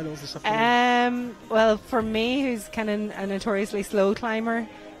into the finals this afternoon? Well, for me, who's kind of a notoriously slow climber,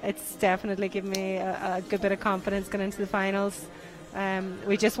 it's definitely given me a good bit of confidence going into the finals.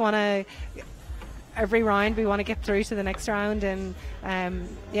 We just want to, every round, we want to get through to the next round, and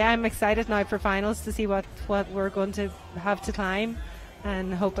I'm excited now for finals to see what we're going to have to climb,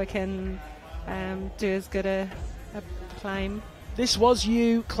 and hope I can do as good a climb. This was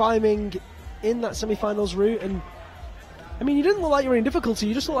you climbing in that semi-finals route, and I mean, you didn't look like you were in difficulty,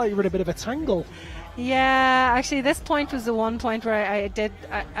 you just looked like you were in a bit of a tangle. Yeah, actually this point was the one point where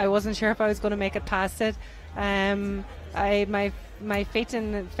I wasn't sure if I was going to make it past it. My feet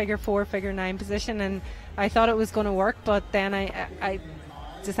in figure 4, figure 9 position, and I thought it was going to work, but then I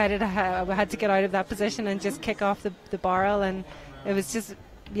decided I had to get out of that position and just kick off the barrel, and it was just,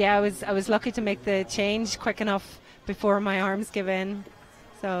 I was lucky to make the change quick enough before my arms give in.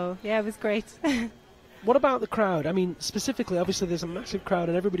 So it was great. What about the crowd? I mean, specifically, obviously there's a massive crowd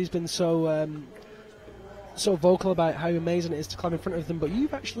and everybody's been so vocal about how amazing it is to climb in front of them, but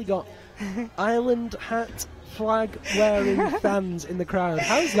you've actually got Ireland hat, flag wearing fans in the crowd.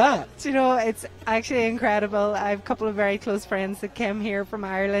 How's that? Do you know, it's actually incredible. I have a couple of very close friends that came here from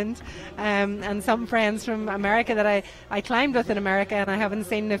Ireland, and some friends from America that I climbed with in America and I haven't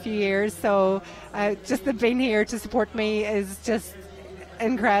seen in a few years, so just the being here to support me is just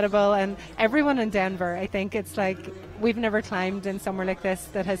incredible. And everyone in Denver, I think it's like we've never climbed in somewhere like this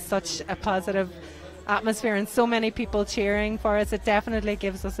that has such a positive atmosphere and so many people cheering for us. It definitely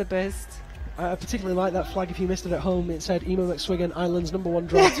gives us a boost. I particularly like that flag. If you missed it at home, it said Emma McSwiggan, Ireland's #1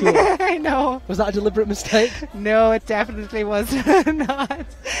 draw tour. I know. Was that a deliberate mistake? No, it definitely was not.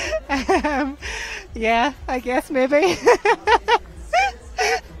 I guess maybe.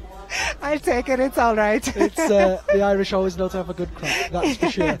 I'll take it, it's all right. It's the Irish always know to have a good crack, that's for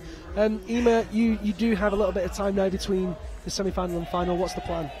sure. Emma, you do have a little bit of time now between the semi-final and final. What's the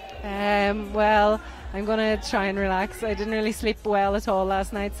plan? Well, I'm going to try and relax. I didn't really sleep well at all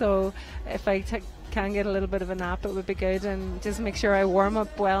last night, so if I can get a little bit of a nap, it would be good, and just make sure I warm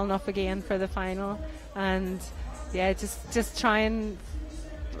up well enough again for the final, and just try and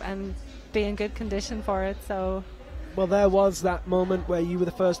be in good condition for it. So. Well, there was that moment where you were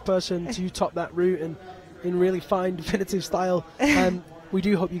the first person to top that route and in really fine, definitive style. We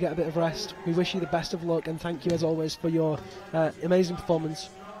do hope you get a bit of rest. We wish you the best of luck, and thank you as always for your amazing performance.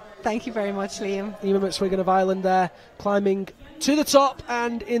 Thank you very much, Liam. Emma McSwiggan of Ireland there, climbing to the top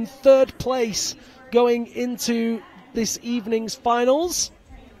and in third place going into this evening's finals.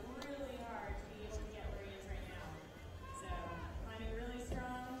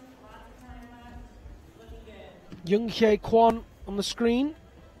 Young Hye Kwon on the screen.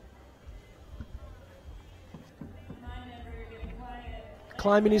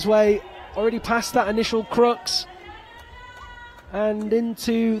 Climbing his way already past that initial crux and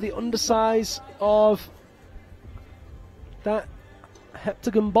into the undersize of that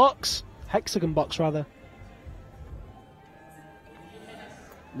hexagon box rather.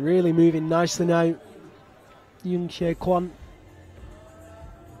 Really moving nicely now, Young Hye Kwon.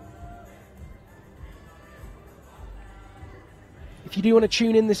 If you do want to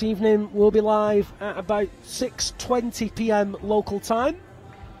tune in this evening, we'll be live at about 6:20 p.m. local time.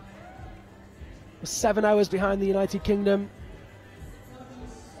 We're 7 hours behind the United Kingdom.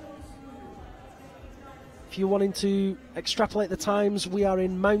 If you're wanting to extrapolate the times, we are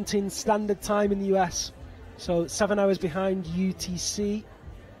in Mountain Standard Time in the US. So 7 hours behind UTC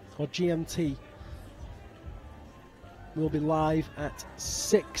or GMT. We'll be live at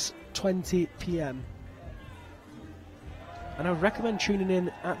 6:20 p.m. And I recommend tuning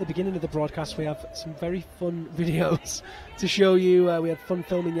in at the beginning of the broadcast. We have some very fun videos to show you. We had fun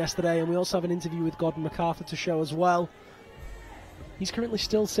filming yesterday, and we also have an interview with Gordon MacArthur to show as well. He's currently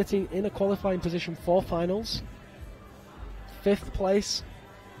still sitting in a qualifying position for finals. 5th place,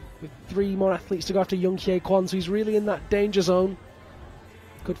 with 3 more athletes to go after Young Hye Kwon, so he's really in that danger zone.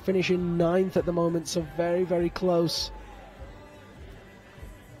 Could finish in 9th at the moment, so very, very close.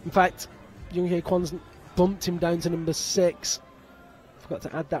 In fact, Young Hye Kwon's bumped him down to number 6. Forgot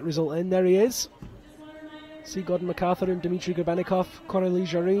to add that result in. There he is. See Gordon MacArthur and Dmitry Grebennikov, Coralie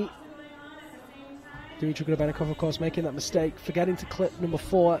Jarry. Dmitry Grebennikov, of course, making that mistake, forgetting to clip number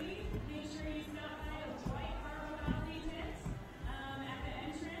 4.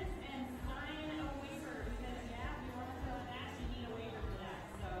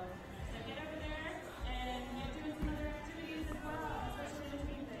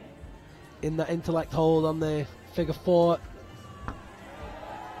 in that intellect hold on the figure 4.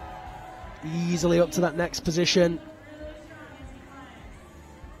 Easily up to that next position.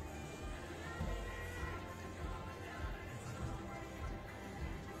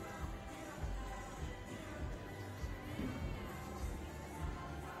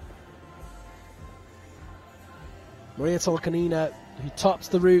 Maria Tolkanina, who tops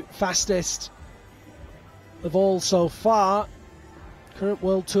the route fastest of all so far. Current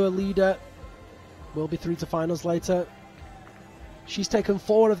World Tour leader, will be through to finals later. She's taken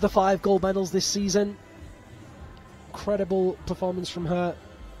 4 of the 5 gold medals this season. Incredible performance from her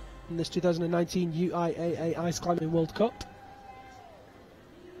in this 2019 UIAA Ice Climbing World Cup.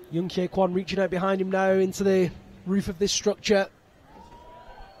 Young Kye Kwon reaching out behind him now into the roof of this structure.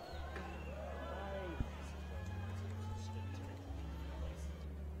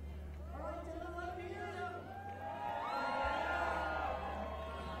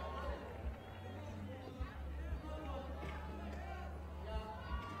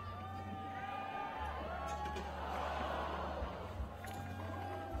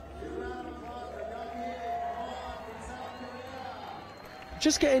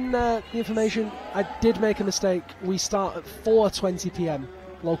 Just getting the information, I did make a mistake. We start at 4:20 p.m.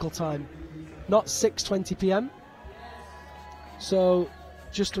 local time, not 6:20 p.m. So,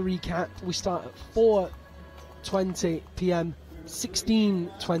 just to recap, we start at 4:20 p.m.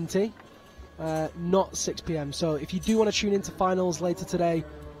 16:20, not 6 p.m. So, if you do want to tune into finals later today,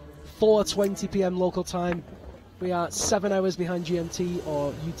 4:20 p.m. local time, we are 7 hours behind GMT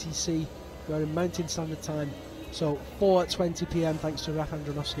or UTC. We are in Mountain Standard Time. So 4:20 p.m. thanks to Raf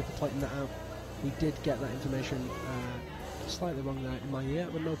Andronovsky for pointing that out. We did get that information slightly wrong there in my ear,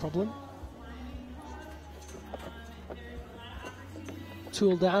 but no problem.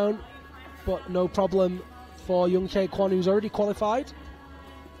 Tool down, but no problem for Young Kye Kwon, who's already qualified.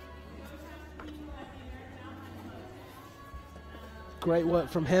 Great work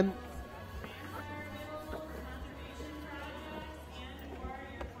from him.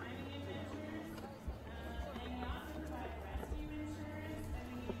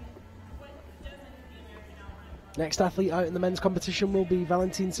 Next athlete out in the men's competition will be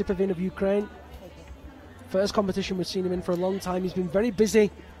Valentin Sipovin of Ukraine. First competition we've seen him in for a long time. He's been very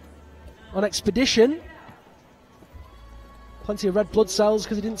busy on expedition. Plenty of red blood cells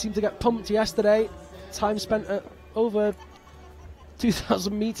because he didn't seem to get pumped yesterday. Time spent at over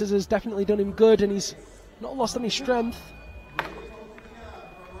 2,000 metres has definitely done him good, and he's not lost any strength.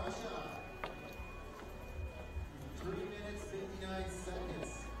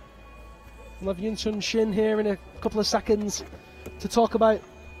 We'll have Yoon Sun Shin here in a couple of seconds to talk about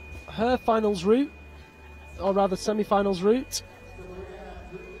her finals route, or rather semi-finals route.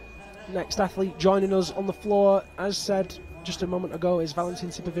 Next athlete joining us on the floor, as said just a moment ago, is Valentin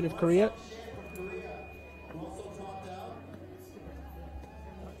Sipovin of Korea.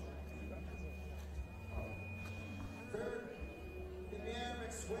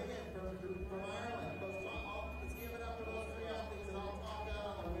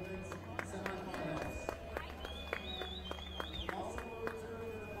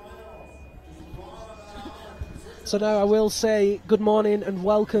 So now I will say good morning and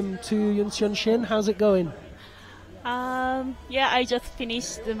welcome to Yoon Shin. How's it going? Yeah, I just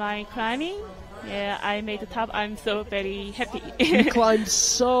finished my climbing. Yeah, I made the top. I'm so very happy. You climbed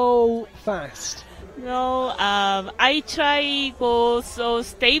so fast. No, I try go so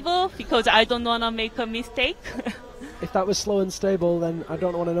stable because I don't want to make a mistake. If that was slow and stable, then I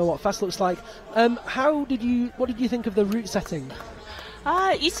don't want to know what fast looks like. What did you think of the route setting?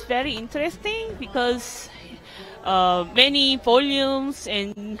 It's very interesting because many volumes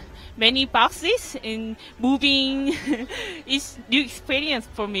and many boxes and moving is new experience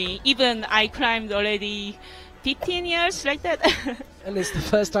for me. Even I climbed already 15 years like that. And it's the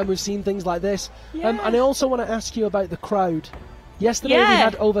first time we've seen things like this. Yeah. And I also want to ask you about the crowd. Yesterday we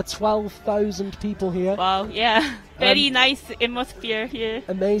had over 12,000 people here. Wow, yeah. Very nice atmosphere here.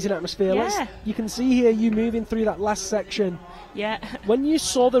 Amazing atmosphere. Yeah. You can see here you moving through that last section. Yeah. When you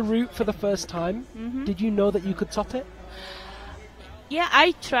saw the route for the first time, did you know that you could top it? Yeah,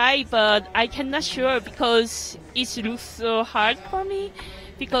 I tried, but I cannot sure because it looks so hard for me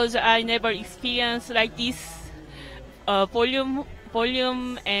because I never experienced like this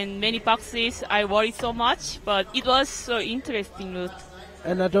volume and many boxes. I worry so much, but it was so interesting route.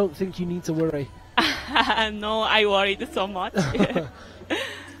 And I don't think you need to worry. No, I worried so much.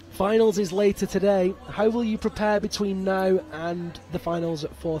 Finals is later today. How will you prepare between now and the finals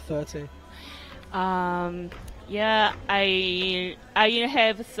at 4:30? Yeah, I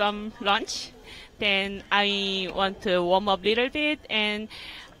have some lunch. Then I want to warm up a little bit, and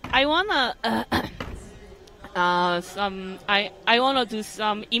I wanna I wanna do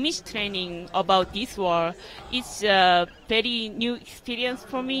some image training about this wall. It's a very new experience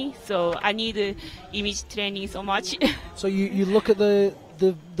for me, so I need image training so much. So you look at the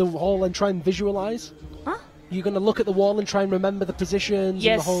wall and try and visualize? Huh? You're going to look at the wall and try and remember the positions and the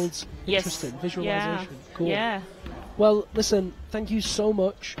Yes. holds? Yes. Interesting. Visualization. Yeah. Cool. Yeah. Well, listen, thank you so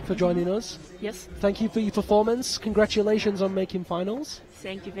much for joining us. Yes. Thank you for your performance. Congratulations on making finals.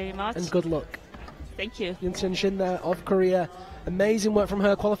 Thank you very much. And good luck. Thank you. Yunsun Shin there of Korea. Amazing work from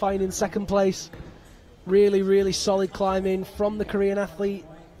her, qualifying in second place. Really, really solid climbing from the Korean athlete,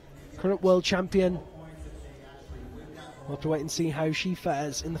 current world champion. We'll have to wait and see how she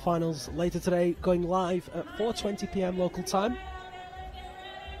fares in the finals later today, going live at 4:20 p.m. local time.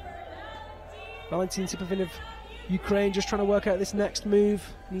 Valentin Sipovin of Ukraine just trying to work out this next move.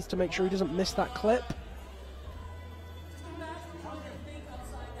 Needs to make sure he doesn't miss that clip.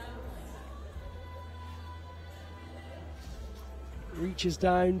 Reaches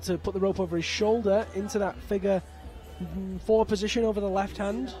down to put the rope over his shoulder into that figure 4 position over the left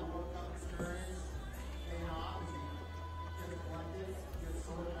hand.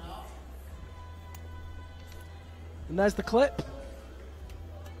 And there's the clip.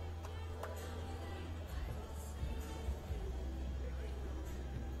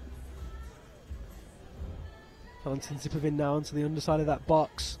 Valentin Sipovin now onto the underside of that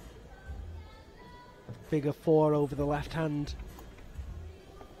box. Figure 4 over the left hand.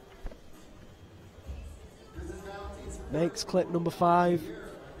 Makes clip number 5.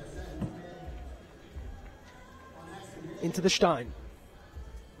 Into the Stein.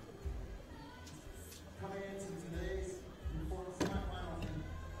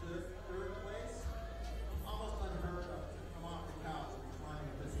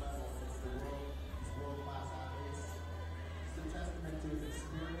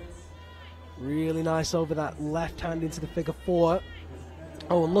 Really nice over that left hand into the figure 4.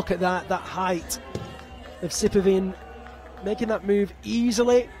 Oh, and look at that height of Sipovin, making that move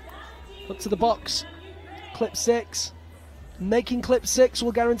easily. Up to the box. Clip 6. Making clip 6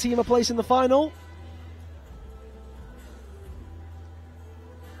 will guarantee him a place in the final.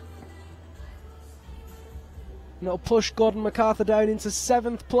 And it'll push Gordon MacArthur down into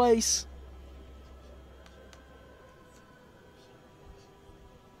 7th place.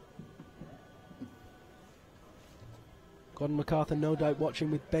 Gordon MacArthur no doubt watching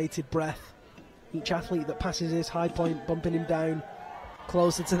with bated breath. Each athlete that passes his high point bumping him down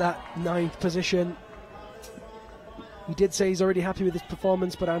closer to that 9th position. He did say he's already happy with his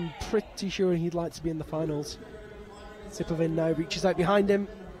performance, but I'm pretty sure he'd like to be in the finals. Sipovin now reaches out behind him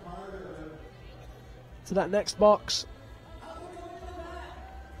to that next box.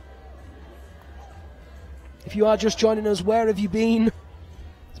 If you are just joining us, where have you been?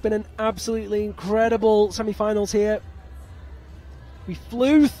 It's been an absolutely incredible semi-finals here. We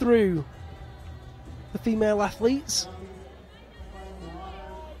flew through the female athletes.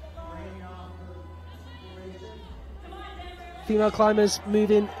 Female climbers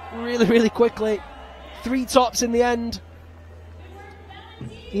moving really, really quickly. 3 tops in the end.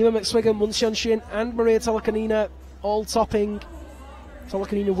 Ema McSwiggan, Munseon Shin and Maria Tolokanina all topping.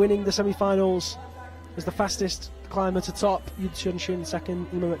 Tolokanina winning the semi-finals as the fastest climber to top. Munseon Shin second,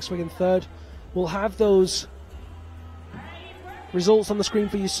 Ema McSwiggan third. We'll have those results on the screen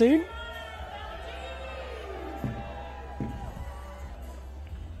for you soon.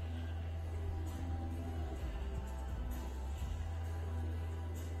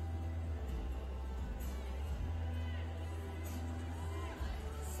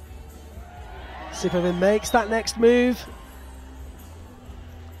 Sipovin makes that next move.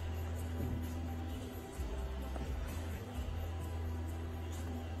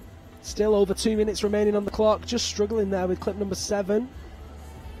 Still over 2 minutes remaining on the clock, just struggling there with clip number 7.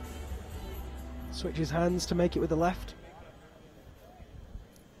 Switches hands to make it with the left.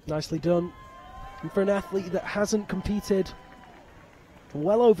 Nicely done. And for an athlete that hasn't competed for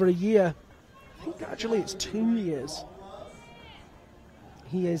well over a year, I think actually it's 2 years,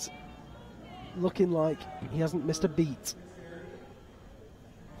 he is looking like he hasn't missed a beat.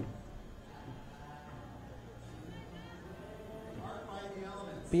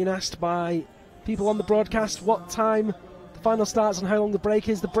 Being asked by people on the broadcast what time the final starts and how long the break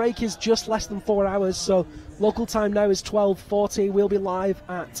is. The break is just less than 4 hours, so local time now is 12:40. We'll be live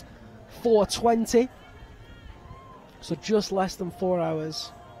at 4:20, so just less than 4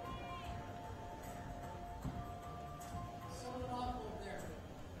 hours.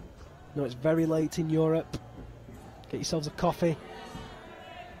 No, it's very late in Europe. Get yourselves a coffee.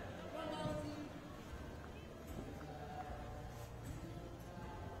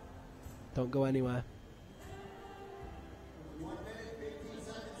 Don't go anywhere.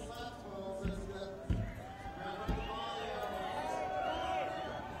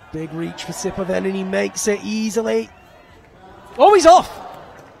 Big reach for Sipoven, and he makes it easily. Oh, he's off!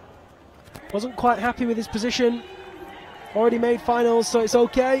 Wasn't quite happy with his position. Already made finals, so it's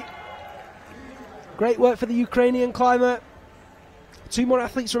okay. Great work for the Ukrainian climber. 2 more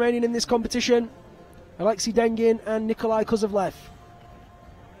athletes remaining in this competition. Alexei Dengin and Nikolai Kozovlev.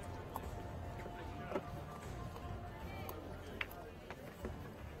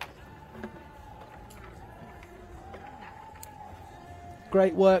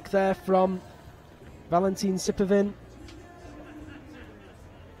 Great work there from Valentin Sipovin.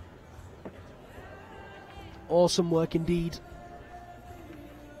 Awesome work indeed.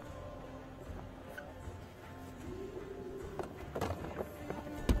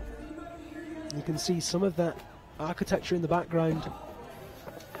 You can see some of that architecture in the background.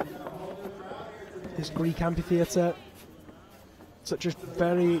 This Greek amphitheatre. Such a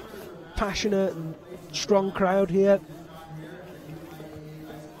very passionate and strong crowd here.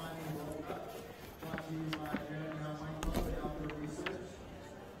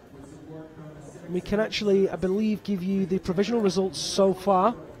 We can actually, I believe, give you the provisional results so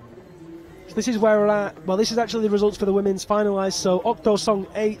far. So this is where we're at. Well, this is actually the results for the women's finalised. So Okto Song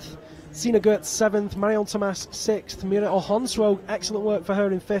 8th, Sina Gertz 7th, Marion Thomas 6th, Mira Ohonsro, excellent work for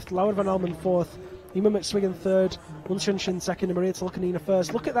her in 5th, Laura Van Almen 4th, Nima McSwiggan 3rd, Wunshunshin 2nd, and Maria Tolokanina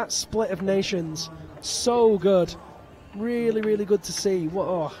 1st. Look at that split of nations. So good. Really, really good to see. What,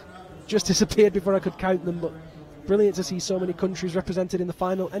 oh, just disappeared before I could count them, but brilliant to see so many countries represented in the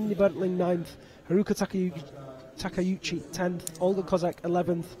final. Enni Bertling 9th, Haruka Takayuchi 10th, Olga Kozak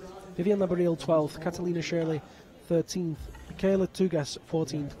 11th, Vivian Labaril 12th, Catalina Shirley 13th, Michaela Tugas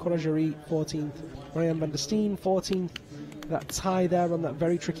 14th, Cora Jarry 14th, Marianne van der Steen 14th. That tie there on that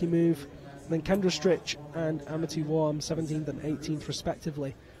very tricky move. And then Kendra Stritch and Amity Warm 17th and 18th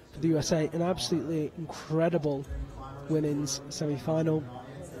respectively for the USA. An absolutely incredible women's semi-final.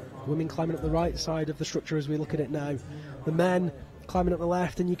 Women climbing up the right side of the structure as we look at it now. The men climbing up the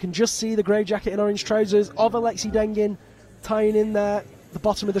left, and you can just see the grey jacket and orange trousers of Alexei Dengin tying in there, the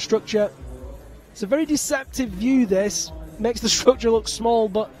bottom of the structure. It's a very deceptive view, this. Makes the structure look small,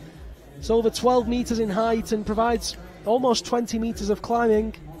 but it's over 12 metres in height and provides almost 20 metres of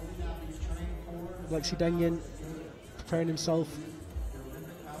climbing. Alexei Dengin preparing himself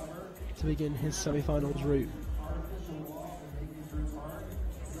to begin his semi-finals route.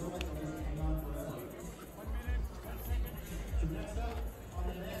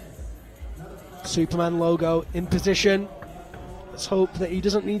 Superman logo in position. Let's hope that he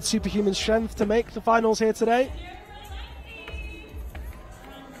doesn't need superhuman strength to make the finals here today.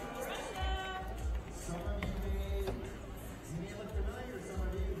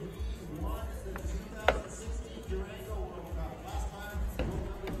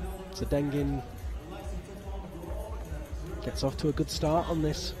 So Dengin gets off to a good start on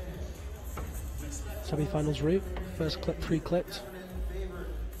this semi-finals route. First clip pre-clipped.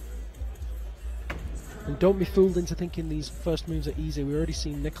 And don't be fooled into thinking these first moves are easy. We've already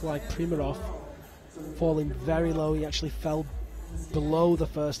seen Nikolai Primarov falling very low. He actually fell below the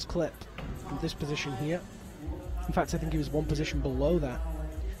first clip in this position here. In fact, I think he was one position below that.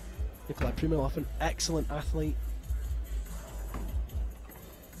 Nikolai Primarov, an excellent athlete.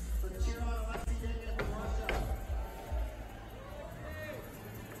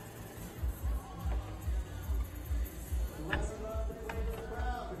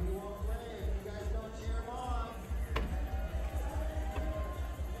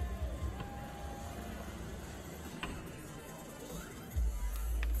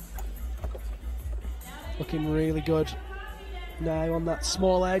 Looking really good. Now on that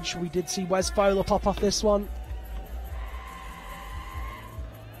small edge, we did see Wes Fowler pop off this one.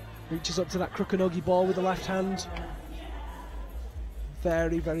 Reaches up to that Krukanogi ball with the left hand.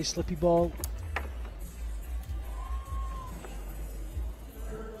 Very, very slippy ball.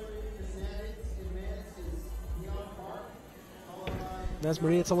 There's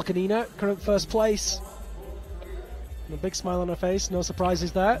Maria Tolokanina, current first place. And a big smile on her face, no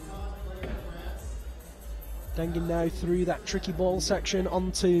surprises there. Dengin now through that tricky ball section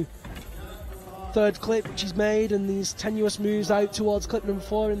onto third clip, which he's made, and these tenuous moves out towards clip number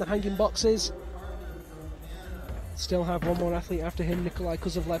 4 in the hanging boxes. Still have one more athlete after him, Nikolai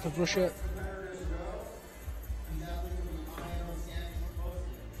Kozovlev of Russia.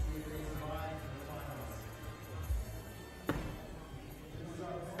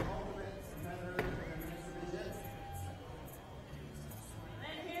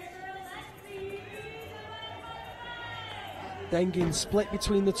 Dengin split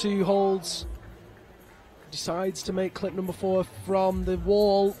between the two holds. Decides to make clip number 4 from the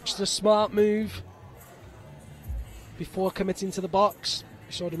wall, which is a smart move. Before committing to the box,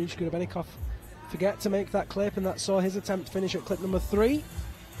 we saw Dmitry Grebennikov forget to make that clip, and that saw his attempt finish at clip number 3.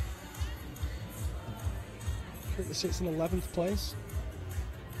 Currently sits in 11th place.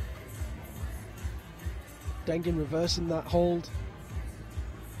 Dengin reversing that hold.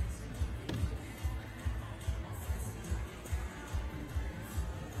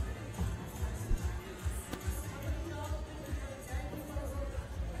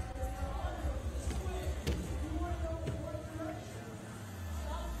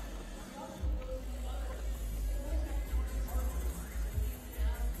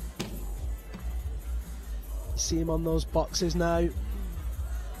 See him on those boxes now,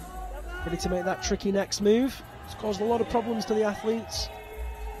 ready to make that tricky next move. It's caused a lot of problems to the athletes.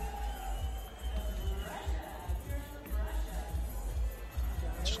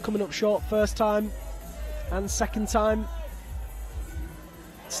 Just coming up short first time and second time.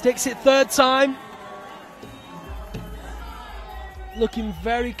 Sticks it third time. Looking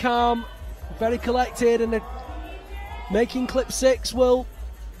very calm, very collected, and making clip 6 will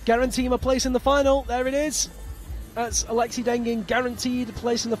guarantee him a place in the final. There it is. That's Alexei Dengin guaranteed a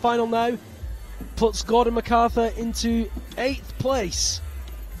place in the final now. Puts Gordon MacArthur into 8th place.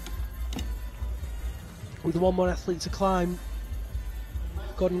 With one more athlete to climb,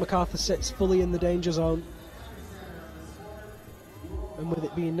 Gordon MacArthur sits fully in the danger zone. And with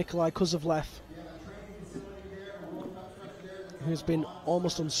it being Nikolai Kuzovlev, who's been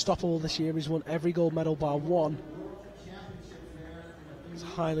almost unstoppable this year, he's won every gold medal bar one. It's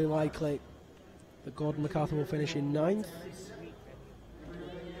highly likely that Gordon MacArthur will finish in 9th.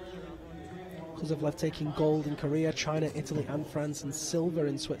 Kuzovlev taking gold in Korea, China, Italy and France, and silver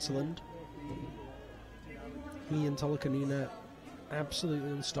in Switzerland. He and Tolokanina absolutely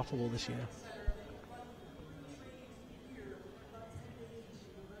unstoppable this year.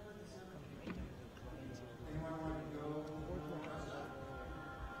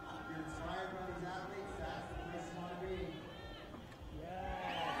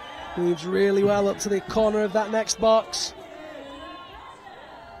 Moves really well up to the corner of that next box.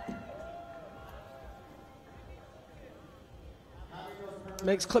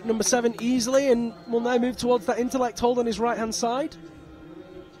 Makes clip number 7 easily, and will now move towards that intellect hold on his right hand side.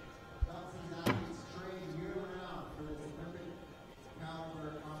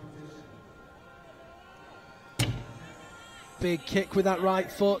 Big kick with that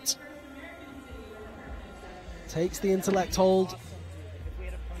right foot. Takes the intellect hold.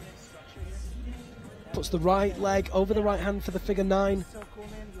 Puts the right leg over the right hand for the figure 9.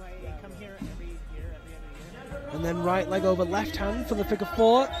 And then right leg over left hand for the figure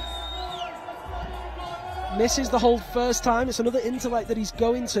 4. Misses the hold first time. It's another intellect that he's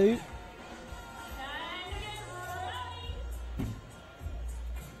going to.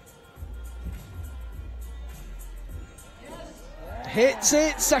 Hits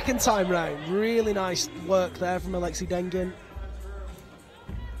it second time round. Really nice work there from Alexei Dengin.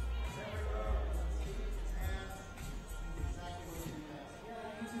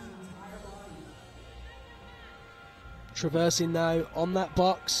 Traversing now on that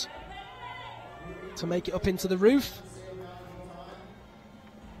box to make it up into the roof.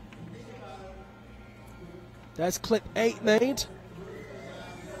 There's clip 8 made.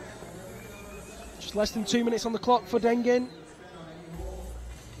 Just less than 2 minutes on the clock for Dengin.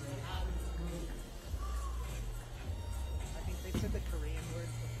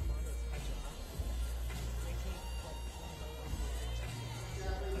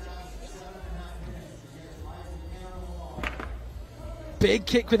 Big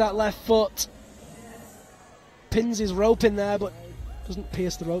kick with that left foot. Pins his rope in there, but doesn't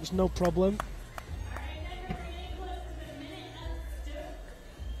pierce the ropes, no problem.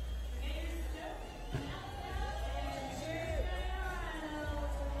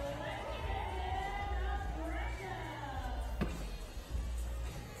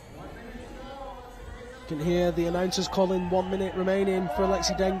 You can hear the announcers calling 1 minute remaining for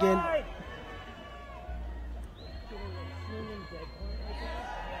Alexei Dengin.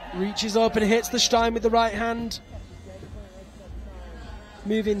 Reaches up and hits the Stein with the right hand.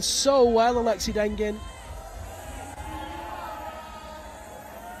 Moving so well, Alexei Dengin.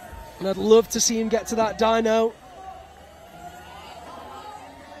 And I'd love to see him get to that dyno.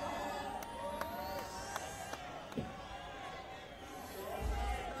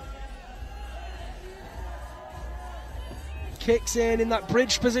 Kicks in that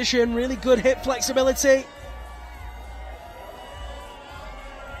bridge position, really good hip flexibility.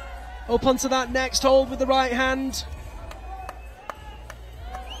 Up onto that next hold with the right hand.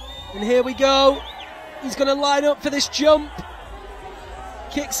 And here we go. He's going to line up for this jump.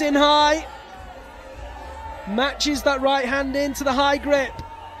 Kicks in high. Matches that right hand into the high grip.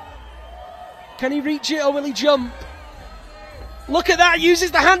 Can he reach it or will he jump? Look at that,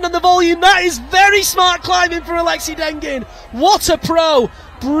 uses the hand on the volume. That is very smart climbing from Alexei Dengin. What a pro.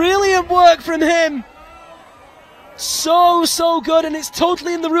 Brilliant work from him. So good, and it's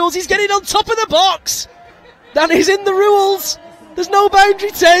totally in the rules. He's getting on top of the box. That is in the rules. There's no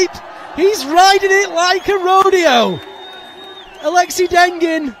boundary tape. He's riding it like a rodeo. Alexei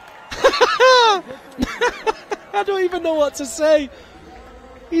Dengin. I don't even know what to say.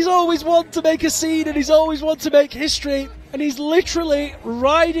 He's always wanted to make a scene and he's always wanted to make history, and he's literally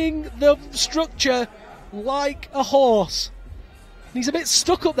riding the structure like a horse. And he's a bit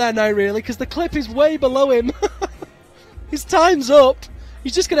stuck up there now, really, because the clip is way below him. His time's up.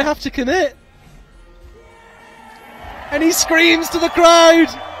 He's just going to have to commit. And he screams to the crowd.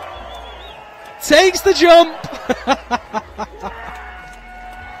 Takes the jump.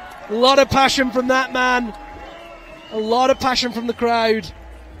 A lot of passion from that man. A lot of passion from the crowd.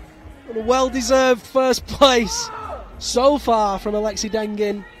 And a well-deserved first place so far from Alexei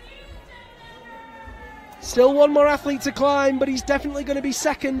Dengin. Still one more athlete to climb, but he's definitely going to be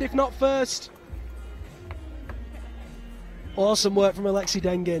second, if not first. Awesome work from Alexei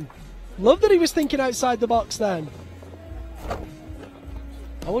Dengin. Love that he was thinking outside the box then.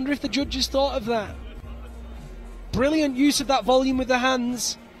 I wonder if the judges thought of that. Brilliant use of that volume with the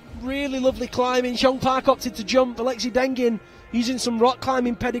hands. Really lovely climbing. Xiong Park opted to jump. Alexei Dengin using some rock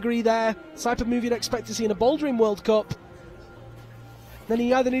climbing pedigree there. Type of move you'd expect to see in a bouldering World Cup. Then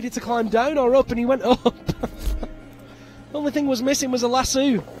he either needed to climb down or up, and he went up. Only thing was missing was a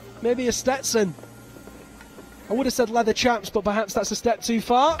lasso. Maybe a Stetson. I would have said leather chaps, but perhaps that's a step too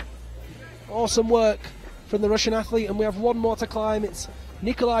far. Awesome work from the Russian athlete, and we have one more to climb. It's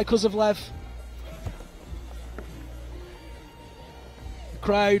Nikolai Kuzovlev. The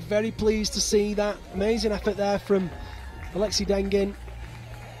crowd very pleased to see that amazing effort there from Alexei Dengin.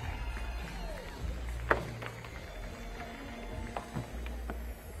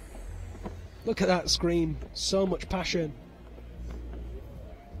 Look at that scream, so much passion.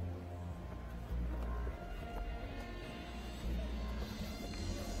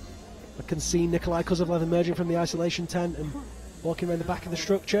 I can see Nikolai Kuzovlev emerging from the isolation tent and walking around the back of the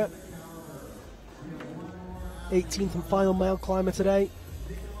structure. 18th and final male climber today.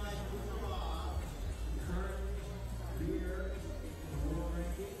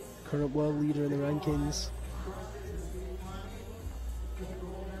 Current world leader in the rankings.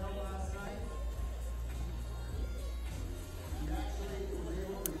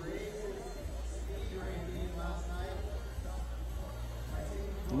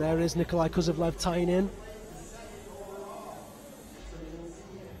 And there is Nikolai Kuzovlev tying in.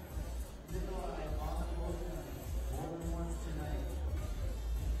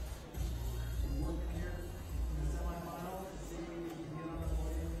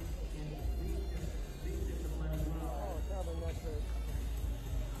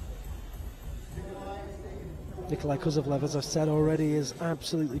 Nikolai Kuzovlev, as I've said already, has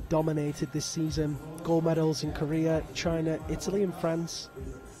absolutely dominated this season. Gold medals in Korea, China, Italy and France.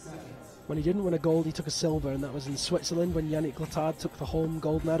 When he didn't win a gold, he took a silver, and that was in Switzerland when Yannick Letard took the home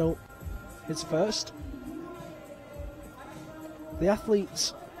gold medal, his first. The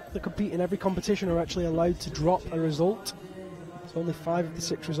athletes that compete in every competition are actually allowed to drop a result, so only 5 of the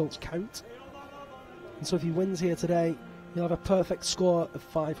 6 results count. And so if he wins here today, he'll have a perfect score of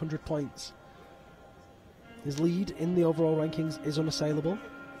 500 points. His lead in the overall rankings is unassailable.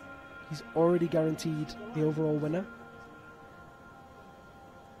 He's already guaranteed the overall winner.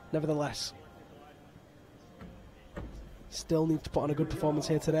 Nevertheless, still needs to put on a good performance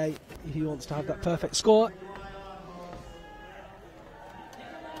here today if he wants to have that perfect score.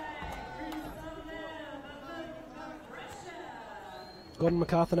 Gordon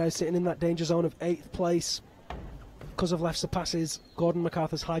MacArthur now sitting in that danger zone of 8th place. Kuzovlev surpasses Gordon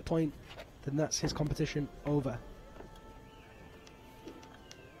MacArthur's high point, then that's his competition over.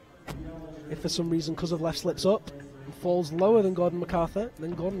 If for some reason Kuzovlev slips up and falls lower than Gordon MacArthur,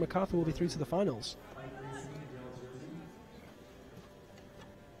 then Gordon MacArthur will be through to the finals.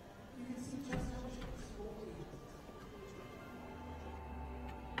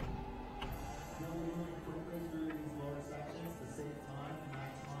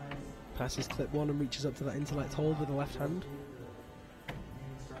 Passes clip 1 and reaches up to that intellect hold with the left hand.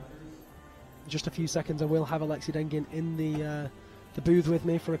 In just a few seconds I will have Alexei Dengin in the booth with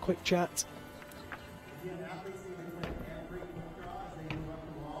me for a quick chat.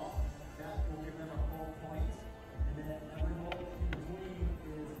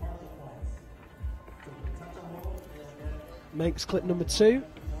 makes clip number 2.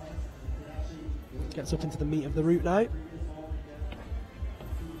 Gets up into the meat of the route now.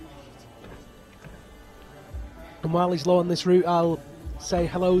 And while he's low on this route, I'll say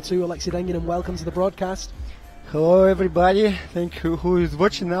hello to Alexei Dengin and welcome to the broadcast. Hello everybody, thank you who is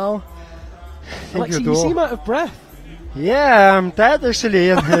watching now. Alexei, you seem out of breath. Yeah, I'm tired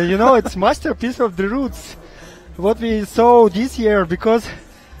actually, and you know, it's masterpiece of the routes what we saw this year, because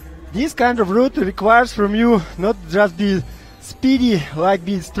this kind of route requires from you not just be speedy, like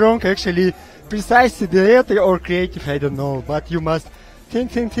be strong, actually precisely the or creative, I don't know, but you must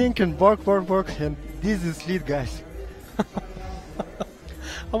think and work, and this is lead, guys.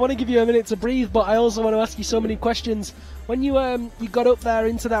 I want to give you a minute to breathe, but I also want to ask you so many questions. When you you got up there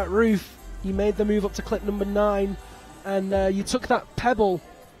into that roof, you made the move up to clip number 9, and you took that pebble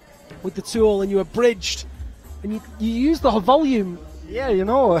with the tool and you abridged, and you used the volume. Yeah, you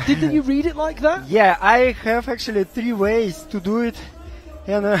know. Didn't you read it like that? Yeah, I have actually 3 ways to do it,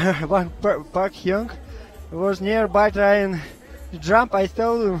 and one Park Young was nearby trying to jump. I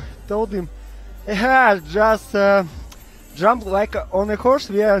told him, yeah, just jump like on a horse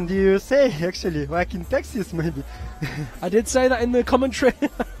we are in the USA, actually, like in Texas maybe. I did say that in the commentary.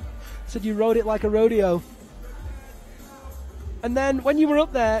 Said you rode it like a rodeo. And then when you were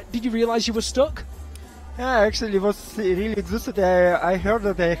up there, did you realize you were stuck? Yeah, actually it was really exhausted. I heard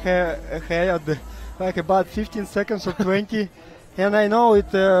that I had like about 15 seconds or 20, and I know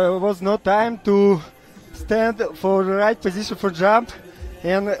it was no time to stand for the right position for jump,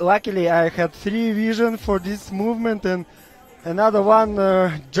 and luckily I had 3 vision for this movement, and another one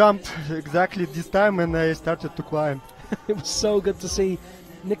jump exactly this time, and I started to climb. It was so good to see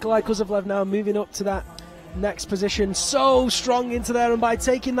Nikolai Kuzovlev now moving up to that next position, so strong into there, and by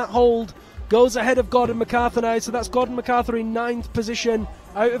taking that hold goes ahead of Gordon MacArthur now. So that's Gordon MacArthur in 9th position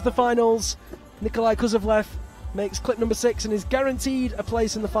out of the finals. Nikolai Kuzovlev makes clip number 6 and is guaranteed a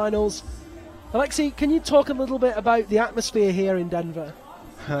place in the finals. Alexei, can you talk a little bit about the atmosphere here in Denver?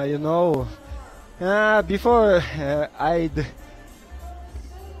 You know, before I'd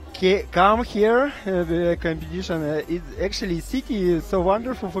come here, the competition, actually city is so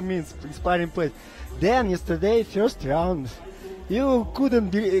wonderful for me, inspiring place. Then yesterday, first round, you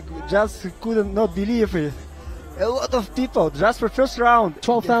couldn't not believe it. A lot of people just for first round.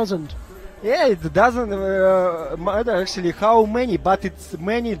 12,000. Yeah, it doesn't matter actually how many, but it's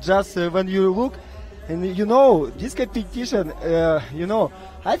many just when you look. And you know, this competition, you know,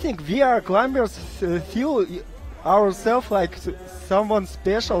 I think we are climbers feel ourselves like someone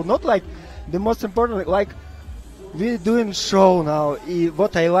special, not like the most important, like we're doing show now.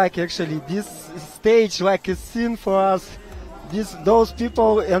 What I like actually, this stage like a scene for us, those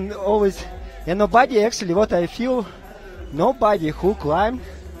people, and always, and nobody actually, what I feel, nobody who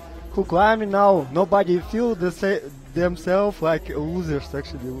climbing now, nobody feel themselves like losers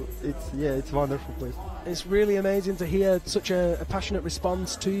actually. It's wonderful place. It's really amazing to hear such a passionate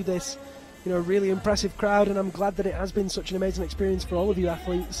response to this, you know, really impressive crowd, and I'm glad that it has been such an amazing experience for all of you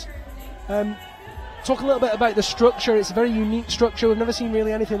athletes. Talk a little bit about the structure. It's a very unique structure. We've never seen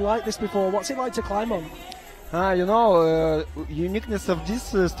really anything like this before. What's it like to climb on? You know, uniqueness of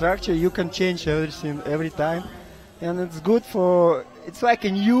this structure, you can change everything every time, and it's good for, it's like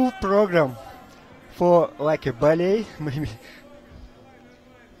a new program for like a ballet maybe.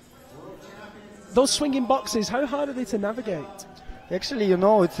 Those swinging boxes, how hard are they to navigate? Actually, you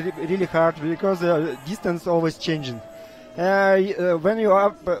know, it's really hard because the distance always changing. When you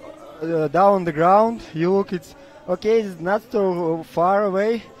are down on the ground, you look, it's okay, it's not so far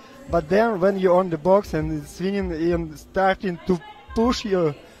away, but then when you're on the box and it's swinging and starting to push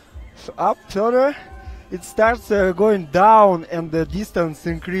you up further, it starts going down and the distance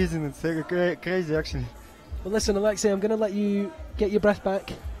increasing. It's crazy actually. Well, listen, Alexei, I'm going to let you get your breath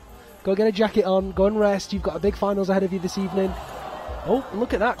back. Go get a jacket on, go and rest. You've got a big finals ahead of you this evening. Oh,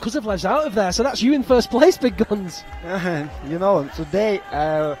 look at that. Kuzovlev's out of there, so that's you in first place, big guns. You know, today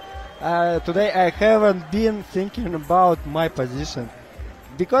I haven't been thinking about my position,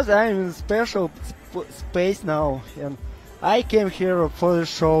 because I'm in special space now, and I came here for the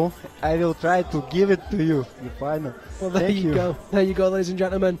show. I will try to give it to you, the final. Well, there you go. There you go, ladies and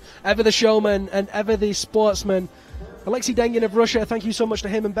gentlemen. Ever the showman and ever the sportsman. Alexei Dengin of Russia, thank you so much to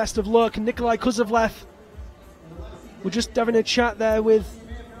him and best of luck. Nikolai Kuzovlev, we're just having a chat there with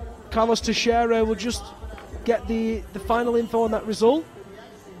Carlos Teixeira. We'll just get the final info on that result.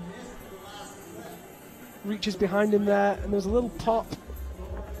 Reaches behind him there, and there's a little pop.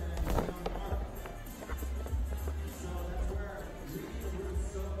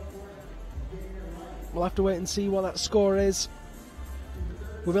 We'll have to wait and see what that score is.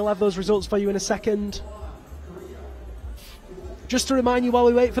 We will have those results for you in a second. Just to remind you while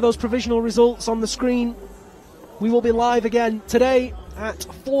we wait for those provisional results on the screen, we will be live again today at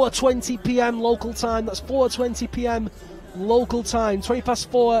 4:20 p.m. local time. That's 4:20 p.m. local time, 20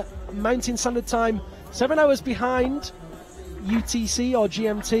 past 4 Mountain Standard Time, 7 hours behind UTC or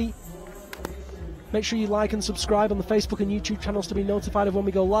GMT. Make sure you like and subscribe on the Facebook and YouTube channels to be notified of when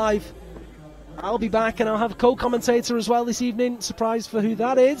we go live. I'll be back and I'll have a co-commentator as well this evening. Surprise for who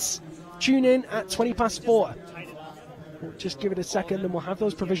that is. Tune in at 20 past 4. We'll just give it a second and we'll have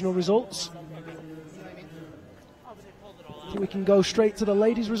those provisional results. I think we can go straight to the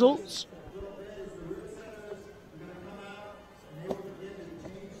ladies' results.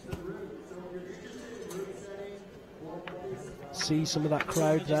 See some of that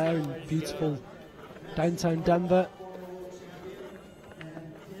crowd there in beautiful downtown Denver.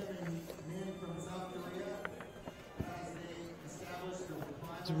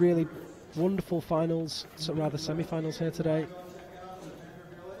 It's really wonderful finals, so rather semi-finals here today.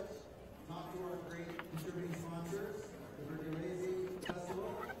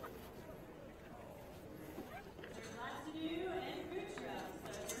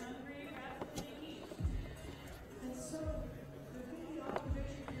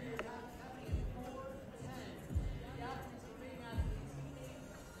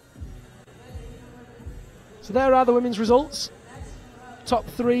 So there are the women's results. Top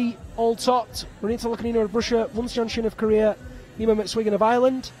 3 all topped. Renita Lukanina of Russia, Wunsian Shin of Korea, Nima McSwigan of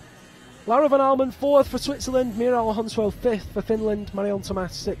Ireland, Lara van Almen 4th for Switzerland, Miral Hunswell 5th for Finland, Marion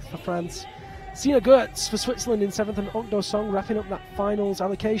Thomas 6th for France, Sina Gertz for Switzerland in 7th, and Okdo Song wrapping up that finals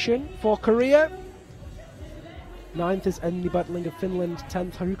allocation for Korea. 9th is Enni Bartling of Finland,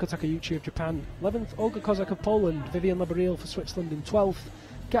 10th Haruka Takeuchi of Japan, 11th Olga Kozak of Poland, Vivian Labaril for Switzerland in 12th,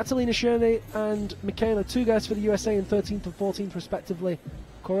 Catalina Schöne and Michaela Tugas for the USA in 13th and 14th respectively.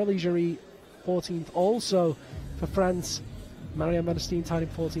 Coralie Jarry 14th also for France. Marianne van der Steen tied in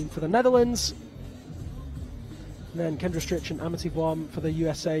 14th for the Netherlands. And then Kendra Stritch and Amity Wam for the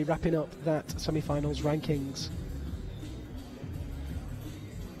USA wrapping up that semi-finals rankings.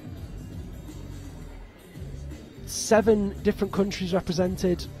 Seven different countries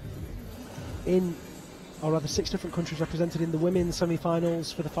represented in, or rather 6 different countries represented in the women's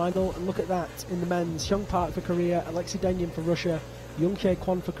semi-finals for the final. And look at that in the men's. Hyung Park for Korea, Alexei Denyin for Russia, Young Kye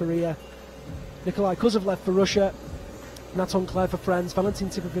Kwon for Korea, Nikolai Kuzovlev for Russia, Naton Claire for France, Valentin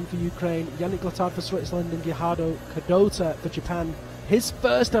Tipovin for Ukraine, Yannick Lottard for Switzerland, and Gihado Kadota for Japan. His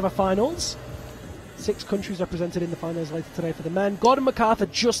first ever finals. 6 countries represented in the finals later today for the men. Gordon MacArthur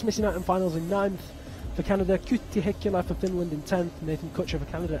just missing out in finals in 9th for Canada, Kyyti Heikkilä for Finland in 10th, Nathan Kutcher for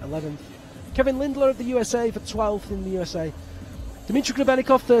Canada 11th. Kevin Lindler of the USA for 12th in the USA. Dmitry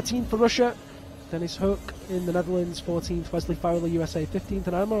Grebennikov 13th for Russia. Dennis Hook in the Netherlands 14th. Wesley Fowler USA 15th.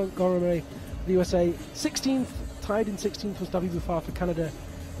 And Amar Gorame the USA 16th. Tied in 16th was Davi Buffar for Canada.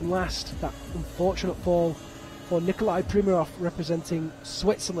 And last, that unfortunate fall for Nikolai Primarov representing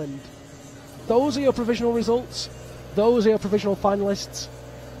Switzerland. Those are your provisional results. Those are your provisional finalists.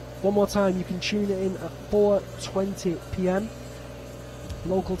 One more time, you can tune in at 4:20 p.m.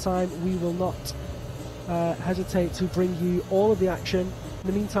 local time. We will not hesitate to bring you all of the action. In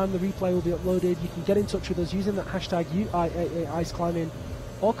the meantime, the replay will be uploaded. You can get in touch with us using that hashtag UIAA Ice Climbing,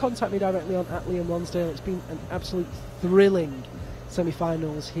 or contact me directly on @Liam Lonsdale. It's been an absolute thrilling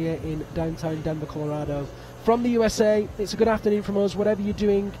semi-finals here in downtown Denver, Colorado. From the USA, it's a good afternoon from us. Whatever you're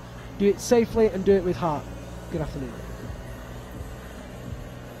doing, do it safely and do it with heart. Good afternoon.